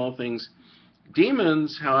these small things.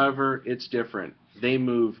 Demons, however, it's different. They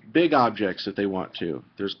move big objects if they want to.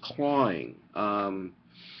 There's clawing.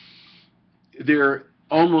 They're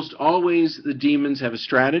almost always, the demons have a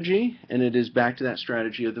strategy, and it is back to that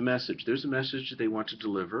strategy of the message. There's a message that they want to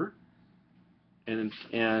deliver, and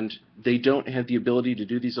they don't have the ability to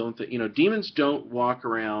do these own things. Demons don't walk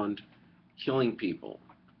around killing people.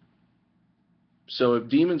 So if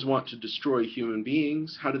demons want to destroy human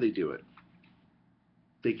beings, how do they do it?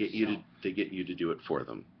 They get you to do it for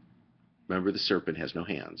them. Remember, the serpent has no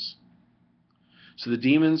hands. So the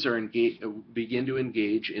demons begin to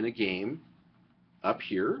engage in a game up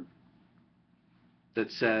here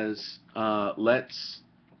that says, let's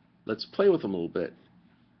play with them a little bit.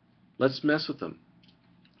 Let's mess with them.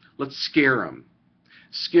 Let's scare them.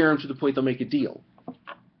 Scare them to the point they'll make a deal.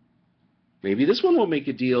 Maybe this one won't make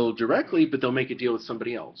a deal directly, but they'll make a deal with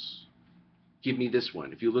somebody else. Give me this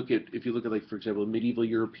one. If you look at like, for example, medieval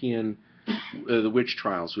European, the witch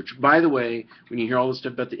trials, which, by the way, when you hear all this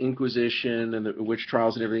stuff about the Inquisition and the witch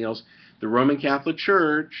trials and everything else, the Roman Catholic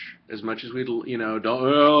Church, as much as we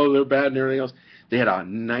they're bad and everything else, they had a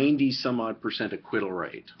 90-some-odd% acquittal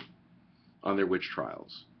rate on their witch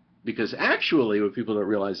trials. Because actually, what people don't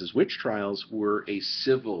realize is witch trials were a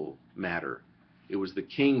civil matter. It was the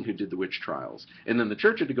king who did the witch trials. And then the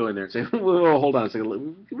church had to go in there and say, "Whoa, hold on a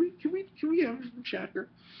second, can we have a chat here?"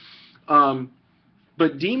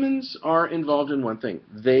 But demons are involved in one thing.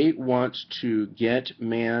 They want to get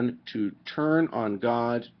man to turn on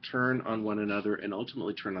God, turn on one another, and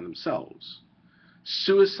ultimately turn on themselves.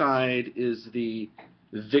 Suicide is the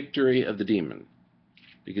victory of the demon,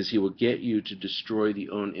 because he will get you to destroy the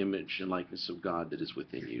own image and likeness of God that is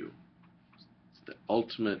within you. It's the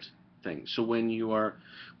ultimate thing. So when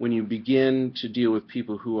you begin to deal with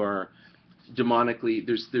people who are demonically,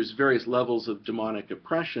 there's various levels of demonic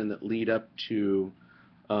oppression that lead up to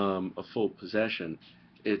a full possession.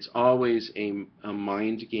 It's always a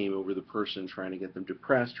mind game over the person, trying to get them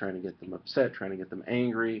depressed, trying to get them upset, trying to get them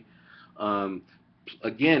angry.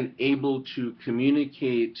 Again, able to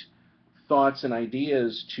communicate thoughts and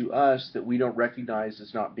ideas to us that we don't recognize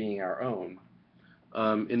as not being our own.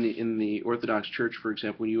 In the Orthodox Church, for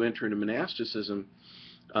example, when you enter into monasticism,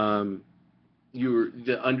 the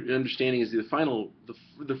understanding is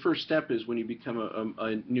the first step is when you become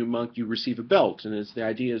a new monk, you receive a belt, and the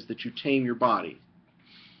idea is that you tame your body,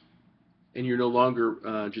 and you're no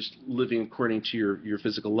longer just living according to your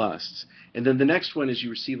physical lusts. And then the next one is you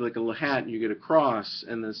receive like a little hat, and you get a cross,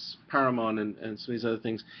 and this paramon, and some of these other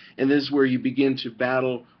things. And this is where you begin to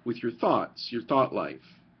battle with your thoughts, your thought life.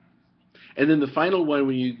 And then the final one,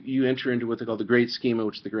 when you enter into what they call the great schema,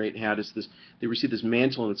 which is the great hat, is this. They receive this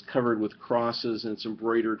mantle, and it's covered with crosses, and it's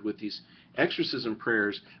embroidered with these exorcism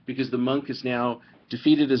prayers, because the monk has now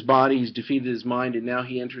defeated his body, he's defeated his mind, and now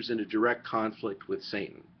he enters into direct conflict with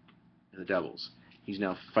Satan and the devils. He's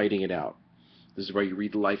now fighting it out. This is why you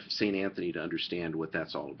read the life of St. Anthony to understand what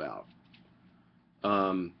that's all about.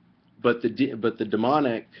 But the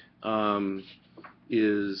demonic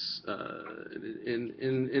is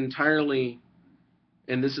entirely,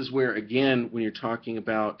 and this is where, again, when you're talking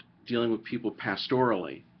about dealing with people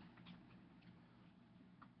pastorally,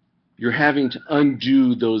 you're having to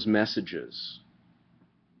undo those messages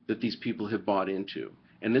that these people have bought into.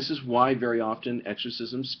 And this is why very often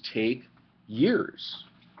exorcisms take years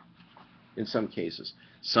in some cases.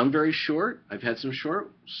 Some very short. I've had some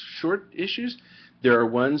short issues. There are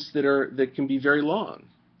ones that can be very long.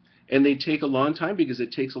 And they take a long time because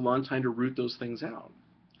it takes a long time to root those things out.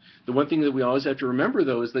 The one thing that we always have to remember,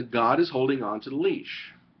 though, is that God is holding on to the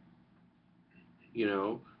leash. You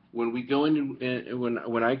know, when we go in,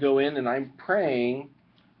 when I go in and I'm praying,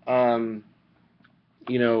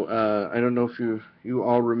 you know, I don't know if you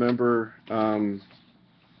all remember,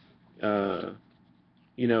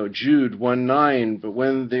 you know, Jude 1:9, but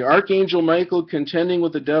when the archangel Michael, contending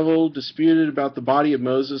with the devil, disputed about the body of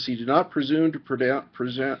Moses, he did not presume to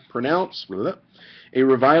pronounce a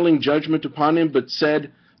reviling judgment upon him, but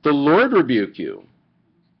said, "The Lord rebuke you."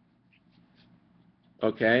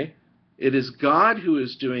 Okay? It is God who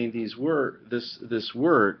is doing this work,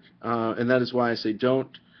 and that is why I say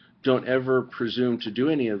don't ever presume to do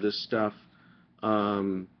any of this stuff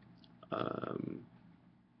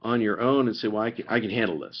on your own and say, well, I can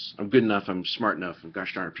handle this. I'm good enough. I'm smart enough. And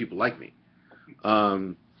gosh darn it, people like me.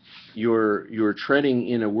 You're treading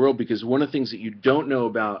in a world, because one of the things that you don't know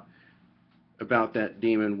about that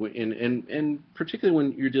demon, and particularly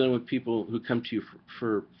when you're dealing with people who come to you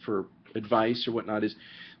for advice or whatnot, is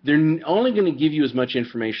they're only going to give you as much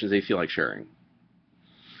information as they feel like sharing.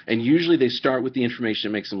 And usually they start with the information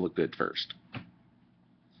that makes them look good first.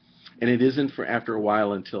 And it isn't for after a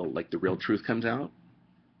while until like the real truth comes out.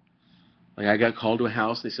 Like I got called to a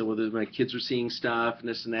house, they said, well, my kids are seeing stuff and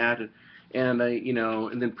this and that, and I, you know,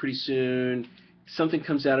 and then pretty soon something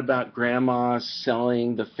comes out about grandma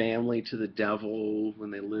selling the family to the devil when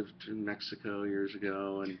they lived in Mexico years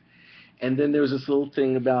ago, and then there was this little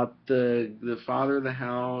thing about the father of the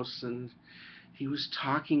house, and he was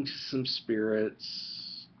talking to some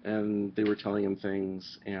spirits, and they were telling him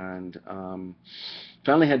things, and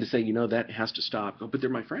finally had to say, you know, that has to stop. Oh, but they're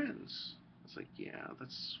my friends. It's like, yeah,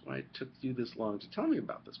 that's why it took you this long to tell me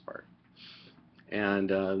about this part.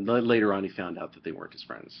 And later on, he found out that they weren't his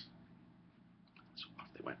friends. So off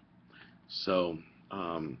they went. So,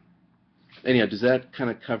 anyhow, does that kind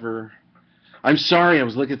of cover? I'm sorry, I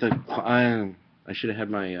was looking at the. I should have had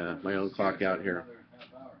my my own clock out here.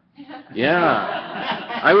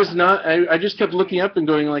 Yeah, I was not. I just kept looking up and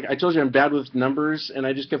going like, I told you I'm bad with numbers, and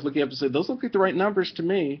I just kept looking up and said those look like the right numbers to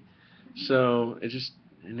me. So I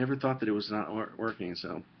never thought that it was not working.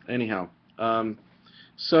 So anyhow,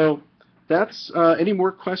 so that's any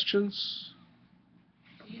more questions?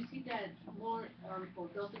 Do you see that more for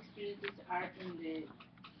those experiences are in the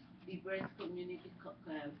diverse community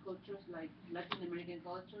cultures, like Latin American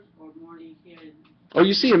cultures, or more in here in? Oh,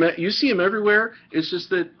 you see them. You see them everywhere. It's just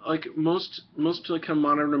that like most like kind of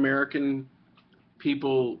modern American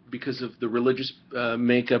people, because of the religious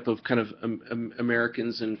makeup of kind of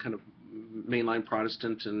Americans and kind of mainline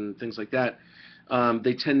Protestant and things like that,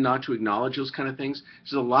 they tend not to acknowledge those kind of things.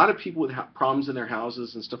 So there's a lot of people with problems in their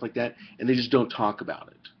houses and stuff like that, and they just don't talk about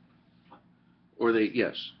it. Or they,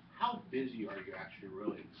 yes. How busy are you actually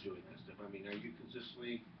really doing this stuff? I mean, are you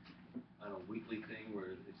consistently on a weekly thing where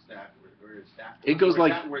it's that, or it's that? It goes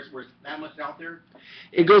like where it's that much out there?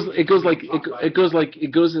 it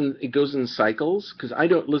goes in cycles, because I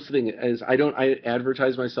don't I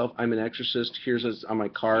advertise myself. I'm an exorcist. Here's on my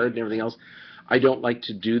card and everything else. I don't like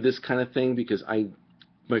to do this kind of thing because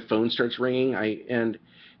my phone starts ringing. And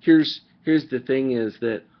here's the thing is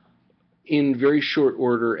that in very short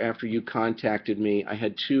order after you contacted me, I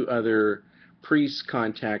had 2 other priests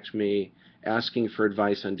contact me asking for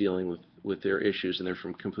advice on dealing with their issues, and they're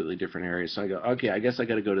from completely different areas. So I go, okay, I guess I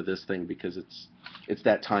got to go to this thing because it's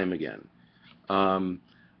that time again. My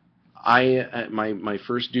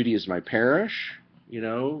first duty is my parish. You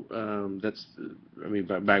know, that's my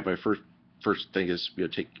first thing is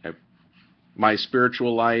take my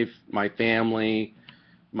spiritual life, my family,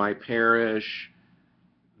 my parish.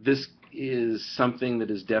 This is something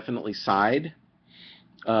that is definitely side.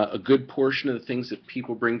 A good portion of the things that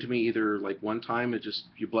people bring to me, either like one time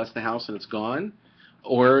you bless the house and it's gone,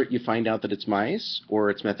 or you find out that it's mice or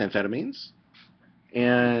it's methamphetamines,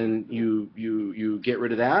 and you get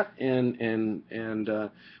rid of that,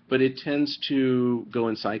 but it tends to go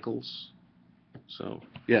in cycles. So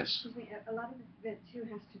yes. Excuse me, a lot of it too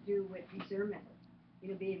has to do with discernment.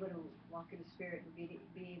 Be able to walk in the spirit and be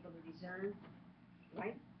able to discern,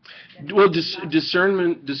 right? Well,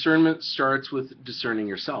 discernment starts with discerning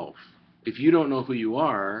yourself. If you don't know who you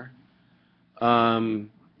are, if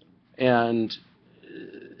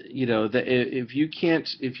you can't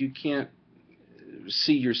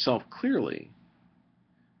see yourself clearly,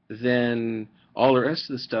 then all the rest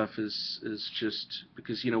of the stuff is just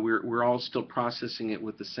because we're all still processing it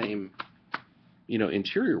with the same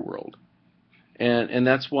interior world, and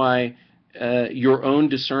that's why. Your own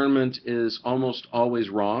discernment is almost always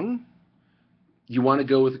wrong. You want to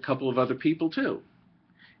go with a couple of other people too,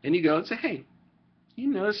 and you go and say, "Hey, you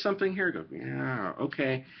notice something here?" Go, "Yeah,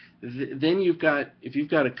 okay." Then if you've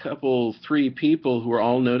got a couple, 3 people who are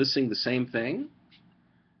all noticing the same thing,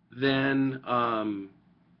 then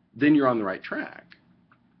you're on the right track.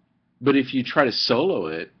 But if you try to solo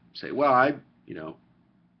it, say, "Well,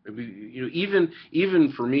 even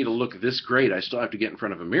for me to look this great, I still have to get in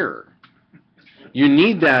front of a mirror." You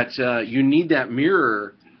need that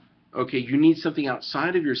mirror. Okay, you need something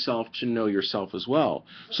outside of yourself to know yourself as well.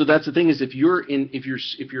 So that's the thing is if your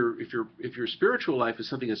spiritual life is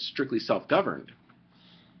something that's strictly self-governed,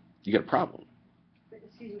 you got a problem. But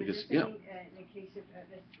excuse me, Because, in the case of,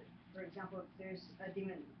 for example, if there's a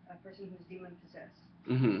person who's demon possessed,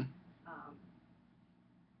 Mm-hmm.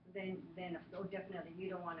 then definitely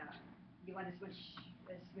you want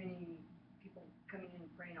as many people coming in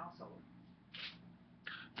and praying also.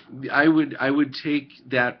 I would take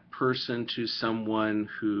that person to someone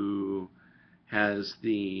who has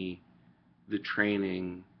the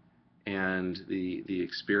training and the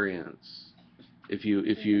experience. If you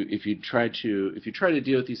try to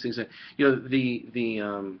deal with these things,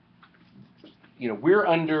 we're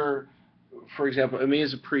under, for example, me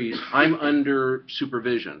as a priest, I'm under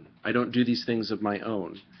supervision. I don't do these things of my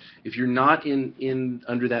own. If you're not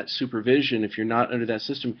under that supervision, if you're not under that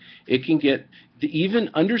system, it can get,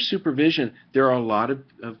 even under supervision, there are a lot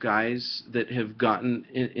of guys that have gotten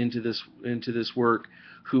into this work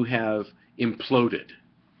who have imploded.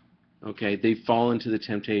 Okay, they fall into the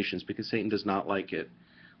temptations because Satan does not like it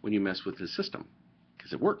when you mess with his system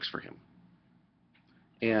because it works for him.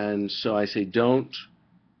 And so I say, do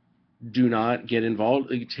not get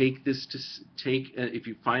involved. If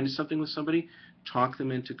you find something with somebody, talk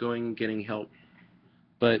them into going and getting help.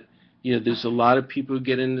 But there's a lot of people who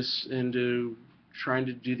get into trying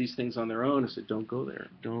to do these things on their own. I said, don't go there.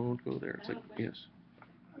 Don't go there. It's like, yes.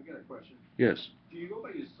 I got a question. Yes. Do you go by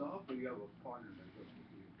yourself or you have a partner that goes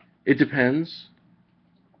with you? It depends.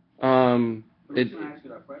 The reason I ask you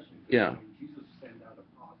that question is yeah. when Jesus sent out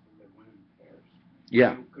apostles that went in pairs.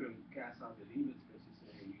 Yeah. They couldn't cast out the demons because he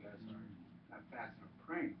said, hey, you guys are not fasting or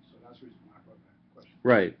praying. So that's the reason why I brought that question.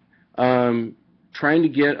 Right. Trying to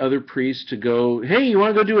get other priests to go, hey, you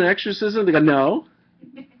want to go do an exorcism? They go, no.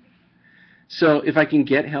 So if I can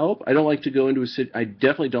get help, I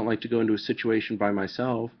definitely don't like to go into a situation by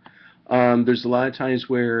myself. There's a lot of times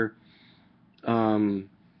where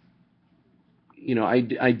you know, I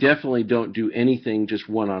definitely don't do anything just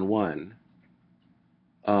one-on-one.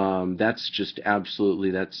 That's just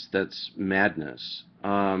absolutely, that's madness.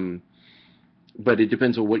 But it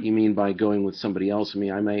depends on what you mean by going with somebody else. I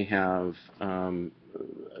mean, I may have,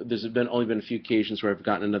 there's only been a few occasions where I've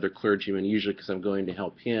gotten another clergyman, usually because I'm going to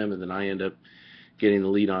help him, and then I end up getting the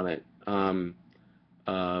lead on it.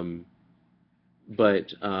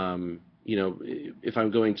 You know, if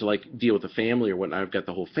I'm going to like deal with a family or whatnot, I've got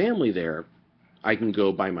the whole family there, I can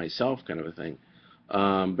go by myself, kind of a thing.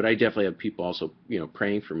 But I definitely have people also, you know,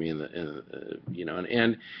 praying for me you know,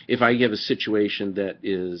 and if I have a situation that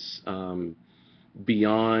is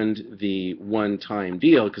beyond the one-time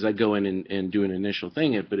deal, because I go in and do an initial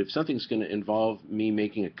thing, but if something's going to involve me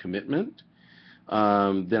making a commitment,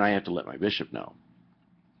 then I have to let my bishop know,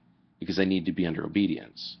 because I need to be under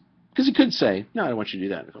obedience. Because he could say, no, I don't want you to do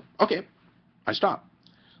that. And I go, okay, I stop.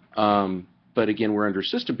 But again, we're under a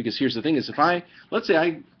system, because here's the thing is, let's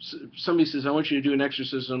say somebody says, I want you to do an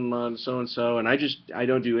exorcism on so-and-so, and I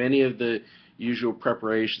don't do any of the usual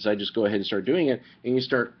preparations, I just go ahead and start doing it, and you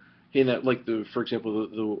start, like for example,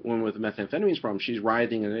 the woman with the methamphetamines problem, she's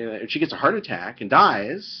writhing, and she gets a heart attack and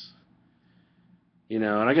dies, you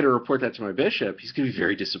know, and I got to report that to my bishop, he's going to be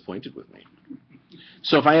very disappointed with me.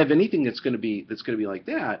 So if I have anything that's going to be like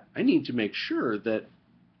that, I need to make sure that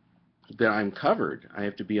I'm covered. I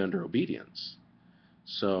have to be under obedience.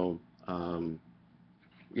 So,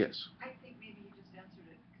 yes. I think maybe you just answered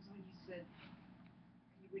it, because when you said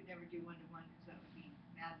you would never do one-to-one because that would be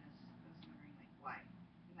madness, I was wondering, like, why?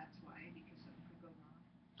 And that's why, because something could go wrong.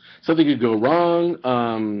 Something could go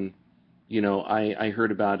wrong. You know, I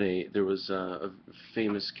heard about there was a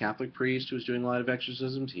famous Catholic priest who was doing a lot of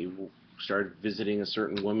exorcisms. He started visiting a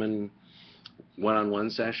certain woman one-on-one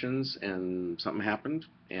sessions, and something happened,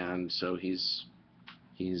 and so he's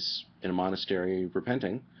in a monastery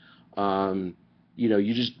repenting. You know,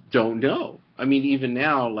 you just don't know. I mean, even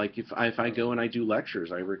now, like if I go and I do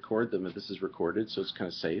lectures, I record them, and this is recorded, so it's kind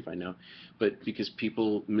of safe, I know. But because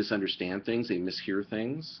people misunderstand things, they mishear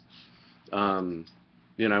things.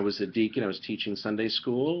 You know, I was a deacon, I was teaching Sunday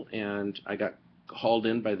school, and I got called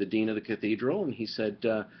in by the dean of the cathedral, and he said,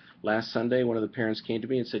 last Sunday, one of the parents came to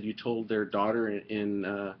me and said, you told their daughter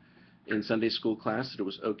in Sunday school class that it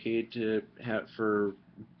was okay for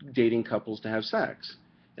dating couples to have sex.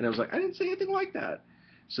 And I was like, I didn't say anything like that.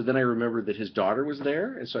 So then I remembered that his daughter was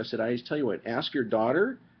there, and so I said, I tell you what, ask your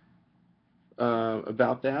daughter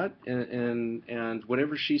about that, and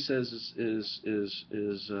whatever she says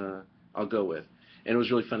I'll go with. And it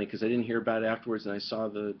was really funny because I didn't hear about it afterwards, and I saw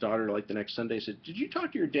the daughter like the next Sunday. I said, did you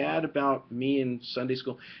talk to your dad about me in Sunday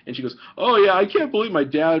school? And she goes, oh yeah, I can't believe my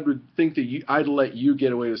dad would think that I'd let you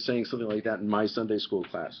get away with saying something like that in my Sunday school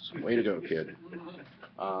class. Way to go, kid.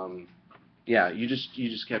 Yeah, you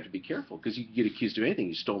just have to be careful, because you can get accused of anything.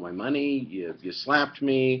 You stole my money, you slapped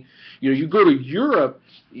me. You know, you go to Europe,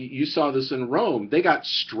 you saw this in Rome, they got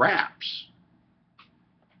straps.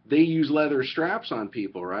 They use leather straps on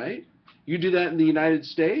people, right? You do that in the United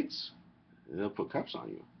States, they'll put cuffs on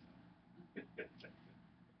you. But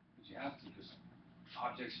you have to, because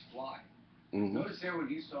objects fly. Mm-hmm. Notice here when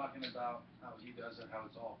he's talking about how he does it, how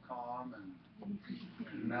it's all calm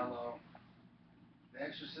and mellow. The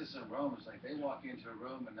exorcists in Rome is like they walk into a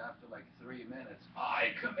room, and after like 3 minutes,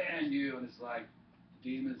 I command you, and it's like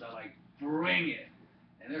demons are like, bring it.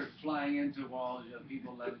 And they're flying into walls, you know,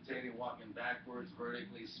 people levitating, walking backwards,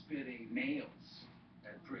 vertically, spitting nails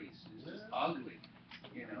at priests. It's just ugly,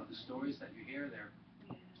 you know, the stories that you hear there.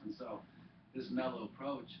 And so this mellow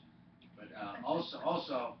approach, but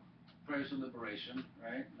also prayers of liberation,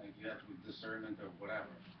 right? Like you have discernment or whatever.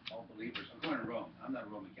 All believers. I'm going to Rome. I'm not a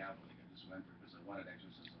Roman Catholic. I just went there because I wanted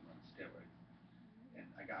exorcism on steroids, and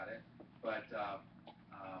I got it. But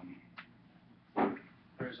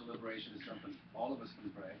prayers of liberation is something all of us can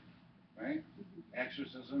pray, right?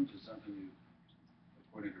 Exorcisms is something you,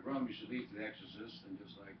 according to Rome, you should leave to the exorcist, and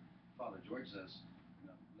just like Father George says,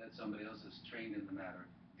 you know, let somebody else that's trained in the matter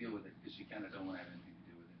deal with it, because you kind of don't want to have anything to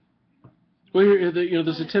do with it. You know? Well,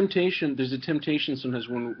 there's a temptation. There's a temptation sometimes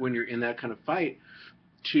when you're in that kind of fight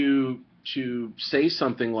to say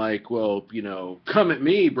something like, well, you know, come at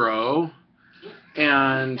me, bro.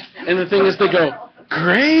 And the thing is, they go,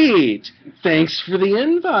 great, thanks for the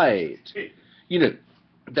invite. You know,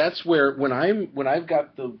 that's where when I've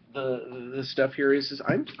got the stuff here is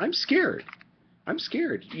I'm scared. I'm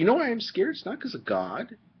scared. You know why I'm scared? It's not because of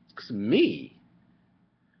God. It's because of me.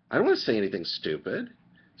 I don't want to say anything stupid.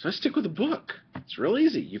 So I stick with the book. It's real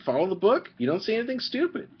easy. You follow the book, you don't say anything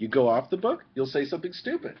stupid. You go off the book, you'll say something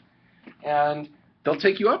stupid. And they'll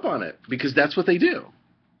take you up on it, because that's what they do.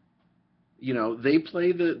 You know, they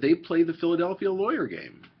play the Philadelphia lawyer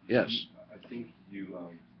game. Yes. I think you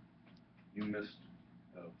missed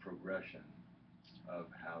a progression of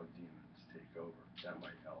how demons take over. That might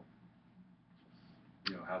help.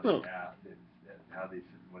 You know, how they Well, act, how they,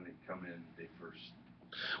 when they come in, they first.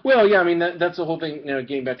 Well, yeah, I mean, that's the whole thing. You know,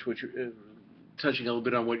 getting back to what you're touching a little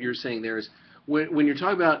bit on what you're saying there is when you're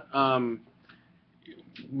talking about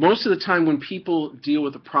most of the time when people deal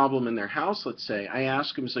with a problem in their house, let's say, I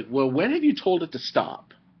ask them, it's like, well, when have you told it to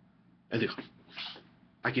stop? And they go,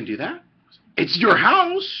 I can do that? It's your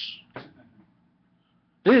house.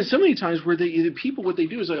 And there's so many times where the people, what they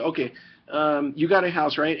do is like, okay, you got a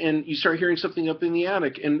house, right? And you start hearing something up in the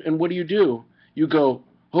attic. And what do? You go,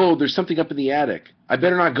 oh, there's something up in the attic. I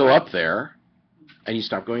better not go up there. And you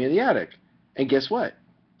stop going in the attic. And guess what?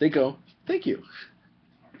 They go, thank you.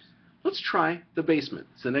 Let's try the basement.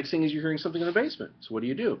 So the next thing is you're hearing something in the basement. So what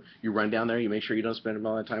do? You run down there. You make sure you don't spend a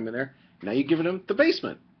lot of time in there. Now you're giving them the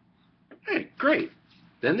basement. Hey, great.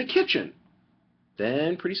 Then the kitchen.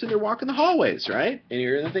 Then pretty soon they're walking the hallways, right? And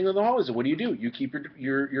you're in the thing in the hallways. So what do? You keep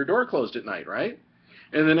your door closed at night, right?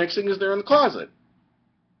 And the next thing is they're in the closet.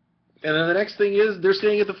 And then the next thing is they're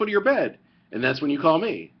staying at the foot of your bed. And that's when you call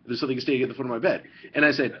me. There's something staying at the foot of my bed. And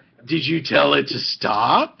I said, did you tell it to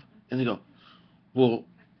stop? And they go, well,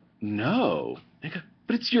 no. I go,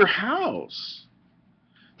 but it's your house.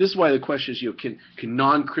 This is why the question is, can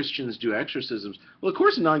non-Christians do exorcisms? Well, of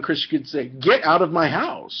course a non-Christian could say, get out of my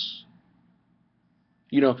house.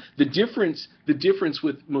 You know, the difference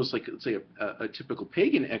with most, like, let's say, a typical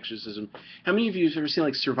pagan exorcism, how many of you have ever seen,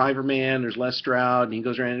 like, Survivor Man? There's Les Stroud, and he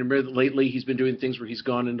goes around, and remember lately he's been doing things where he's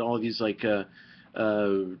gone into all of these, like,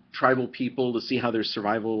 tribal people to see how their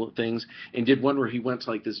survival things, and did one where he went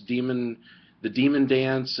to, like, the demon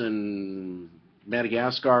dance in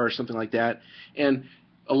Madagascar or something like that, and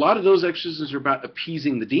a lot of those exorcisms are about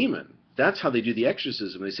appeasing the demon. That's how they do the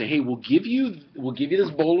exorcism. They say, hey, we'll give you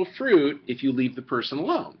this bowl of fruit if you leave the person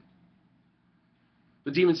alone.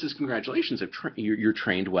 The demon says, congratulations, you're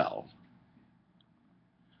trained well.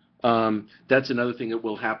 That's another thing that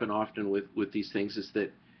will happen often with these things is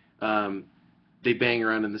that they bang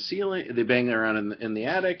around in the ceiling, they bang around in the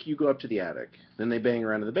attic, you go up to the attic. Then they bang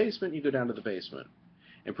around in the basement, you go down to the basement.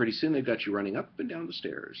 And pretty soon they've got you running up and down the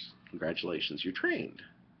stairs. Congratulations, you're trained.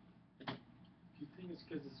 Do you think it's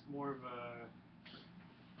because it's more of a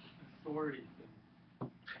authority thing?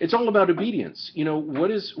 It's all about obedience. You know, what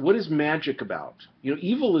is magic about? You know,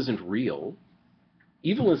 evil isn't real.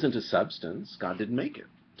 Evil isn't a substance. God didn't make it.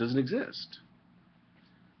 It doesn't exist.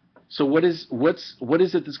 So what is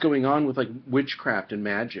it that's going on with, like, witchcraft and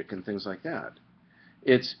magic and things like that?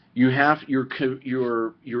 It's you're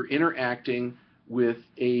interacting with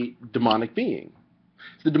a demonic being.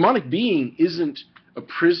 The demonic being isn't a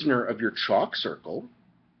prisoner of your chalk circle.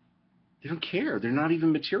 They don't care. They're not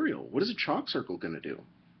even material. What is a chalk circle going to do?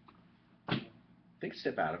 They can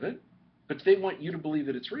step out of it, but they want you to believe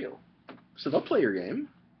that it's real. So they'll play your game.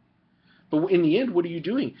 But in the end, what are you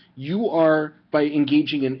doing? You are, by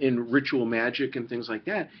engaging in ritual magic and things like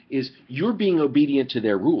that, is you're being obedient to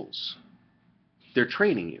their rules. They're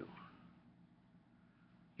training you.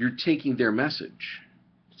 You're taking their message.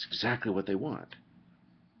 It's exactly what they want.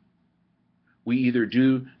 We either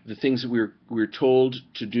do the things that we're told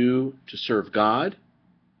to do to serve God,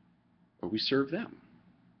 or we serve them.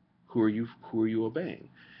 Who are you obeying?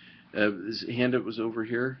 This hand up was over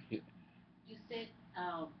here. You said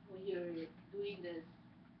when you're doing this,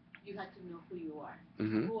 you have to know who you are.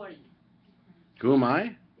 Mm-hmm. Who are you? Who am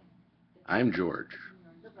I? I'm George.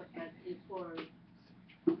 No, but it's for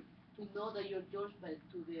to know that you're George, but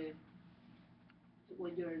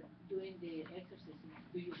when you're doing the exorcism,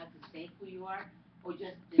 do you have to say who you are, or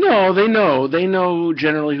just? No, they know. They know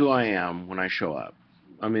generally who I am when I show up.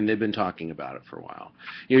 I mean, they've been talking about it for a while.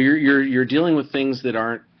 You know, you're dealing with things that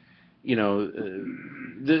aren't. You know,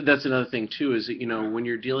 that's another thing too. Is that, you know, when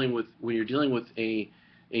you're dealing with a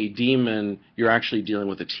demon, you're actually dealing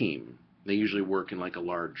with a team. They usually work in, like, a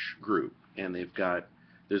large group, and there's a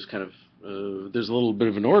little bit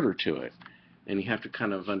of an order to it, and you have to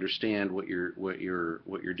kind of understand what you're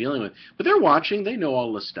dealing with. But they're watching. They know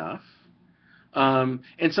all the stuff.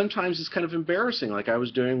 And sometimes it's kind of embarrassing, like I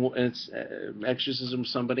was doing exorcism with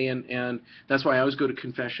somebody, and that's why I always go to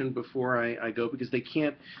confession before I go, because they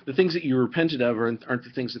can't, the things that you repented of aren't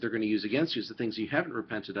the things that they're going to use against you, it's the things you haven't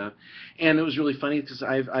repented of. And it was really funny because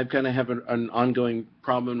I've kind of have an ongoing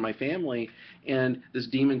problem in my family, and this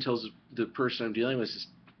demon tells the person I'm dealing with, says,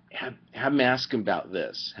 have them ask him about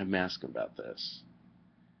this, have them ask him about this.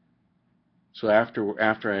 So after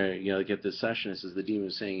I get this session, it says the demon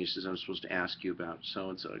is saying, he says, I'm supposed to ask you about so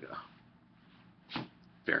and so. I go,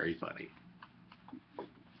 very funny.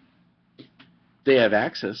 They have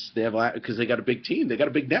access. They have, because they got a big team. They got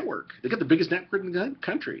a big network. They got the biggest network in the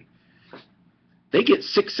country. They get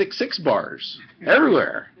 666 bars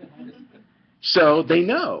everywhere. So they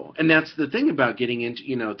know. And that's the thing about getting into,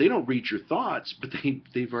 they don't read your thoughts, but they've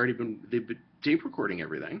been tape recording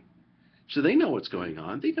everything. So they know what's going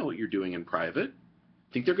on. They know what you're doing in private.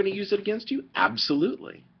 Think they're going to use it against you?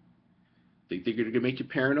 Absolutely. Think they're going to make you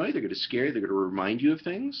paranoid? They're going to scare you? They're going to remind you of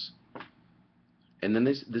things? And then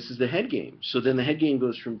this is the head game. So then the head game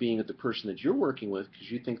goes from being at the person that you're working with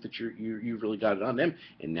because you think that you've really got it on them,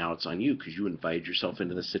 and now it's on you because you invited yourself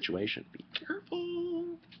into this situation. Be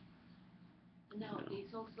careful. No,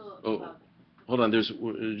 it's also Oh, about... hold on. There's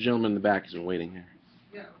a gentleman in the back who's been waiting here.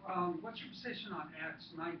 Yeah, what's your position on Acts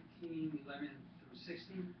 19:11 through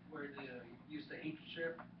 16, where they use the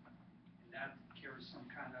handkerchief, and that carries some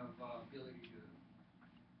kind of ability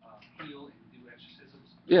to heal and do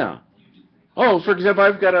exorcisms? Yeah. Oh, for example,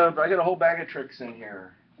 I've got a whole bag of tricks in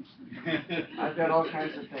here. I've got all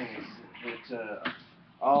kinds of things that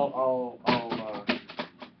I'll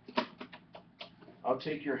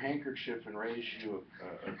take your handkerchief and raise you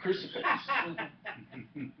a crucifix.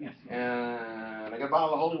 And I got a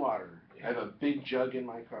bottle of holy water. I have a big jug in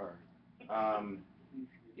my car.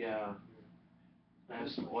 Yeah. I have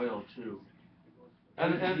some oil too.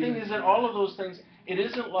 And the thing is that all of those things, it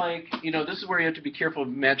isn't like, this is where you have to be careful of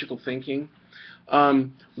magical thinking.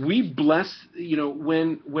 We bless,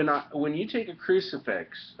 when you take a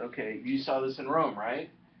crucifix, okay, you saw this in Rome, right?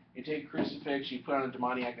 You take a crucifix, you put on a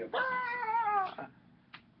demoniac, and ah!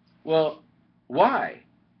 Well, why?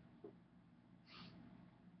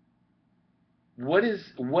 What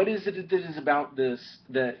is it that is about this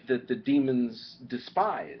that the demons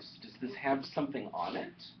despise? Does this have something on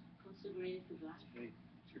it? Consecrated to God. It's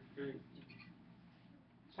your faith.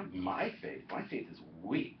 It's not my faith. My faith is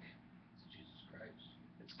weak. It's Jesus Christ.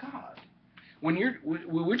 It's God. When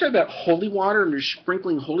we're talking about holy water and you're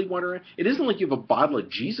sprinkling holy water in, it isn't like you have a bottle of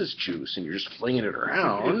Jesus juice and you're just flinging it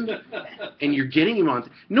around and you're getting him on.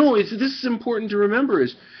 No, this is important to remember,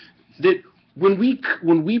 is that when we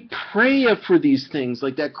pray for these things,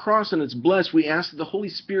 like that cross and it's blessed, we ask that the Holy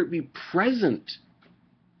Spirit be present,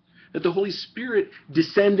 that the Holy Spirit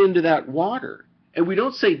descend into that water. And we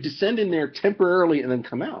don't say descend in there temporarily and then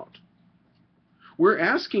come out. We're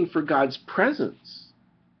asking for God's presence.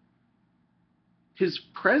 His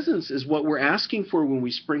presence is what we're asking for when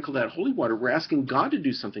we sprinkle that holy water. We're asking God to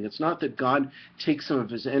do something. It's not that God takes some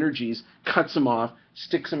of his energies, cuts them off,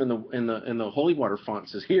 sticks them in the holy water font, and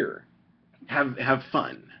says, "Here, have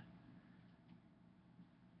fun."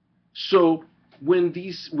 So when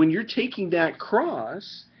you're taking that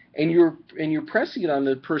cross and you're pressing it on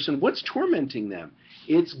the person, what's tormenting them?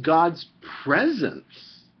 It's God's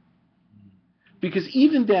presence. Because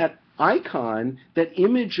even that icon, that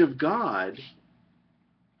image of God,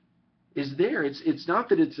 is there. It's not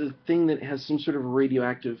that it's a thing that has some sort of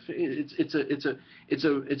radioactive.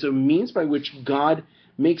 It's a means by which God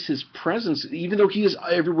makes his presence, even though he is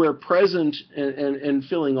everywhere present and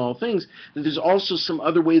filling all things, that there's also some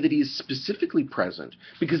other way that he is specifically present,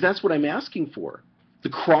 because that's what I'm asking for. The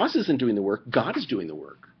cross isn't doing the work, God is doing the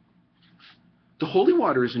work. The holy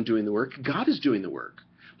water isn't doing the work, God is doing the work.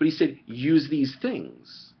 But he said, use these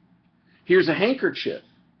things. Here's a handkerchief.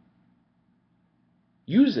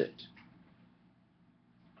 Use it.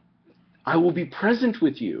 I will be present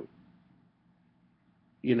with you.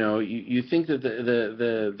 You think that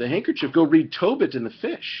the handkerchief, go read Tobit and the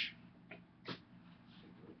fish.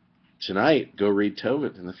 Tonight, go read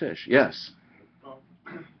Tobit and the fish. Yes? Well,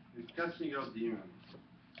 is casting out demons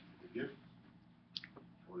a gift?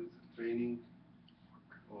 Or is it training?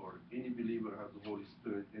 Or any believer has the Holy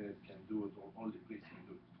Spirit in it can do it, or only priest can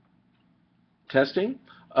do it? Testing?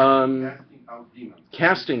 Casting out demons.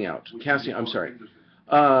 Casting out. Which Casting, is I'm all sorry. interesting.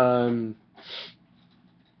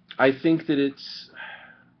 I think that it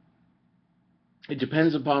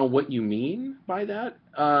depends upon what you mean by that.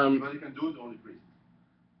 Anybody can do it, only priest.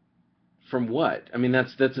 From what? I mean,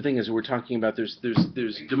 that's the thing, is we're talking about there's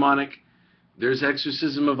demonic, there's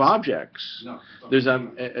exorcism of objects. No. There's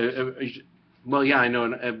well, yeah, I know.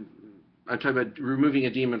 I'm talking about removing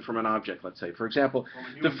a demon from an object. Let's say, for example,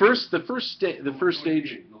 the first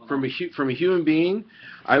stage from a human being,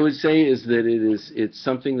 I would say, is that it's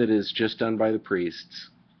something that is just done by the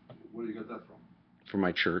priests. Where do you get that from? From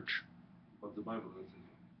my church. What the Bible does.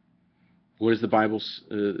 What does the Bible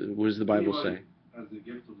say? As the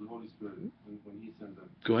gift of the Holy Spirit when he sent them.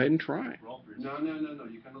 Go ahead and try. No.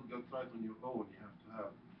 You cannot get right on your own. You have to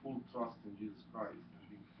have full trust in Jesus Christ and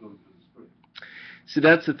being filled with the Spirit. See,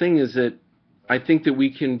 that's the thing, is that I think that we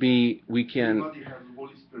can. Everybody has the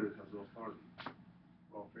Holy Spirit, has the authority.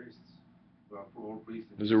 Well, priests. Well, priest.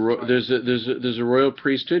 in There's Jesus a royal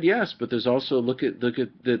priesthood, yes, but there's also look at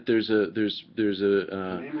that there's a The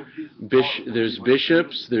name of Jesus is there's powerful.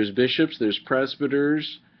 bishops, there's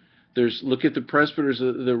presbyters, look at the presbyters,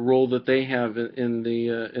 the role that they have in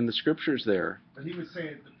the scriptures there. But he would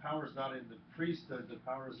say the power is not in the priesthood, the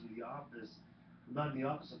power is in the office, not in the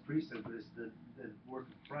office of priesthood, but it's the work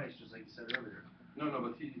of Christ, just like you said earlier. No,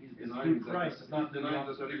 but he's It's denying through Christ, it's he's not through the denying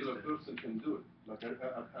office that a of regular priesthood. person can do it. Like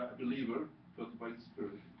a believer, filled by the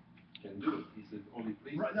Spirit, can do it. He said only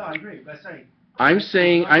priest. Right, no, I agree, but I'm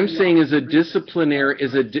saying as a disciplinary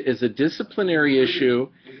issue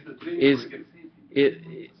is it.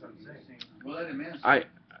 We'll let him answer.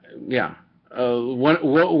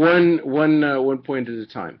 One point at a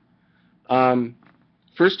time.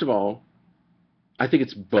 First of all, I think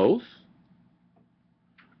it's both.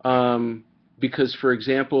 Because, for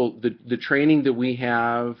example, the training that we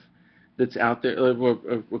have that's out there,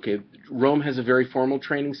 okay, Rome has a very formal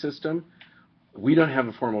training system. We don't have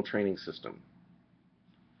a formal training system.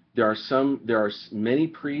 There are many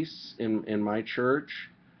priests in my church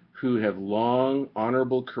who have long,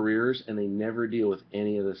 honorable careers, and they never deal with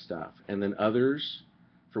any of this stuff. And then others,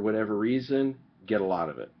 for whatever reason, get a lot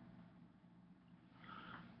of it.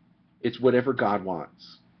 It's whatever God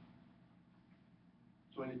wants.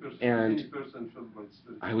 So any person filled by the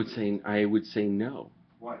Spirit. I would say no.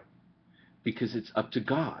 Why? Because it's up to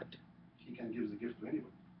God. He can give the gift to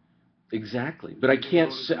anyone. Exactly, but I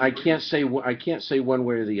can't say one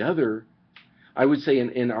way or the other. I would say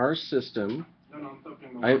in our system. No, I'm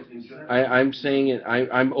talking about in general. I'm saying it.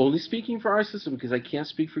 I'm only speaking for our system because I can't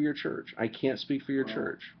speak for your church. I can't speak for your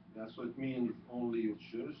church. That's what it means. Only your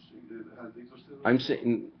church has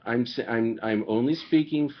exorcism. I'm only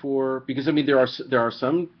speaking for, because I mean there are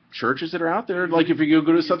some churches that are out there, like if you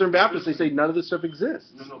go to Southern Baptist, they say none of this stuff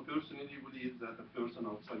exists. No, personally you believe that a person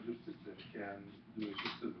outside your system can do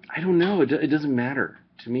exorcism. I don't know. It doesnn't matter.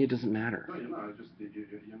 To me, it doesn't matter. No, I just this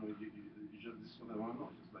is what I want to know.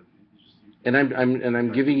 Just like And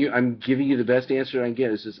I'm giving you the best answer I can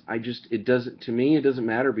get. It's just it doesn't, to me it doesn't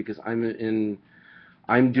matter because I'm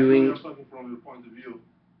doing. You're talking from your point of view.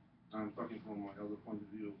 I'm talking from my other point of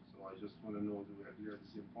view. So I just want to know, do we agree at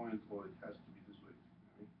the same point, or it has to be this way?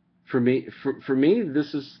 For me,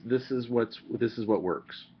 this is what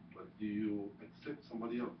works. But do you accept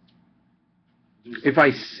somebody else? If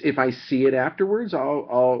I see it afterwards,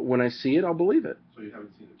 I'll when I see it, I'll believe it. So you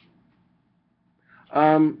haven't seen it?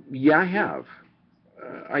 Yeah, I have.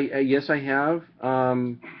 Yes, I have.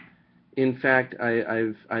 In fact,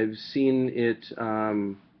 I've seen it.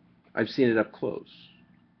 I've seen it up close.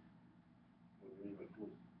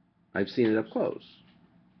 I've seen it up close.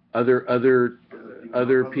 Other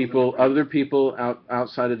people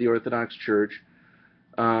outside of the Orthodox Church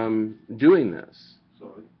doing this.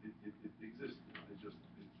 So it exists.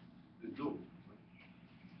 It's doable.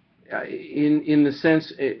 In the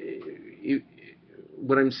sense,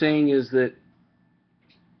 what I'm saying is that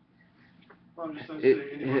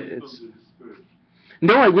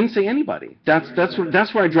no, I wouldn't say anybody. That's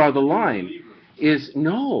where I draw the line. Is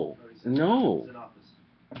no.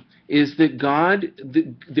 Is that God?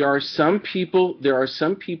 There are some people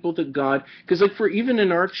that God, because like even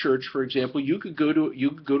in our church, for example, you could go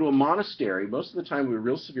to a monastery. Most of the time,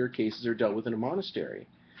 real severe cases are dealt with in a monastery,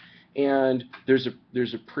 and there's a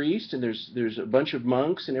priest and there's a bunch of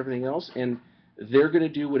monks and everything else, and they're going to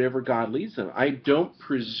do whatever God leads them. I don't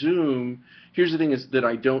presume. Here's the thing that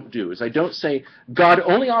I don't do is I don't say God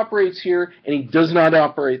only operates here and He does not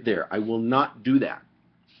operate there. I will not do that.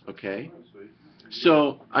 Okay.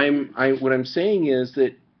 So what I'm saying is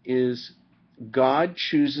that God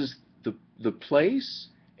chooses the place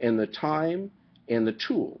and the time and the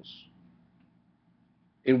tools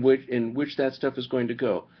in which that stuff is going to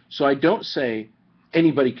go. So I don't say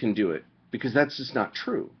anybody can do it because that's just not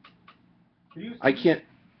true. I can't.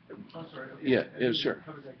 I'm sorry. Okay. Yeah, sure.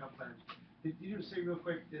 Covered that a couple times. Did you just say real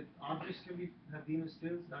quick that objects can have demons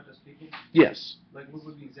too, not just people? Yes. Like what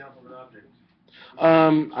would be an example of an object?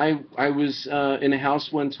 I was in a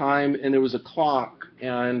house one time and there was a clock,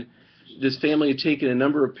 and this family had taken a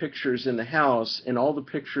number of pictures in the house, and all the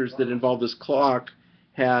pictures that involved this clock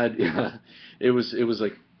had it was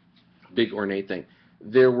like a big ornate thing.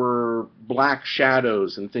 There were black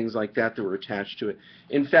shadows and things like that were attached to it.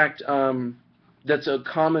 In fact, that's a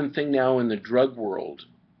common thing now in the drug world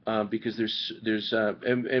because there's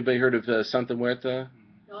anybody heard of Santa Muerta?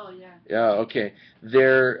 Oh, yeah. Yeah, okay.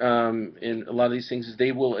 There, in a lot of these things,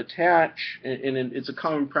 they will attach, and it's a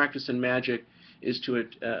common practice in magic, is to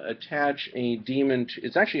attach a demon.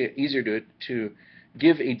 It's actually easier to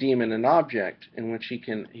give a demon an object in which he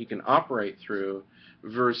can operate through,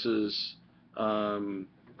 versus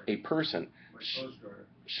a person. Coast Guard.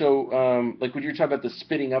 So, like when you're talking about the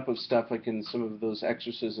spitting up of stuff, like in some of those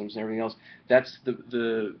exorcisms and everything else, that's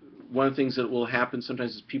the one of the things that will happen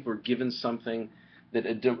sometimes is people are given something that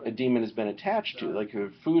a demon has been attached to, like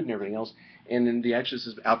food and everything else, and in the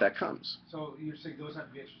exorcism, out that comes. So you're saying those have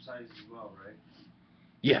to be exercised as well, right?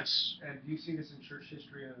 Yes. And do you see this in church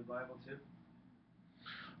history and in the Bible too?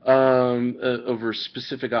 Over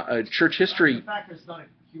specific church history. The fact that it's not a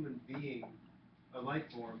human being, a life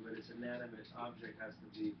form, but it's an inanimate object has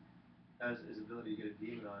his ability to get a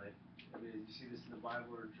demon on it. I mean, do you see this in the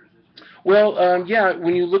Bible or in church history? Well, yeah,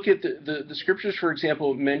 when you look at the scriptures, for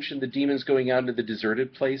example, mention the demons going out into the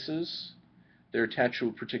deserted places. They're attached to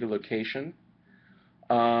a particular location.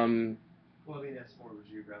 Well, I mean, that's more of a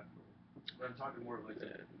geographical. But I'm talking more of like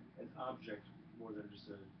an object more than just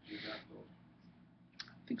a geographical.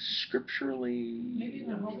 I think scripturally, Maybe in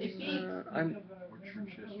the Romans, I'm.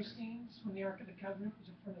 Augustine's, when the Ark of the Covenant was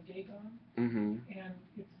in front of Dagon, Mm-hmm. and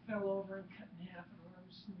it fell over and cut in half and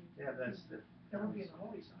arms. Yeah, that would be in the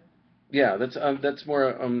holy side. Yeah, that's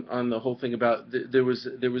more on the whole thing about there was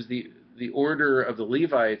the order of the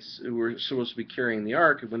Levites who were supposed to be carrying the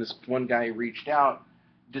ark, and when this one guy reached out,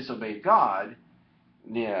 disobeyed God,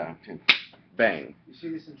 yeah, bang. You see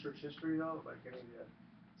this in church history though, like any of the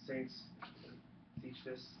saints teach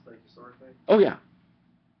this, like historically? Oh yeah.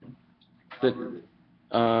 Early?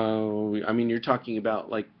 I mean, you're talking about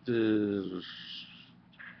like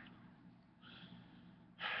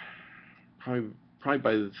probably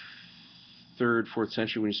by the 3rd, 4th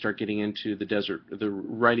century when you start getting into the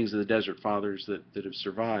writings of the Desert Fathers that have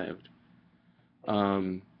survived.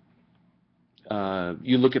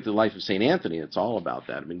 You look at the life of St. Anthony, it's all about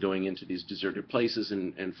that. I mean, going into these deserted places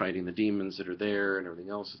and fighting the demons that are there and everything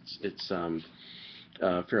else. It's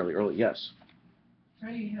fairly early, yes.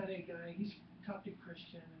 Freddie had a guy, he's Coptic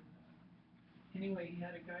Christian, and anyway, he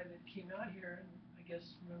had a guy that came out here, and I guess,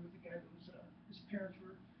 remember the guy that was, his parents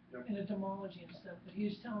were in entomology and stuff, but he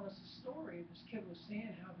was telling us a story. This kid was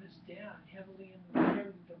saying how his dad, heavily in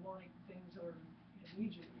the demonic things that were in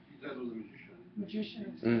Egypt. His dad was a magician. Magician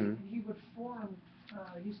and stuff, and he would form,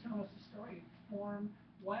 he's telling us the story, form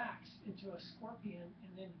wax into a scorpion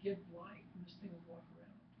and then give light, and this thing would walk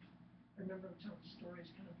around. I remember him telling the story,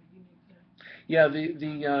 it's kind of a unique thing. Yeah,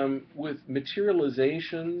 the with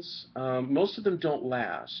materializations, most of them don't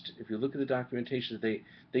last. If you look at the documentation, they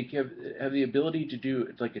have the ability to do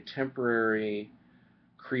like a temporary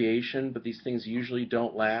creation, but these things usually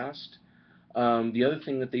don't last. The other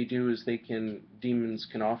thing that they do is demons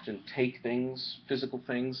can often take things, physical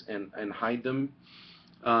things, and hide them.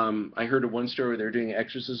 I heard of one story where they were doing an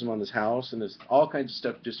exorcism on this house, and there's all kinds of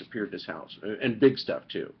stuff disappeared in this house, and big stuff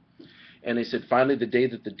too. And they said finally the day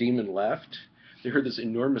that the demon left, they heard this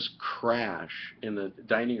enormous crash in the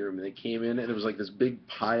dining room, and they came in, and it was like this big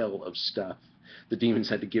pile of stuff. The demons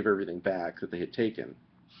had to give everything back that they had taken.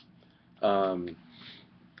 But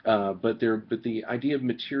the idea of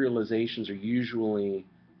materializations are usually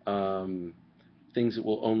things that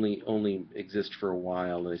will only exist for a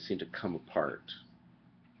while, and they seem to come apart.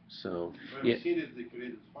 So When I've seen it, they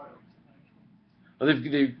created fire. Well,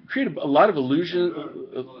 they've created a lot of illusion.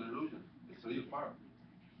 It's not an illusion. It's real fire.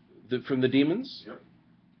 From the demons? Yep.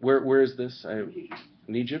 Where is this?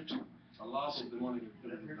 In Egypt? A lot of demonic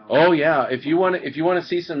activity now. Oh yeah. If you want to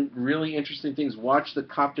see some really interesting things, watch the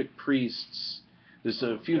Coptic priests. There's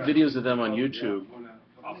a few videos of them on YouTube.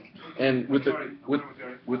 And with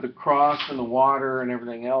the cross and the water and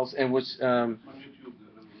everything else, and what's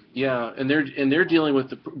yeah, and they're dealing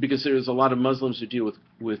with because there's a lot of Muslims who deal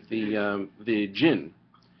with the jinn,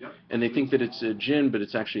 and they think that it's a jinn, but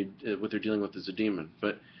it's actually what they're dealing with is a demon.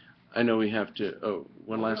 But I know we have to. Oh,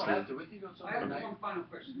 one last thing. I have one final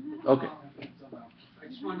question. Okay. I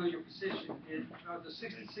just want to know your position. Are the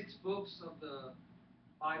 66 books of the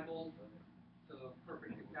Bible the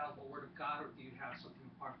perfect infallible Word of God, or do you have something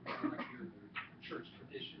apart from that, like your church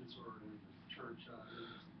traditions or church?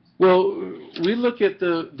 Well, we look at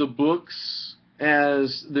the books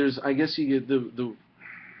as there's. I guess you get the.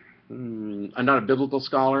 I'm not a biblical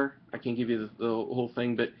scholar. I can't give you the whole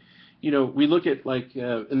thing, but we look at like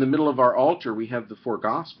in the middle of our altar we have the 4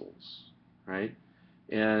 Gospels, right?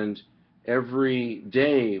 And every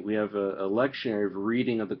day we have a lectionary of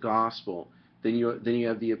reading of the Gospel. Then you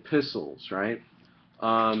have the epistles, right?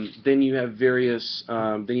 Then you have various.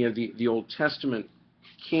 Then you have the Old Testament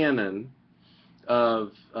canon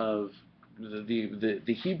of the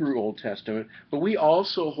Hebrew Old Testament, but we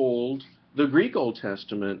also hold the Greek Old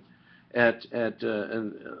Testament at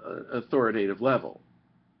an authoritative level.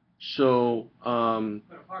 So. But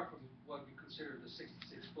apart from what we consider the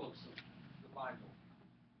 66 books of the Bible,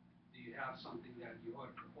 do you you have something that you hold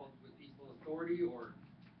with equal authority, or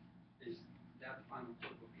is that the final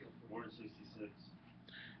court of appeal for you? 166.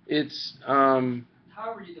 It's,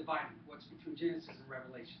 How are you dividing what's between Genesis and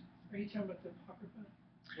Revelation? Are you talking about the Apocrypha?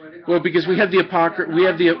 well, because we have the Apocrypha,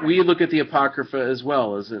 we look at the Apocrypha as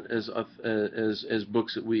well as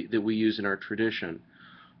books that we use in our tradition.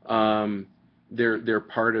 They're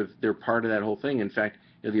part of that whole thing. In fact,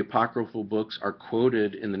 the apocryphal books are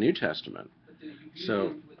quoted in the New Testament. But do you view So,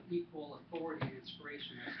 them with equal authority and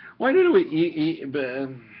inspiration? why do we? Yeah,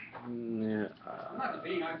 I'm not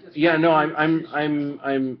debating. I'm just. yeah,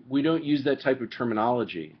 no, we don't use that type of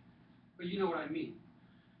terminology. But you know what I mean.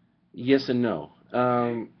 Yes and no.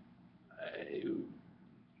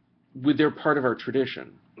 They're part of our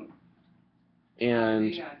tradition.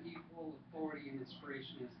 And They got equal authority and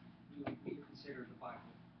inspiration as we consider the Bible.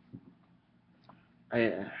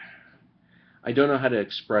 I don't know how to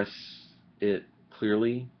express it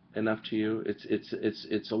clearly enough to you.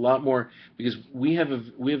 It's a lot more because we have a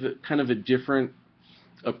kind of a different,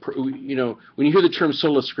 you know, when you hear the term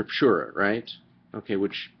sola scriptura, right? Okay,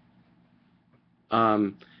 which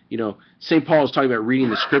you know, St. Paul is talking about reading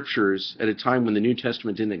the scriptures at a time when the New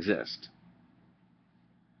Testament didn't exist.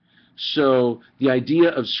 So the idea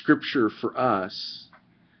of scripture for us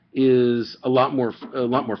is a lot more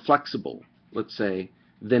flexible, let's say,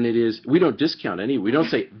 than it is. We don't discount any. We don't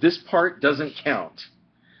say this part doesn't count.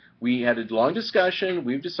 We had a long discussion.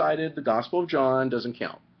 We've decided the Gospel of John doesn't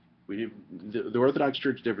count. The Orthodox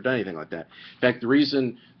Church never done anything like that. In fact, the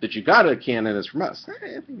reason that you got a canon is from us.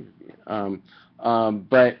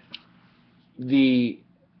 But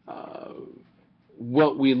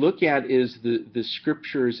what we look at is the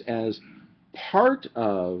scriptures as part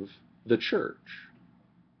of the church.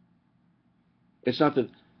 It's not that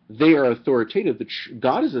they are authoritative.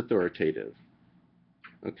 God is authoritative.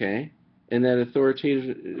 Okay, and that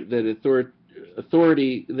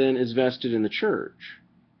authority then is vested in the church.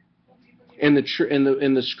 And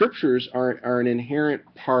the scriptures are an inherent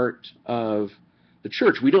part of the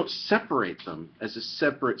church. We don't separate them as a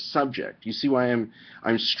separate subject. You see why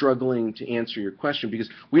I'm struggling to answer your question, because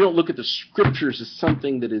we don't look at the scriptures as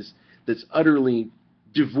something that's utterly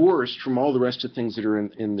divorced from all the rest of things that are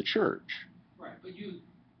in the church. Right, but you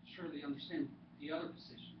surely understand the other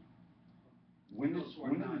position. When did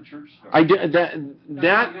the church start? I'm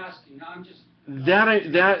asking. I'm just.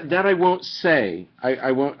 That I won't say.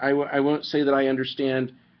 I won't say that I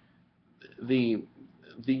understand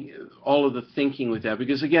all of the thinking with that,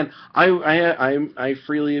 because again, I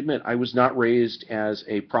freely admit I was not raised as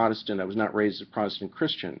a Protestant. I was not raised as a Protestant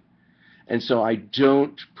Christian, and so I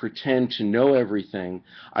don't pretend to know everything.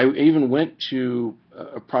 I even went to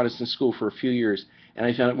a Protestant school for a few years, and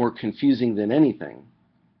I found it more confusing than anything,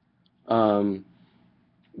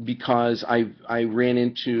 because I ran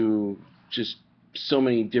into just so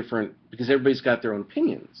many different, because everybody's got their own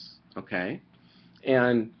opinions, okay?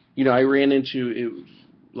 And, you know, I ran into, it,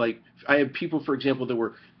 like, I have people, for example,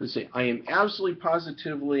 that say, I am absolutely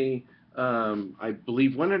positively, I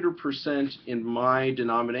believe 100% in my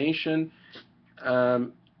denomination,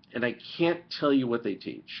 and I can't tell you what they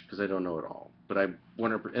teach, because I don't know it all. But I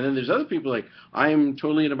 100%, and then there's other people like, I am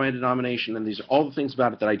totally into my denomination, and these are all the things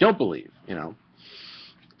about it that I don't believe, you know?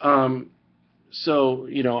 So,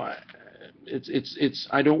 you know,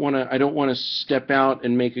 I don't want to step out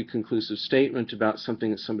and make a conclusive statement about something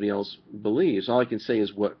that somebody else believes. All I can say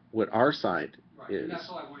is what our side is. That's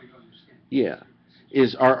all I want you to understand. Yeah,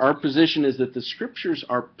 is our position is that the scriptures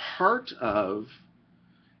are part of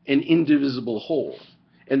an indivisible whole,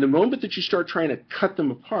 and the moment that you start trying to cut them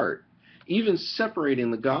apart, even separating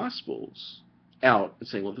the Gospels out and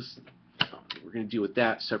saying, well, we're going to deal with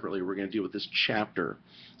that separately, we're going to deal with this chapter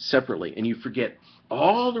separately, and you forget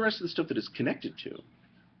all the rest of the stuff that it's connected to,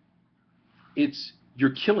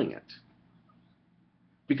 you're killing it.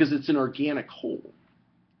 Because it's an organic whole.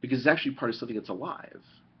 Because it's actually part of something that's alive.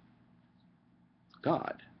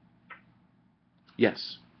 God.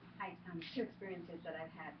 Yes? Two experiences that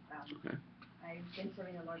I've had. Okay. I've been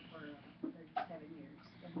serving the Lord for 37 years.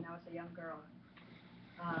 And when I was a young girl,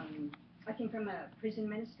 I came from a prison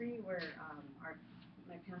ministry where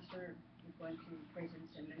my pastor was going to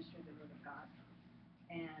prisons and minister the Word of God.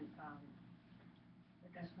 And I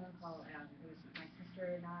got a phone call. It was my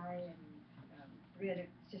sister and I and 3 other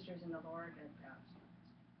sisters in the Lord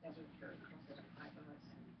that were church, also 5 of us,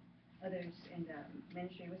 and others in the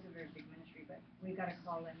ministry. It was a very big ministry, but we got a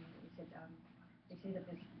call and they said they say that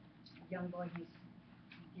this young boy, he's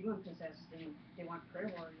demon possessed and they want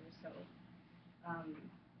prayer warriors. So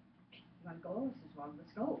you want to go? I said, well,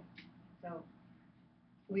 let's go. So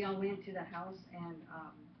we all went to the house and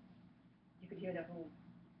you could hear the whole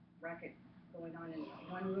racket going on in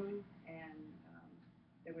one room, and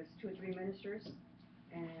there was 2 or 3 ministers,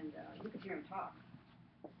 and you could hear them talk.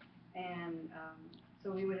 And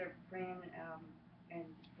so we were there praying, and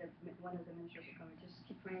one of the ministers would come and just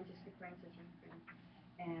keep praying, sister, keep praying.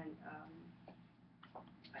 And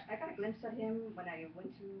I got a glimpse of him when I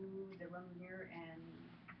went to the room here,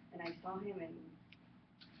 and I saw him, and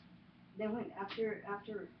then when after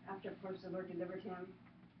of course the Lord delivered him,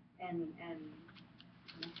 and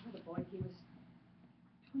I saw the boy, he was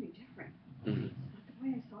totally different. Mm-hmm. Not the boy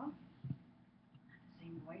I saw, not the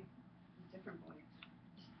same boy, a different boy,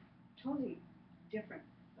 just totally different,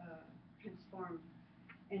 transformed,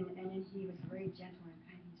 and then he was very gentle and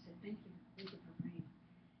kind. He said, thank you for praying,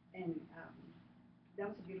 and that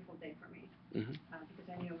was a beautiful day for me, Mm-hmm.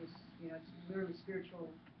 Because I knew it was, we live in a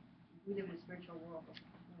spiritual world of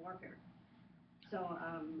warfare. So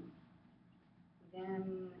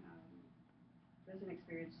then there's an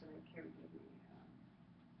experience that I carried with me,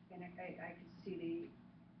 and I could see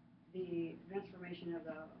the transformation of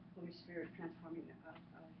the Holy Spirit transforming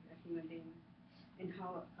a human being, and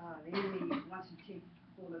how the enemy wants to take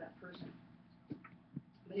hold of that person.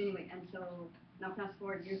 But anyway, and so now fast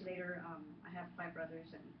forward years later, I have 5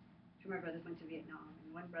 brothers, and 2 of my brothers went to Vietnam,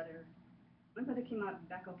 and one brother came out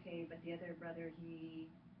back okay, but the other brother,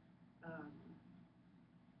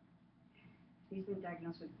 he's been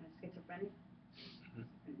diagnosed with schizophrenia.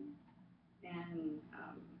 And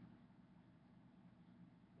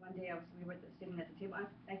one day we were sitting at the table.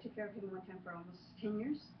 I took care of him one time for almost 10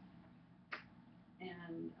 years,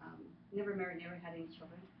 and never married, never had any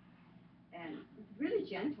children, and really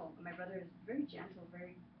gentle. My brother is very gentle,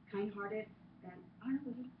 very kind-hearted, and Arnold,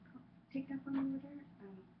 will you take that for me over there?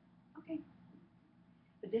 Okay.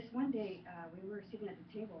 But this one day, we were sitting at the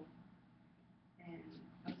table, and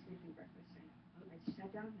I was making breakfast, and I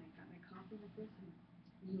sat down, and I got my coffee like this, and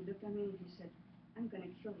he looked at me, and he said, I'm going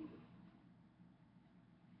to kill you.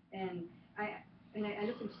 And I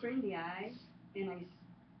looked him straight in the eye, and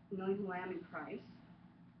knowing who I am in Christ,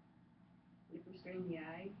 looked him straight in the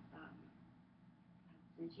eye,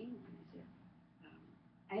 Regine, and I said,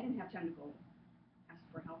 I didn't have time to go ask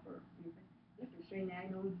for help or anything. I looked him straight in the eye,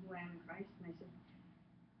 knowing who I am in Christ, and I said,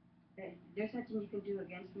 there's nothing you can do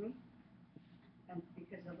against me, and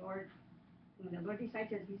because the Lord, when the Lord decides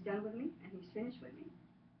that He's done with me and He's finished with me,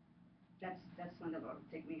 that's when the Lord will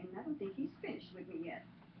take me. And I don't think He's finished with me yet.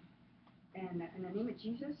 And in the name of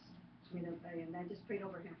Jesus, and I just prayed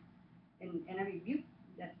over him, and I rebuked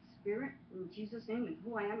that spirit in Jesus' name, and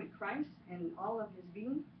who I am in Christ and all of His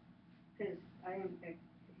being, because I am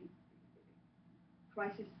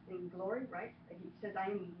Christ is in glory, right? He says I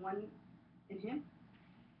am one in Him.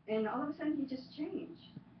 And all of a sudden, he just changed.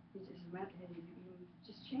 He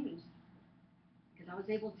just changed. Because I was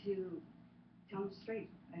able to tell him straight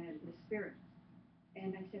in the spirit.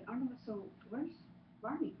 And I said, Arnold, so where's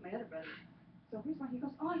Barney, my other brother? So where's Barney? He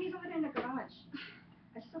goes, oh, he's over there in the garage.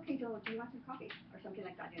 I said, okay, Joel, do you want some coffee? Or something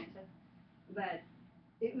like that. And I said, but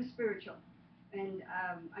it was spiritual. And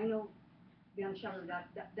I know beyond a shadow of doubt,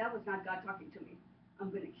 that was not God talking to me. I'm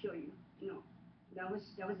going to kill you. No. That was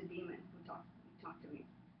a demon who talked to me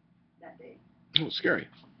that day. Oh, scary.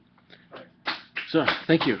 So,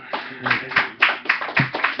 thank you.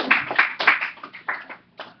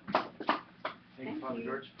 Thank you, Father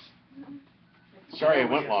George. Sorry it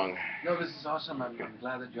went long. No, this is awesome. I'm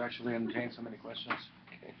glad that you actually entertained so many questions.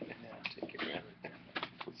 Yeah, take it, man.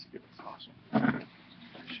 It's awesome.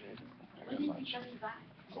 Appreciate it very much.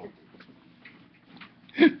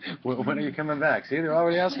 Well, when are you coming back? See, they're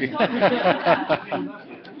already asking.